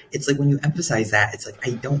effect. It's like when you emphasize that, it's like,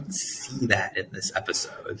 I don't see that in this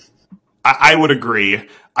episode. I would agree.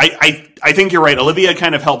 I think you're right. Olivia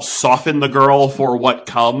kind of helps soften the girl for what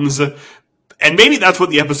comes. And maybe that's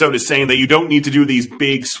what the episode is saying, that you don't need to do these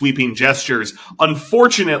big sweeping gestures.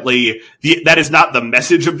 Unfortunately, that is not the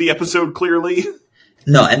message of the episode, clearly.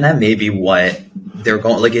 No, and that may be what they're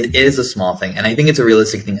going... Like, it is a small thing, and I think it's a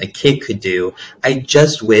realistic thing a kid could do. I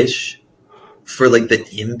just wish for, like, the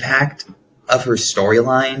impact of her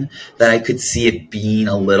storyline that I could see it being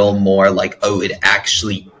a little more like, oh, it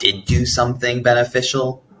actually did do something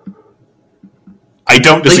beneficial. I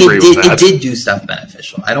don't disagree with that. It did do stuff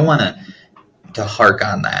beneficial. I don't want to hark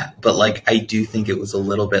on that, but like I do think it was a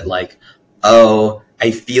little bit like, oh, I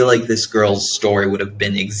feel like this girl's story would have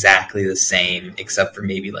been exactly the same, except for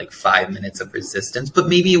maybe like 5 minutes of resistance, but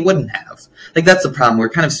maybe it wouldn't have. Like, that's the problem. We're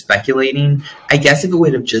kind of speculating. I guess if it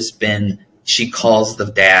would have just been, she calls the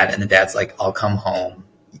dad and the dad's like, I'll come home.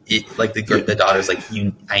 The daughter's like,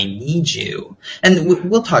 I need you. And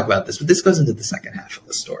we'll talk about this, but this goes into the second half of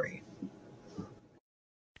the story.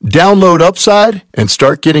 Download Upside and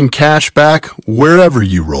start getting cash back wherever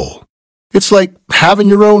you roll. It's like having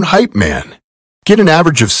your own hype man. Get an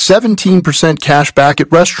average of 17% cash back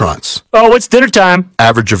at restaurants. Oh, it's dinner time.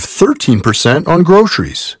 Average of 13% on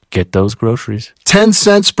groceries. Get those groceries. 10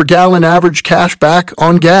 cents per gallon average cash back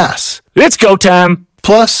on gas. It's go time.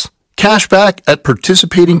 Plus, cash back at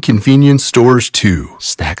participating convenience stores too.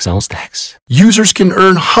 Stacks on stacks. Users can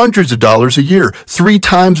earn hundreds of dollars a year, 3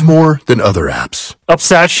 times more than other apps.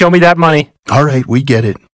 Upside, show me that money. All right, we get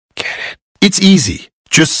it. Get it. It's easy.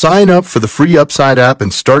 Just sign up for the free Upside app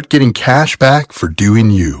and start getting cash back for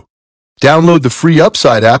doing you. Download the free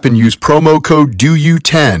Upside app and use promo code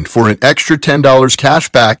DOYOU10 for an extra $10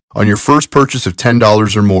 cash back on your first purchase of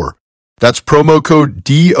 $10 or more. That's promo code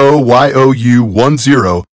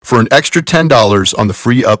DOYOU10 for an extra $10 on the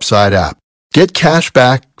free Upside app. Get cash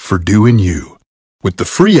back for doing you with the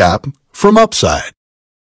free app from Upside.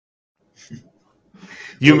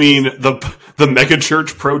 You mean the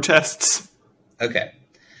megachurch protests? Okay.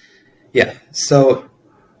 Yeah. So,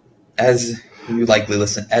 as the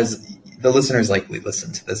listeners likely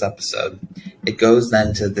listen to this episode, it goes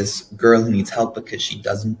then to this girl who needs help because she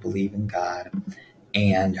doesn't believe in God,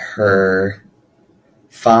 and her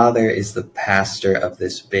father is the pastor of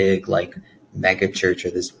this big, like, mega church,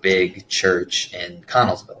 or this big church in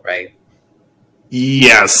Connellsville, right?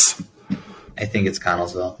 Yes. I think it's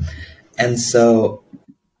Connellsville. And so,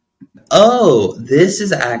 this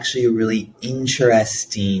is actually a really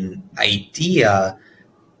interesting idea,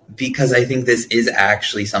 because I think this is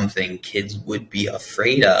actually something kids would be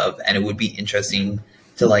afraid of, and it would be interesting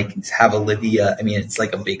to, like, have Olivia, I mean, it's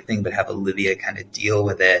like a big thing, but have Olivia kind of deal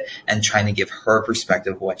with it and trying to give her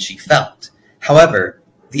perspective of what she felt. However,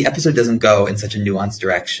 the episode doesn't go in such a nuanced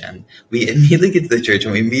direction. We immediately get to the church,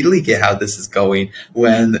 and we immediately get how this is going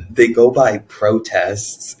when they go by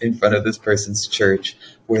protests in front of this person's church,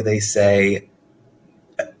 where they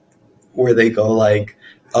go like,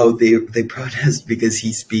 oh, they protest because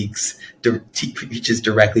he preaches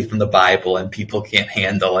directly from the Bible and people can't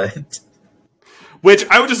handle it. Which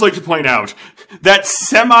I would just like to point out, that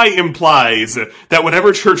semi-implies that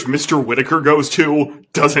whatever church Mr. Whitaker goes to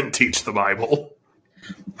doesn't teach the Bible.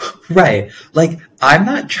 Right. Like, I'm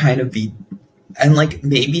not trying to be, and like,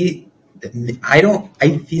 maybe,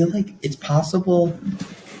 I feel like it's possible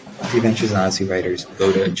the Adventures in Odyssey writers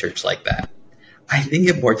go to a church like that. I think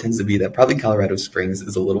it more tends to be that probably Colorado Springs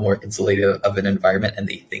is a little more insulated of an environment, and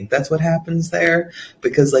they think that's what happens there.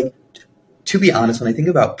 Because, like, to be honest, when I think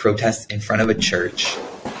about protests in front of a church,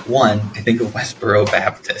 one, I think of Westboro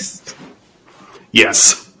Baptist.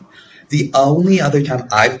 Yes. The only other time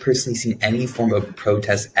I've personally seen any form of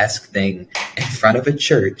protest-esque thing in front of a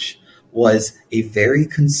church was a very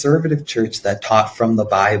conservative church that taught from the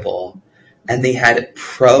Bible, and they had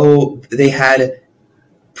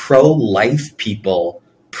pro-life people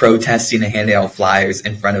protesting and handing out flyers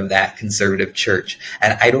in front of that conservative church.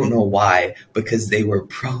 And I don't know why, because they were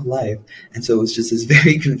pro-life. And so it was just this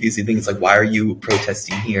very confusing thing. It's like, why are you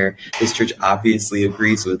protesting here? This church obviously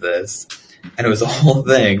agrees with this. And it was a whole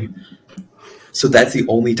thing. So that's the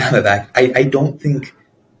only time I don't think,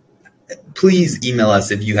 please email us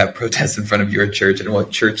if you have protests in front of your church and what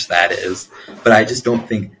church that is. But I just don't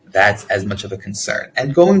think that's as much of a concern.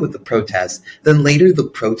 And going with the protest, then later the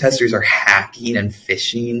protesters are hacking and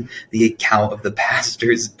phishing the account of the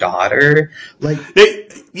pastor's daughter. Like,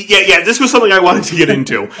 this was something I wanted to get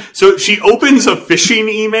into. So she opens a phishing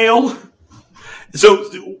email.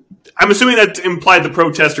 So I'm assuming that implied the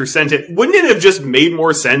protester sent it. Wouldn't it have just made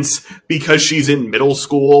more sense, because she's in middle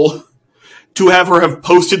school, to have her have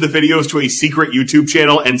posted the videos to a secret YouTube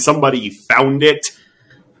channel and somebody found it?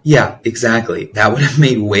 Yeah, exactly. That would have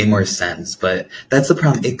made way more sense, but that's the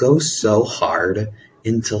problem. It goes so hard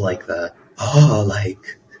into, like, the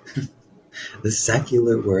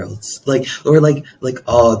secular worlds. These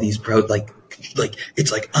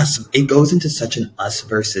it's like us. It goes into such an us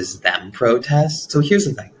versus them protest. So here's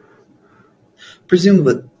the thing.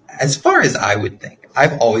 Presumably, as far as I would think,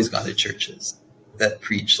 I've always gone to churches that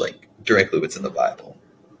preach, like, directly what's in the Bible.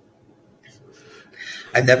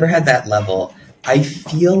 I've never had that level. I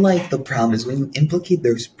feel like the problem is when you implicate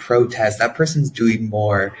those protests, that person's doing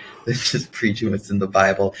more than just preaching what's in the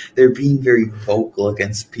Bible. They're being very vocal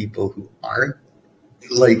against people who aren't,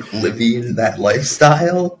 like, living that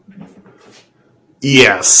lifestyle.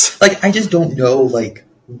 Yes. Like, I just don't know, like,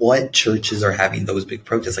 what churches are having those big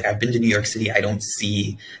protests. Like, I've been to New York City. I've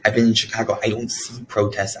been in Chicago. I don't see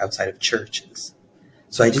protests outside of churches.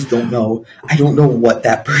 So I just don't know. I don't know what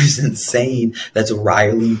that person's saying that's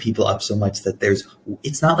riling people up so much that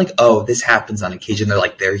it's not like, oh, this happens on occasion. They're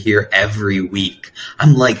like, they're here every week.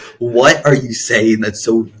 I'm like, what are you saying that's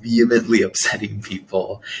so vehemently upsetting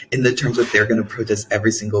people in the terms that they're going to protest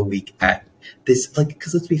every single week at this? Like,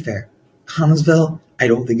 because let's be fair, Connellsville, I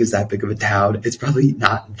don't think is that big of a town. It's probably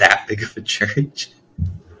not that big of a church.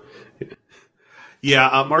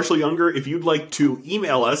 Yeah, Marshall Younger, if you'd like to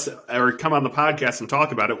email us or come on the podcast and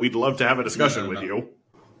talk about it, we'd love to have a discussion with you.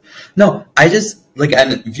 No, I just, like,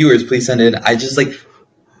 and viewers, please send in. I just, like,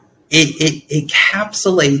 it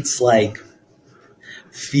encapsulates, like,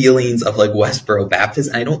 feelings of, like, Westboro Baptist,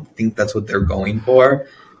 and I don't think that's what they're going for.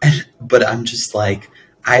 But I'm just, like,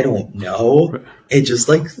 I don't know. It just,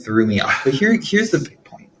 like, threw me off. But here's the big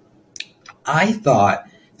point. I thought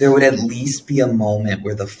there would at least be a moment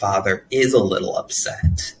where the father is a little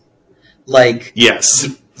upset. Like, yes.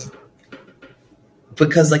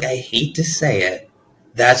 Because, like, I hate to say it,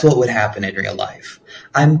 that's what would happen in real life.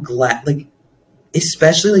 I'm glad, like,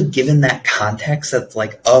 especially, like, given that context that's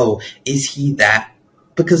like, oh, is he that?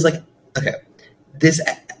 Because, like, okay,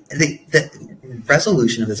 the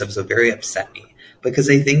resolution of this episode very upset me. Because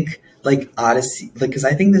I think, like, Odyssey, like, because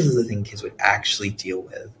I think this is the thing kids would actually deal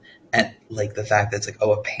with. And, like, the fact that it's like,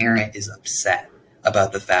 oh, a parent is upset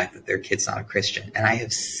about the fact that their kid's not a Christian. And I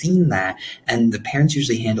have seen that. And the parents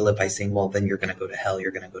usually handle it by saying, well, then you're going to go to hell.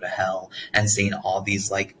 You're going to go to hell. And saying all these,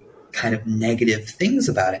 like, kind of negative things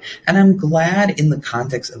about it. And I'm glad in the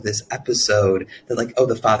context of this episode that, like, oh,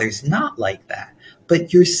 the father's not like that.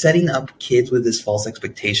 But you're setting up kids with this false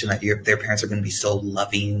expectation that their parents are going to be so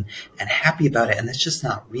loving and happy about it. And that's just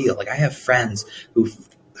not real. Like, I have friends who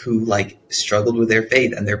like struggled with their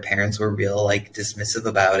faith and their parents were real like dismissive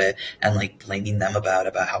about it and like blaming them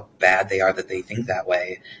about how bad they are that they think that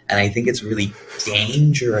way. And I think it's really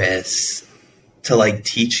dangerous to like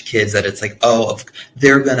teach kids that it's like, oh,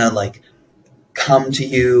 they're gonna like come to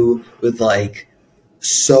you with like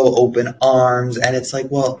so open arms. And it's like,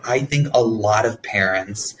 well, I think a lot of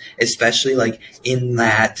parents, especially like in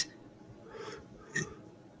that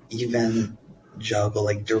evangelical,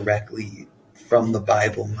 like directly from the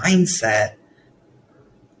Bible mindset,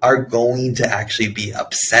 are going to actually be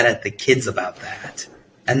upset at the kids about that.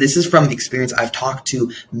 And this is from experience. I've talked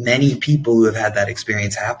to many people who have had that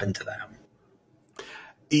experience happen to them.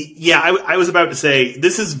 Yeah, I was about to say,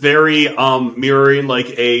 this is very mirroring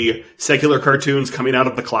like a secular cartoons coming out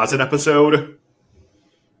of the closet episode.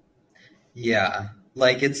 Yeah.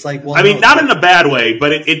 Like, it's like, well, I mean, not in a bad way,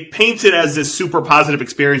 but it paints it as this super positive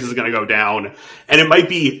experience is going to go down. And it might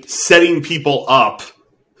be setting people up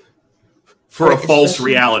for a false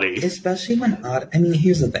reality. Especially when, I mean,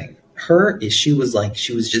 here's the thing. Her issue was like,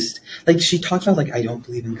 she was just, like, she talked about, like, I don't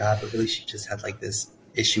believe in God, but really she just had, like, this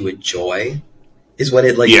issue with joy, is what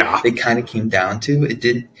it, like, it kind of came down to. It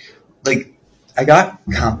did, like, I got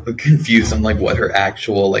confused on, like, what her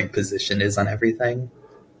actual, like, position is on everything.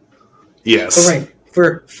 Yes. But, right.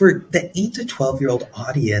 For the 8 to 12-year-old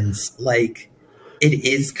audience, like, it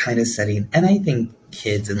is kind of setting, and I think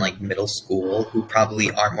kids in, like, middle school who probably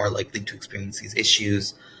are more likely to experience these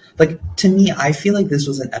issues, like, to me, I feel like this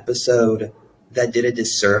was an episode that did a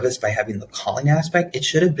disservice by having the calling aspect. It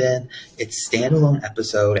should have been its standalone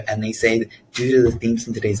episode, and they say, due to the themes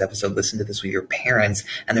in today's episode, listen to this with your parents.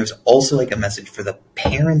 And there's also like a message for the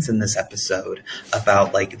parents in this episode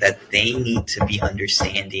about like that they need to be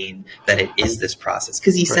understanding that it is this process.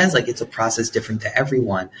 Because he says like it's a process different to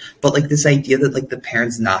everyone, but like this idea that like the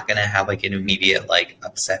parent's not going to have like an immediate like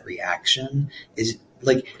upset reaction is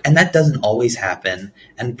like, and that doesn't always happen.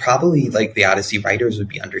 And probably like the Odyssey writers would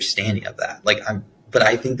be understanding of that. Like but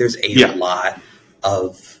I think there's a lot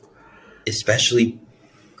of, especially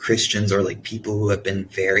Christians or like people who have been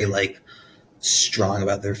very like strong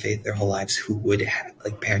about their faith their whole lives, who would have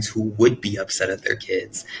like parents who would be upset at their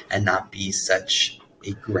kids and not be such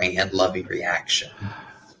a grand loving reaction.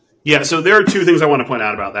 Yeah. So there are two things I want to point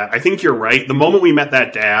out about that. I think you're right. The moment we met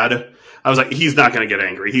that dad, I was like, he's not going to get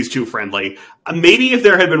angry. He's too friendly. Maybe if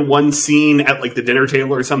there had been one scene at like the dinner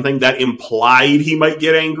table or something that implied he might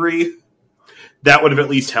get angry, that would have at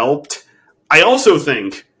least helped. I also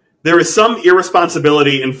think there is some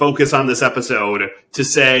irresponsibility and focus on this episode to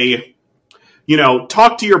say, you know,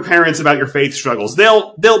 talk to your parents about your faith struggles.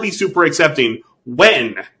 They'll be super accepting.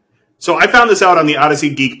 When? So I found this out on the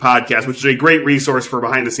Odyssey Geek podcast, which is a great resource for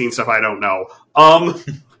behind the scenes stuff I don't know.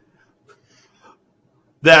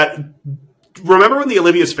 That remember when the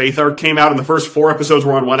Olivia's Faith arc came out and the first 4 episodes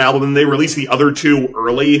were on one album and they released the other 2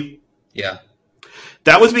 early? Yeah.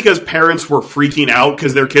 That was because parents were freaking out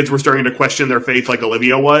because their kids were starting to question their faith like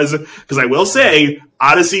Olivia was. Because I will say,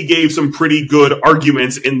 Odyssey gave some pretty good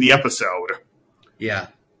arguments in the episode. Yeah.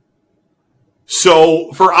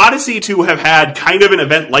 So for Odyssey to have had kind of an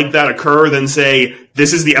event like that occur, then say,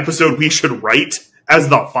 this is the episode we should write as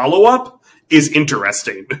the follow-up, is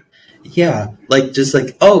interesting. Yeah, like, just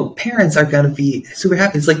like, oh, parents are going to be super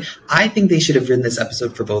happy. It's like, I think they should have written this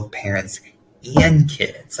episode for both parents and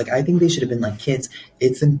kids. Like, I think they should have been like, kids,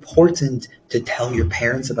 it's important to tell your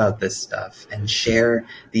parents about this stuff and share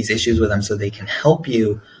these issues with them so they can help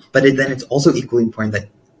you. But then it's also equally important that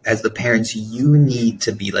as the parents, you need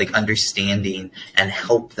to be like understanding and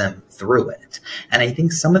help them through it. And I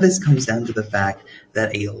think some of this comes down to the fact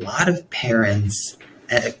that a lot of parents,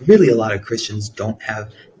 really a lot of Christians, don't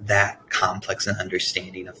have that complex an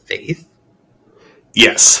understanding of faith.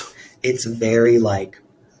 Yes. It's very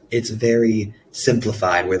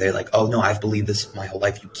simplified where they're like, oh no, I've believed this my whole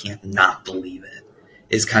life. You can't not believe it,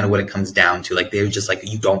 is kind of what it comes down to. Like, they're just like,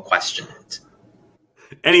 you don't question it.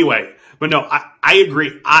 Anyway, but no, I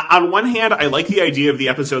agree. On one hand, I like the idea of the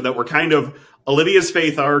episode that we're kind of, Olivia's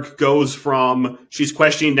faith arc goes from she's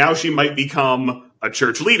questioning, now she might become a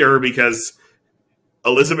church leader because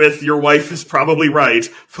Elizabeth, your wife, is probably right.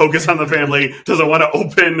 Focus on the family. Doesn't want to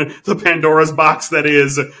open the Pandora's box that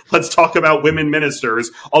is, let's talk about women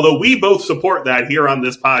ministers. Although we both support that here on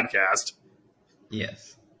this podcast.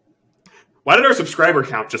 Yes. Why did our subscriber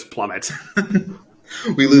count just plummet?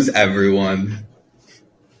 We lose everyone.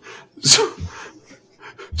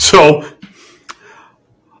 So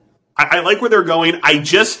I like where they're going. I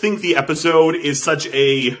just think the episode is such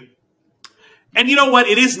a... And you know what?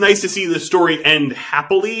 It is nice to see the story end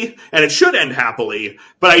happily, and it should end happily,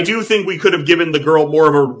 but I do think we could have given the girl more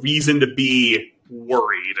of a reason to be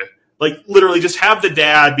worried. Like, literally, just have the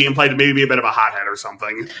dad be implied to maybe be a bit of a hothead or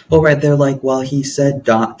something. Well, right, they're like, well, he said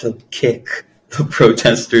not to kick the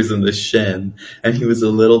protesters in the shin, and he was a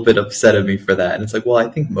little bit upset at me for that. And it's like, well, I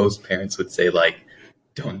think most parents would say, like,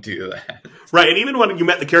 don't do that. Right, and even when you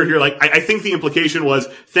met the character, like, I think the implication was,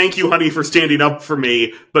 thank you, honey, for standing up for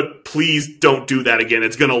me, but please don't do that again.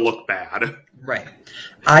 It's going to look bad. Right.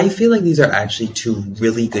 I feel like these are actually 2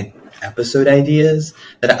 really good episode ideas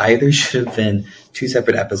that either should have been 2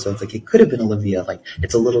 separate episodes. Like, it could have been Olivia, like,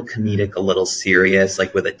 it's a little comedic, a little serious,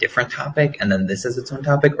 like, with a different topic, and then this is its own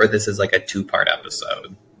topic, or this is, like, a 2-part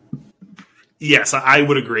episode. Yes, I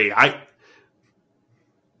would agree.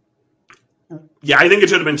 Yeah, I think it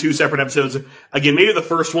should have been 2 separate episodes. Again, maybe the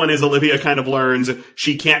first one is Olivia kind of learns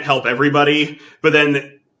she can't help everybody, but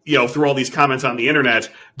then, you know, through all these comments on the internet,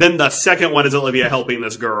 then the second one is Olivia helping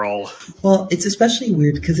this girl. Well, it's especially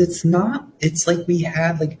weird because it's like we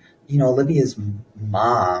had, like, you know, Olivia's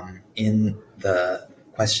mom in the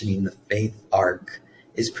questioning the faith arc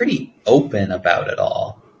is pretty open about it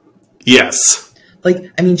all. Yes.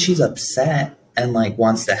 Like, I mean, she's upset and, like,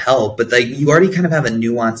 wants to help, but, like, you already kind of have a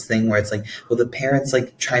nuanced thing where it's like, well, the parents,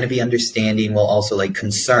 like, trying to be understanding while also, like,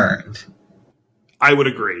 concerned. I would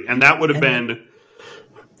agree. And that would have been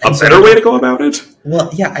a better way to go about it. Well,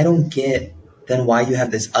 yeah, I don't get then why you have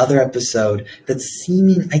this other episode that's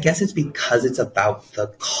seeming, I guess it's because it's about the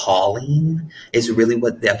calling is really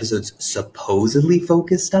what the episode's supposedly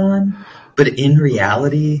focused on. But in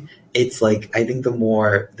reality, it's like, I think the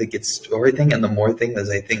more the Get Story thing and the more thing that's,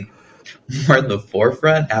 I think, more in the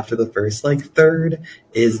forefront after the first, like, third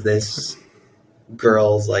is this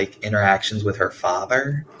girl's, like, interactions with her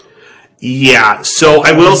father. Yeah, so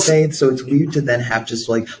I will say, so it's weird to then have just,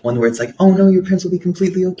 like, one where it's like, oh no, your parents will be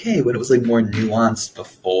completely okay, when it was, like, more nuanced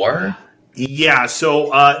before. Yeah,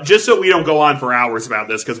 so just so we don't go on for hours about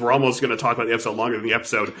this, because we're almost going to talk about the episode longer than the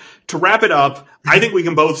episode, to wrap it up, I think we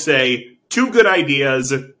can both say 2 good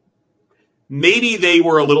ideas. Maybe they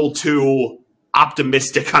were a little too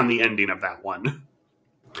optimistic on the ending of that one.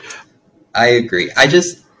 I agree.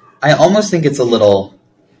 I almost think it's a little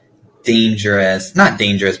dangerous, not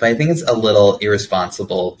dangerous, but I think it's a little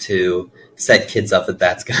irresponsible to set kids up that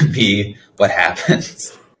that's going to be what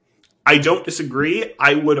happens. I don't disagree.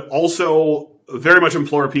 I would also very much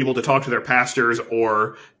implore people to talk to their pastors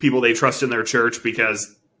or people they trust in their church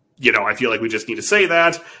because, you know, I feel like we just need to say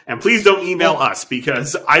that. And please don't email us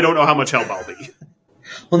because I don't know how much help I'll be.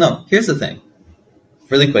 Well, no, here's the thing.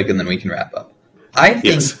 Really quick, and then we can wrap up. I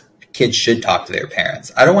think kids should talk to their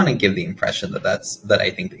parents. I don't want to give the impression that I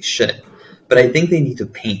think they shouldn't. But I think they need to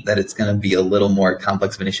paint that it's going to be a little more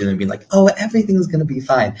complex of an issue than being like, oh, everything's going to be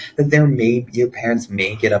fine. That your parents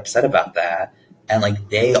may get upset about that. And, like,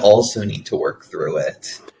 they also need to work through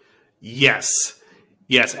it. Yes.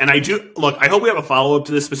 Yes, and I hope we have a follow-up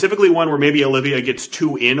to this, specifically one where maybe Olivia gets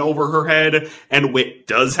too in over her head and Whit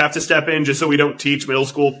does have to step in, just so we don't teach middle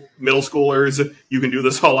schoolers, you can do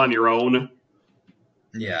this all on your own.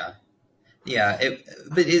 Yeah. Yeah,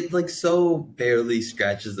 but it like so barely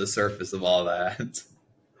scratches the surface of all that.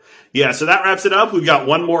 Yeah, so that wraps it up. We've got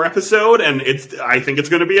one more episode, and I think it's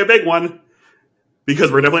going to be a big one,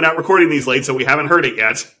 because we're definitely not recording these late, so we haven't heard it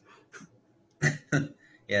yet.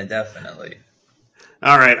 Yeah, definitely.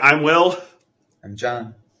 All right, I'm Will. I'm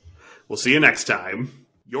John. We'll see you next time.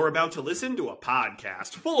 You're about to listen to a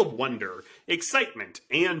podcast full of wonder, excitement,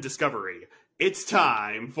 and discovery. It's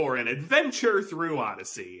time for an adventure through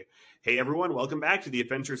Odyssey. Hey everyone, welcome back to the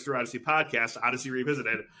Adventures Through Odyssey podcast, Odyssey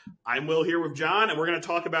Revisited. I'm Will here with John, and we're going to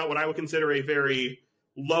talk about what I would consider a very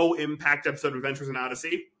low-impact episode of Adventures in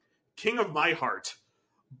Odyssey, King of My Heart.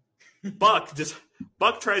 Buck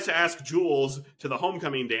tries to ask Jules to the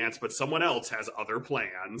homecoming dance, but someone else has other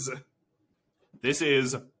plans. This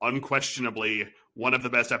is unquestionably one of the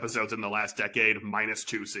best episodes in the last decade, minus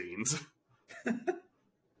 2 scenes.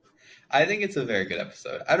 I think it's a very good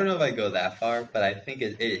episode. I don't know if I go that far, but I think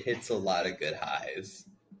it hits a lot of good highs.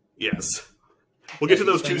 Yes. We'll get to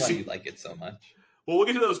those 2 scenes. You like it so much. Well, we'll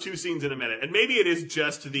get to those 2 scenes in a minute. And maybe it is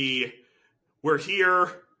just we're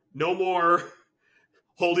here, no more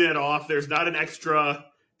holding it off. There's not an extra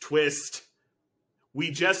twist.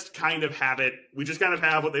 We just kind of have it. We just kind of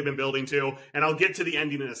have what they've been building to. And I'll get to the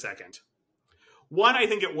ending in a second. One, I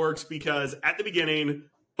think it works because at the beginning,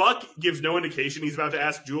 Buck gives no indication he's about to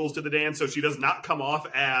ask Jules to the dance, so she does not come off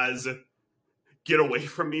as, get away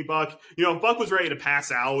from me, Buck. You know, if Buck was ready to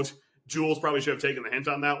pass out, Jules probably should have taken the hint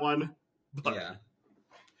on that one. But yeah.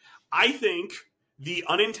 I think the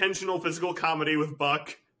unintentional physical comedy with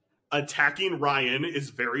Buck attacking Ryan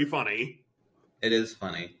is very funny. It is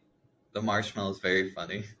funny. The marshmallow is very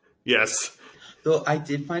funny. Yes. Though I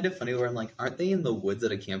did find it funny where I'm like, aren't they in the woods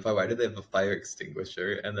at a campfire? Why do they have a fire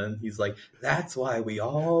extinguisher? And then he's like, that's why we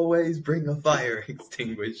always bring a fire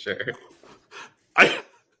extinguisher.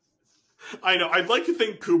 I know. I'd like to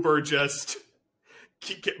think Cooper just...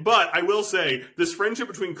 But I will say, this friendship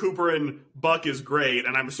between Cooper and Buck is great,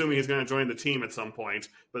 and I'm assuming he's going to join the team at some point,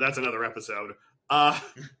 but that's another episode.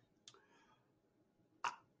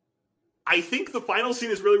 I think the final scene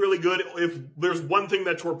is really, really good. If there's one thing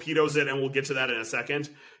that torpedoes it, and we'll get to that in a second.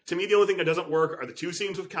 To me, the only thing that doesn't work are the 2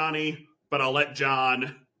 scenes with Connie, but I'll let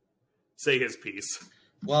John say his piece.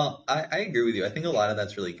 Well, I agree with you. I think a lot of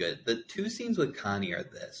that's really good. The 2 scenes with Connie are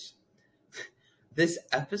this. This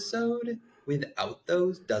episode, without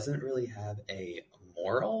those, doesn't really have a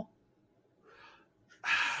moral.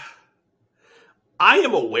 I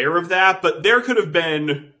am aware of that, but there could have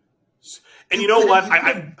been... And you know what?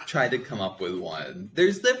 I tried to come up with one.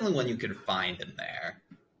 There's definitely one you can find in there.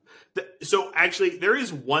 So actually, there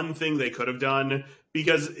is one thing they could have done,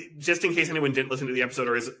 because just in case anyone didn't listen to the episode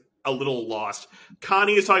or is a little lost,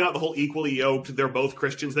 Connie is talking about the whole equally yoked, they're both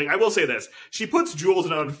Christians thing. I will say this. She puts Jules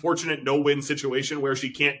in an unfortunate no-win situation where she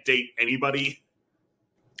can't date anybody.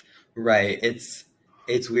 Right. It's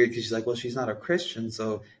weird because she's like, well, she's not a Christian,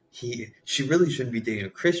 so she really shouldn't be dating a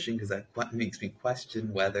Christian because that makes me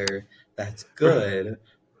question whether that's good.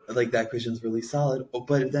 Like, that Christian's really solid.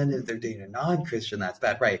 But then if they're dating a non-Christian, that's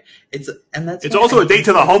bad. Right. It's also a date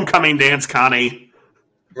to the homecoming dance, Connie.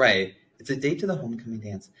 Right. It's a date to the homecoming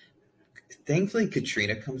dance. Thankfully,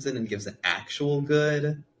 Katrina comes in and gives an actual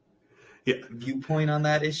good viewpoint on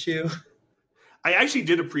that issue. I actually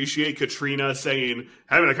did appreciate Katrina saying,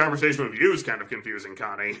 having a conversation with you is kind of confusing,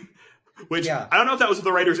 Connie. Which, I don't know if that was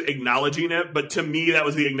the writers acknowledging it, but to me, that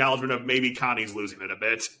was the acknowledgement of maybe Connie's losing it a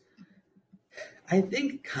bit. I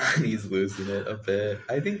think Connie's losing it a bit.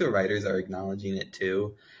 I think the writers are acknowledging it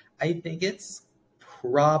too. I think it's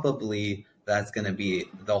probably that's going to be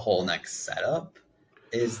the whole next setup.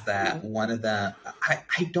 Is that one of the...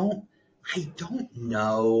 I don't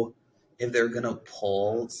know if they're going to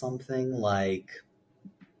pull something like...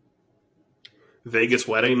 Vegas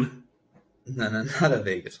Wedding? No, not a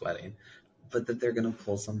Vegas Wedding. But that they're going to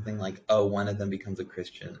pull something like, oh, one of them becomes a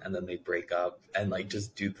Christian and then they break up and like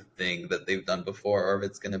just do the thing that they've done before. Or if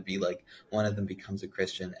it's going to be like one of them becomes a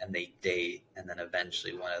Christian and they date and then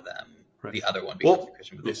eventually one of them, the other one becomes a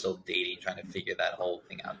Christian, but they're still dating, trying to figure that whole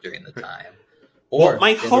thing out during the time. Or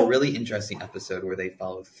there's a really interesting episode where they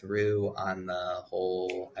follow through on the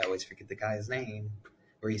whole, I always forget the guy's name,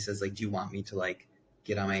 where he says like, do you want me to like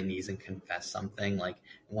get on my knees and confess something? Like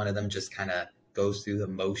one of them just kind of goes through the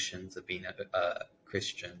motions of being a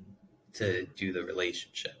Christian to do the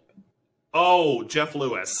relationship. Oh, Jeff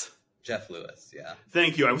Lewis. Jeff Lewis, yeah.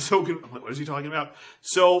 Thank you. I was so what is he talking about?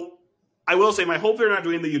 So I will say, my hope they're not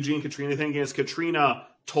doing the Eugene Katrina thing is Katrina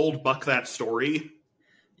told Buck that story.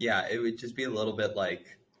 Yeah, it would just be a little bit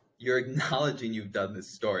like, you're acknowledging you've done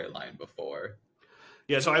this storyline before.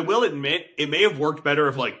 Yeah, so I will admit, it may have worked better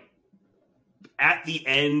if, like, at the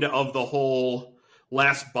end of the whole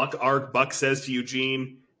last Buck arc, Buck says to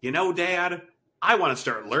Eugene, you know, Dad, I want to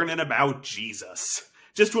start learning about Jesus.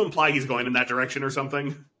 Just to imply he's going in that direction or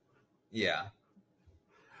something. Yeah.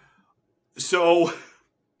 So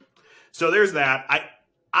there's that.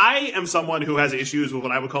 I am someone who has issues with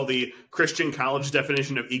what I would call the Christian college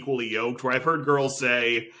definition of equally yoked, where I've heard girls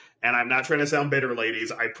say, and I'm not trying to sound bitter,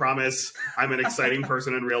 ladies, I promise I'm an exciting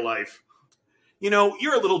person in real life. You know,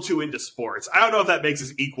 you're a little too into sports. I don't know if that makes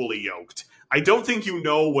us equally yoked. I don't think you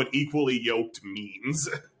know what equally yoked means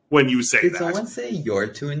when you say Did that. someone say you're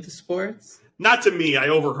too into sports? Not to me. I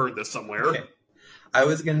overheard this somewhere. Okay. I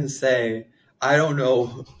was going to say, I don't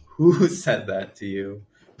know who said that to you,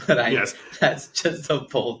 but that's just a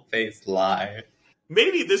bold-faced lie.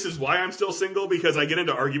 Maybe this is why I'm still single, because I get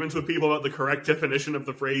into arguments with people about the correct definition of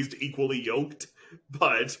the phrase equally yoked.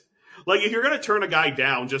 But, like, if you're going to turn a guy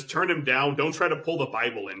down, just turn him down. Don't try to pull the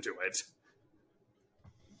Bible into it.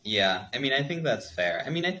 Yeah, I mean, I think that's fair. I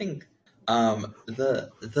mean, I think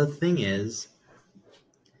the thing is,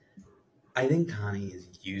 I think Connie is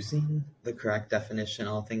using the correct definition,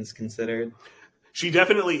 all things considered. She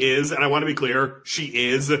definitely is, and I want to be clear, she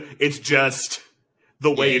is. It's just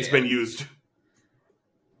the way it's been used.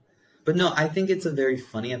 But no, I think it's a very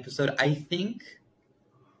funny episode. I think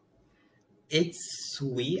it's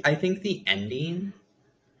sweet. I think the ending...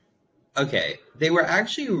 Okay, they were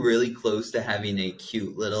actually really close to having a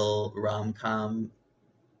cute little rom-com,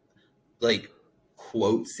 like,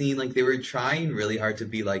 quote scene. Like, they were trying really hard to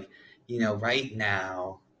be like, you know, right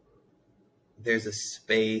now, there's a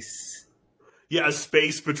space... Yeah, a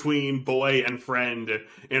space between boy and friend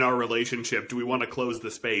in our relationship. Do we want to close the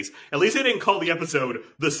space? At least they didn't call the episode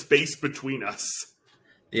The Space Between Us.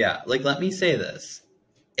 Yeah, like, let me say this.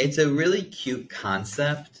 It's a really cute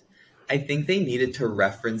concept. I think they needed to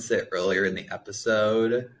reference it earlier in the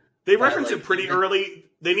episode. They referenced it pretty early.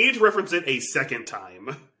 They needed to reference it a second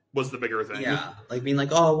time, was the bigger thing. Yeah, like being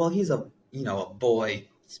like, oh, well, he's a boy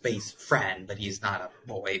space friend, but he's not a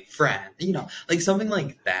boy friend. You know, like something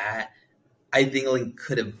like that. I think like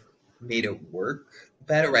could have made it work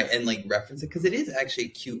better, right? And like reference it because it is actually a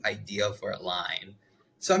cute idea for a line.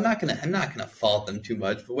 So I'm not gonna fault them too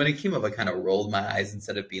much. But when it came up, I kind of rolled my eyes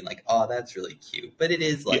instead of being like, "Oh, that's really cute." But it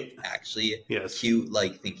is like actually cute.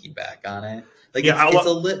 Like thinking back on it, like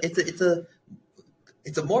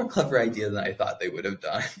it's a more clever idea than I thought they would have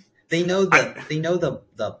done. They know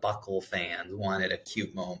the Buckle fans wanted a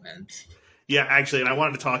cute moment. Yeah, actually, and I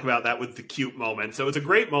wanted to talk about that with the cute moment. So it's a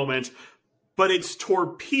great moment, but it's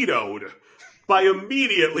torpedoed by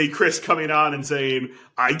immediately Chris coming on and saying,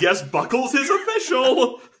 I guess Buckles is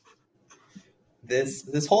official.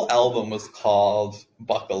 This whole album was called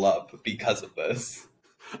Buckle Up because of this.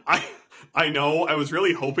 I know. I was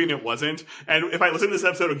really hoping it wasn't. And if I listen to this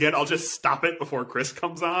episode again, I'll just stop it before Chris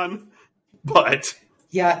comes on. But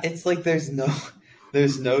yeah, it's like there's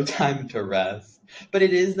no time to rest. But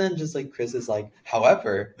it is then just like Chris is like,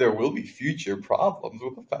 however, there will be future problems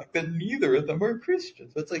with the fact that neither of them are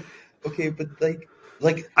Christians. So it's like, okay, but like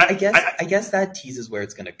I guess that teases where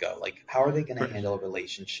it's gonna go. Like, how are they gonna handle a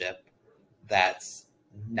relationship that's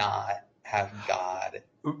not have God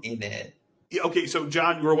in it? Yeah, okay, so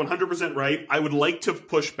John, you're 100% right. I would like to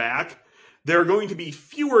push back. There are going to be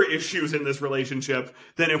fewer issues in this relationship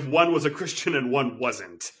than if one was a Christian and one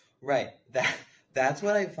wasn't. Right. That's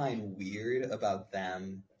what I find weird about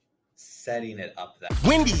them setting it up that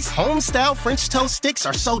way. Wendy's home-style French toast sticks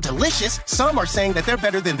are so delicious, some are saying that they're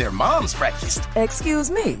better than their mom's breakfast.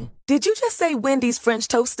 Excuse me. Did you just say Wendy's French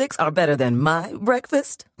toast sticks are better than my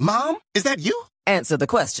breakfast? Mom, is that you? Answer the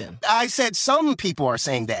question. I said some people are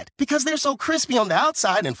saying that because they're so crispy on the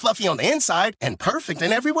outside and fluffy on the inside and perfect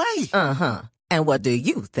in every way. Uh-huh. And what do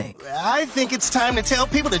you think? I think it's time to tell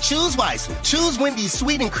people to choose wisely. Choose Wendy's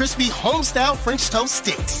sweet and crispy home-style French toast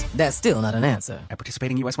sticks. That's still not an answer. At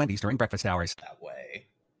participating U.S. Wendy's during breakfast hours. That way.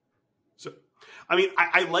 So, I mean,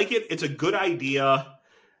 I like it. It's a good idea.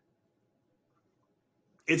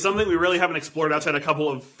 It's something we really haven't explored outside a couple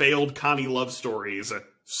of failed Connie love stories.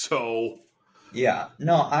 So, yeah,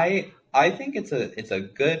 no, I think it's a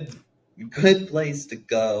good place to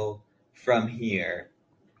go from here.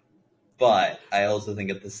 But I also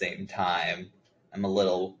think at the same time, I'm a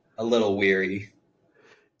little weary.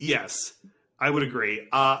 Yes, I would agree.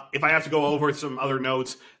 If I have to go over some other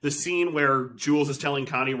notes, the scene where Jules is telling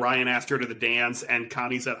Connie Ryan asked her to the dance, and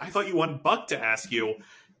Connie said, I thought you wanted Buck to ask you.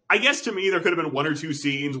 I guess to me, there could have been one or two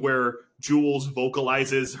scenes where Jules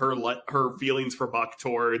vocalizes her feelings for Buck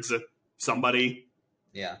towards somebody.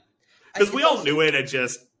 Yeah. Because we all knew it, and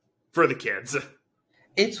just for the kids.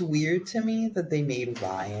 It's weird to me that they made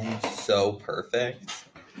Ryan so perfect.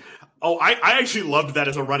 Oh, I actually loved that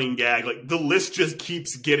as a running gag. Like, the list just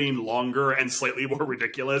keeps getting longer and slightly more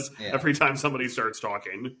ridiculous every time somebody starts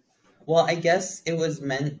talking. Well, I guess it was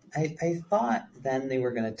meant... I thought then they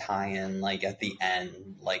were going to tie in, like, at the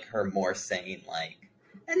end, like, her more saying, like...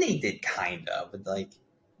 And they did kind of, but, like,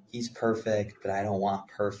 he's perfect, but I don't want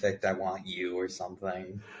perfect, I want you, or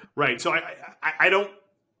something. Right, so I don't...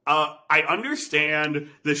 I understand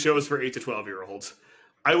the show's for 8 to 12-year-olds.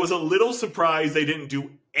 I was a little surprised they didn't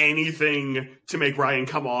do anything to make Ryan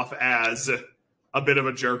come off as a bit of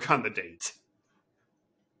a jerk on the date.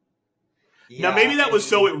 Yeah, now, maybe that was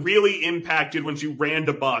so it really impacted when she ran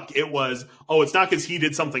to Buck. It was, it's not because he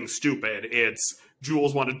did something stupid. It's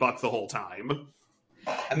Jules wanted Buck the whole time.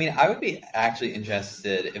 I mean, I would be actually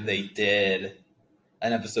interested if they did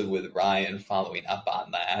an episode with Ryan following up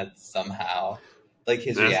on that somehow. Like,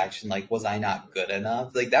 his reaction, like, was I not good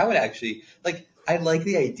enough? Like, that would actually, like, I like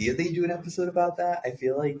the idea they do an episode about that. I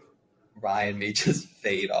feel like Ryan may just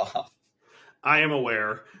fade off. I am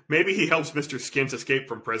aware. Maybe he helps Mr. Skint escape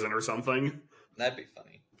from prison or something. That'd be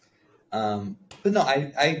funny. But no,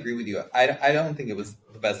 I agree with you. I don't think it was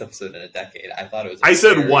the best episode in a decade. I thought it was... I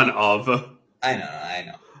said one of. I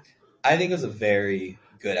know. I think it was a very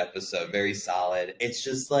good episode, very solid. It's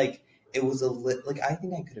just like... It was I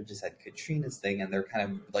think I could have just had Katrina's thing, and they're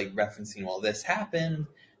kind of like referencing, well, this happened,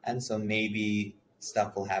 and so maybe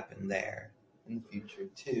stuff will happen there in the future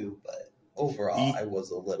too. But overall, I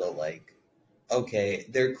was a little like, okay,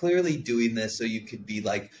 they're clearly doing this so you could be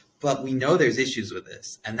like, but we know there's issues with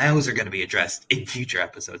this, and those are going to be addressed in future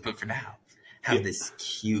episodes. But for now, have this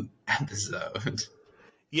cute episode.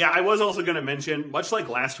 Yeah, I was also going to mention, much like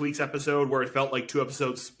last week's episode, where it felt like two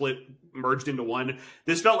episodes merged into one,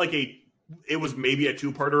 this felt like it was maybe a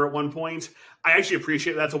two-parter at one point. I actually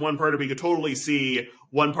appreciate that's a one-parter. We could totally see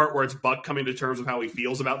one part where it's Buck coming to terms with how he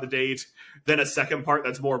feels about the date, then a second part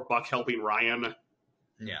that's more Buck helping Ryan.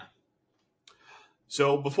 Yeah.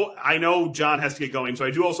 So before, I know John has to get going, so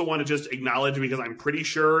I do also want to just acknowledge, because I'm pretty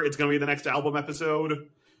sure it's going to be the next album episode,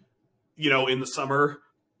 in the summer.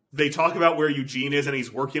 They talk about where Eugene is, and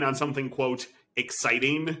he's working on something, quote,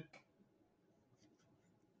 exciting.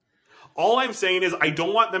 All I'm saying is I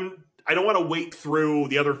don't want to wait through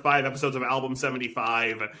the other 5 episodes of Album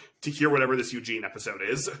 75 to hear whatever this Eugene episode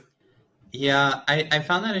is. Yeah, I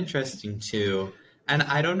found that interesting too. And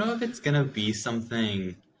I don't know if it's going to be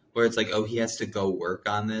something where it's like, oh, he has to go work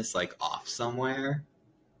on this, like, off somewhere.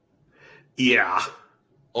 Yeah.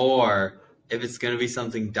 Or if it's going to be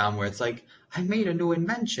something dumb where it's like, I made a new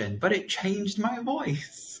invention, but it changed my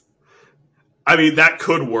voice. I mean, that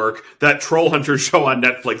could work. That Troll Hunter show on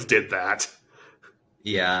Netflix did that.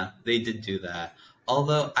 Yeah, they did do that.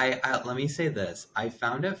 Although, I let me say this. I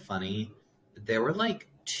found it funny. There were, like,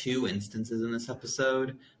 2 instances in this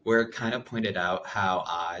episode where it kind of pointed out how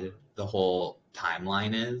odd the whole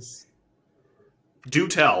timeline is. Do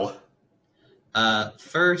tell.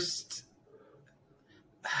 First...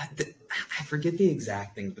 I forget the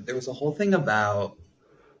exact thing, but there was a whole thing about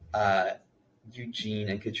Eugene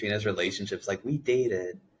and Katrina's relationships. Like, we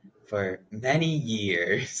dated for many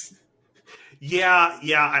years. Yeah,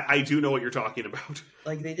 I do know what you're talking about.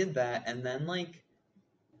 Like, they did that, and then, like,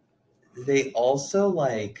 they also,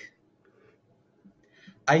 like...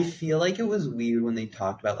 I feel like it was weird when they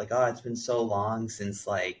talked about, like, oh, it's been so long since,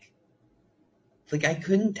 like, I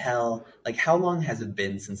couldn't tell, like, how long has it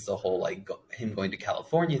been since the whole, like, him going to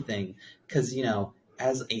California thing? Because,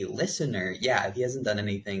 as a listener, yeah, if he hasn't done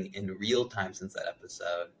anything in real time since that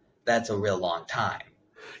episode, that's a real long time.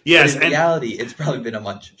 Yes. But in reality, it's probably been a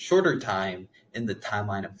much shorter time in the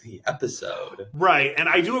timeline of the episode. Right, and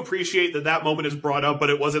I do appreciate that moment is brought up, but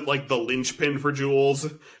it wasn't, like, the linchpin for Jules.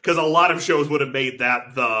 Because a lot of shows would have made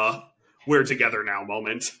that the we're together now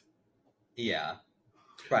moment. Yeah.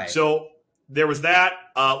 Right. So... there was that.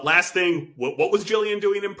 Last thing, what was Jillian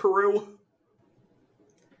doing in Peru?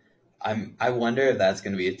 I wonder if that's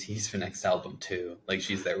going to be a tease for next album too. Like,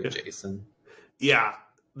 she's there with Jason. Yeah,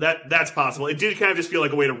 that's possible. It did kind of just feel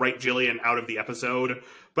like a way to write Jillian out of the episode.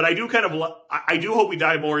 But I do I do hope we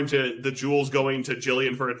dive more into the Jules going to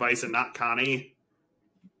Jillian for advice and not Connie.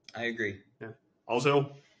 I agree. Yeah.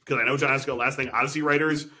 Also, because I know John has to go, last thing, Odyssey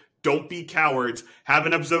writers, don't be cowards. Have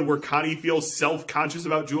an episode where Connie feels self-conscious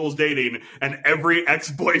about Jules dating, and every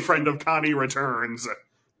ex-boyfriend of Connie returns.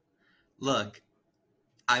 Look,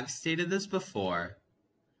 I've stated this before.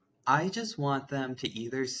 I just want them to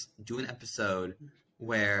either do an episode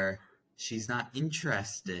where she's not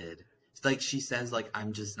interested. It's like she says, like,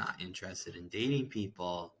 I'm just not interested in dating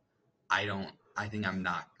people. I think I'm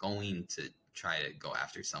not going to try to go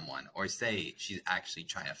after someone, or say she's actually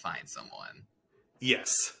trying to find someone.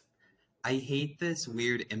 Yes. I hate this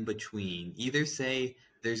weird in between. Either say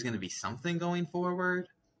there's going to be something going forward,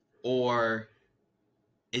 or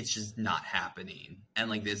it's just not happening. And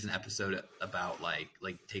like there's an episode about like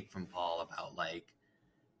Take from Paul about like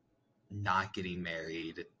not getting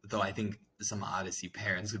married, though I think some Odyssey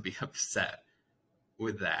parents would be upset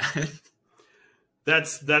with that.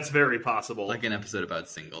 That's very possible. Like an episode about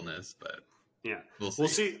singleness, but yeah, we'll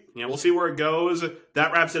see. Yeah, we'll see where it goes.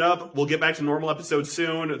 That wraps it up. We'll get back to normal episodes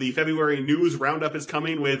soon. The February news roundup is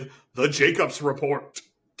coming with the Jacobs Report.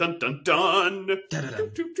 Dun dun dun.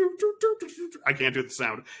 I can't do the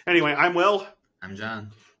sound. Anyway, I'm Will. I'm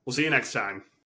John. We'll see you next time.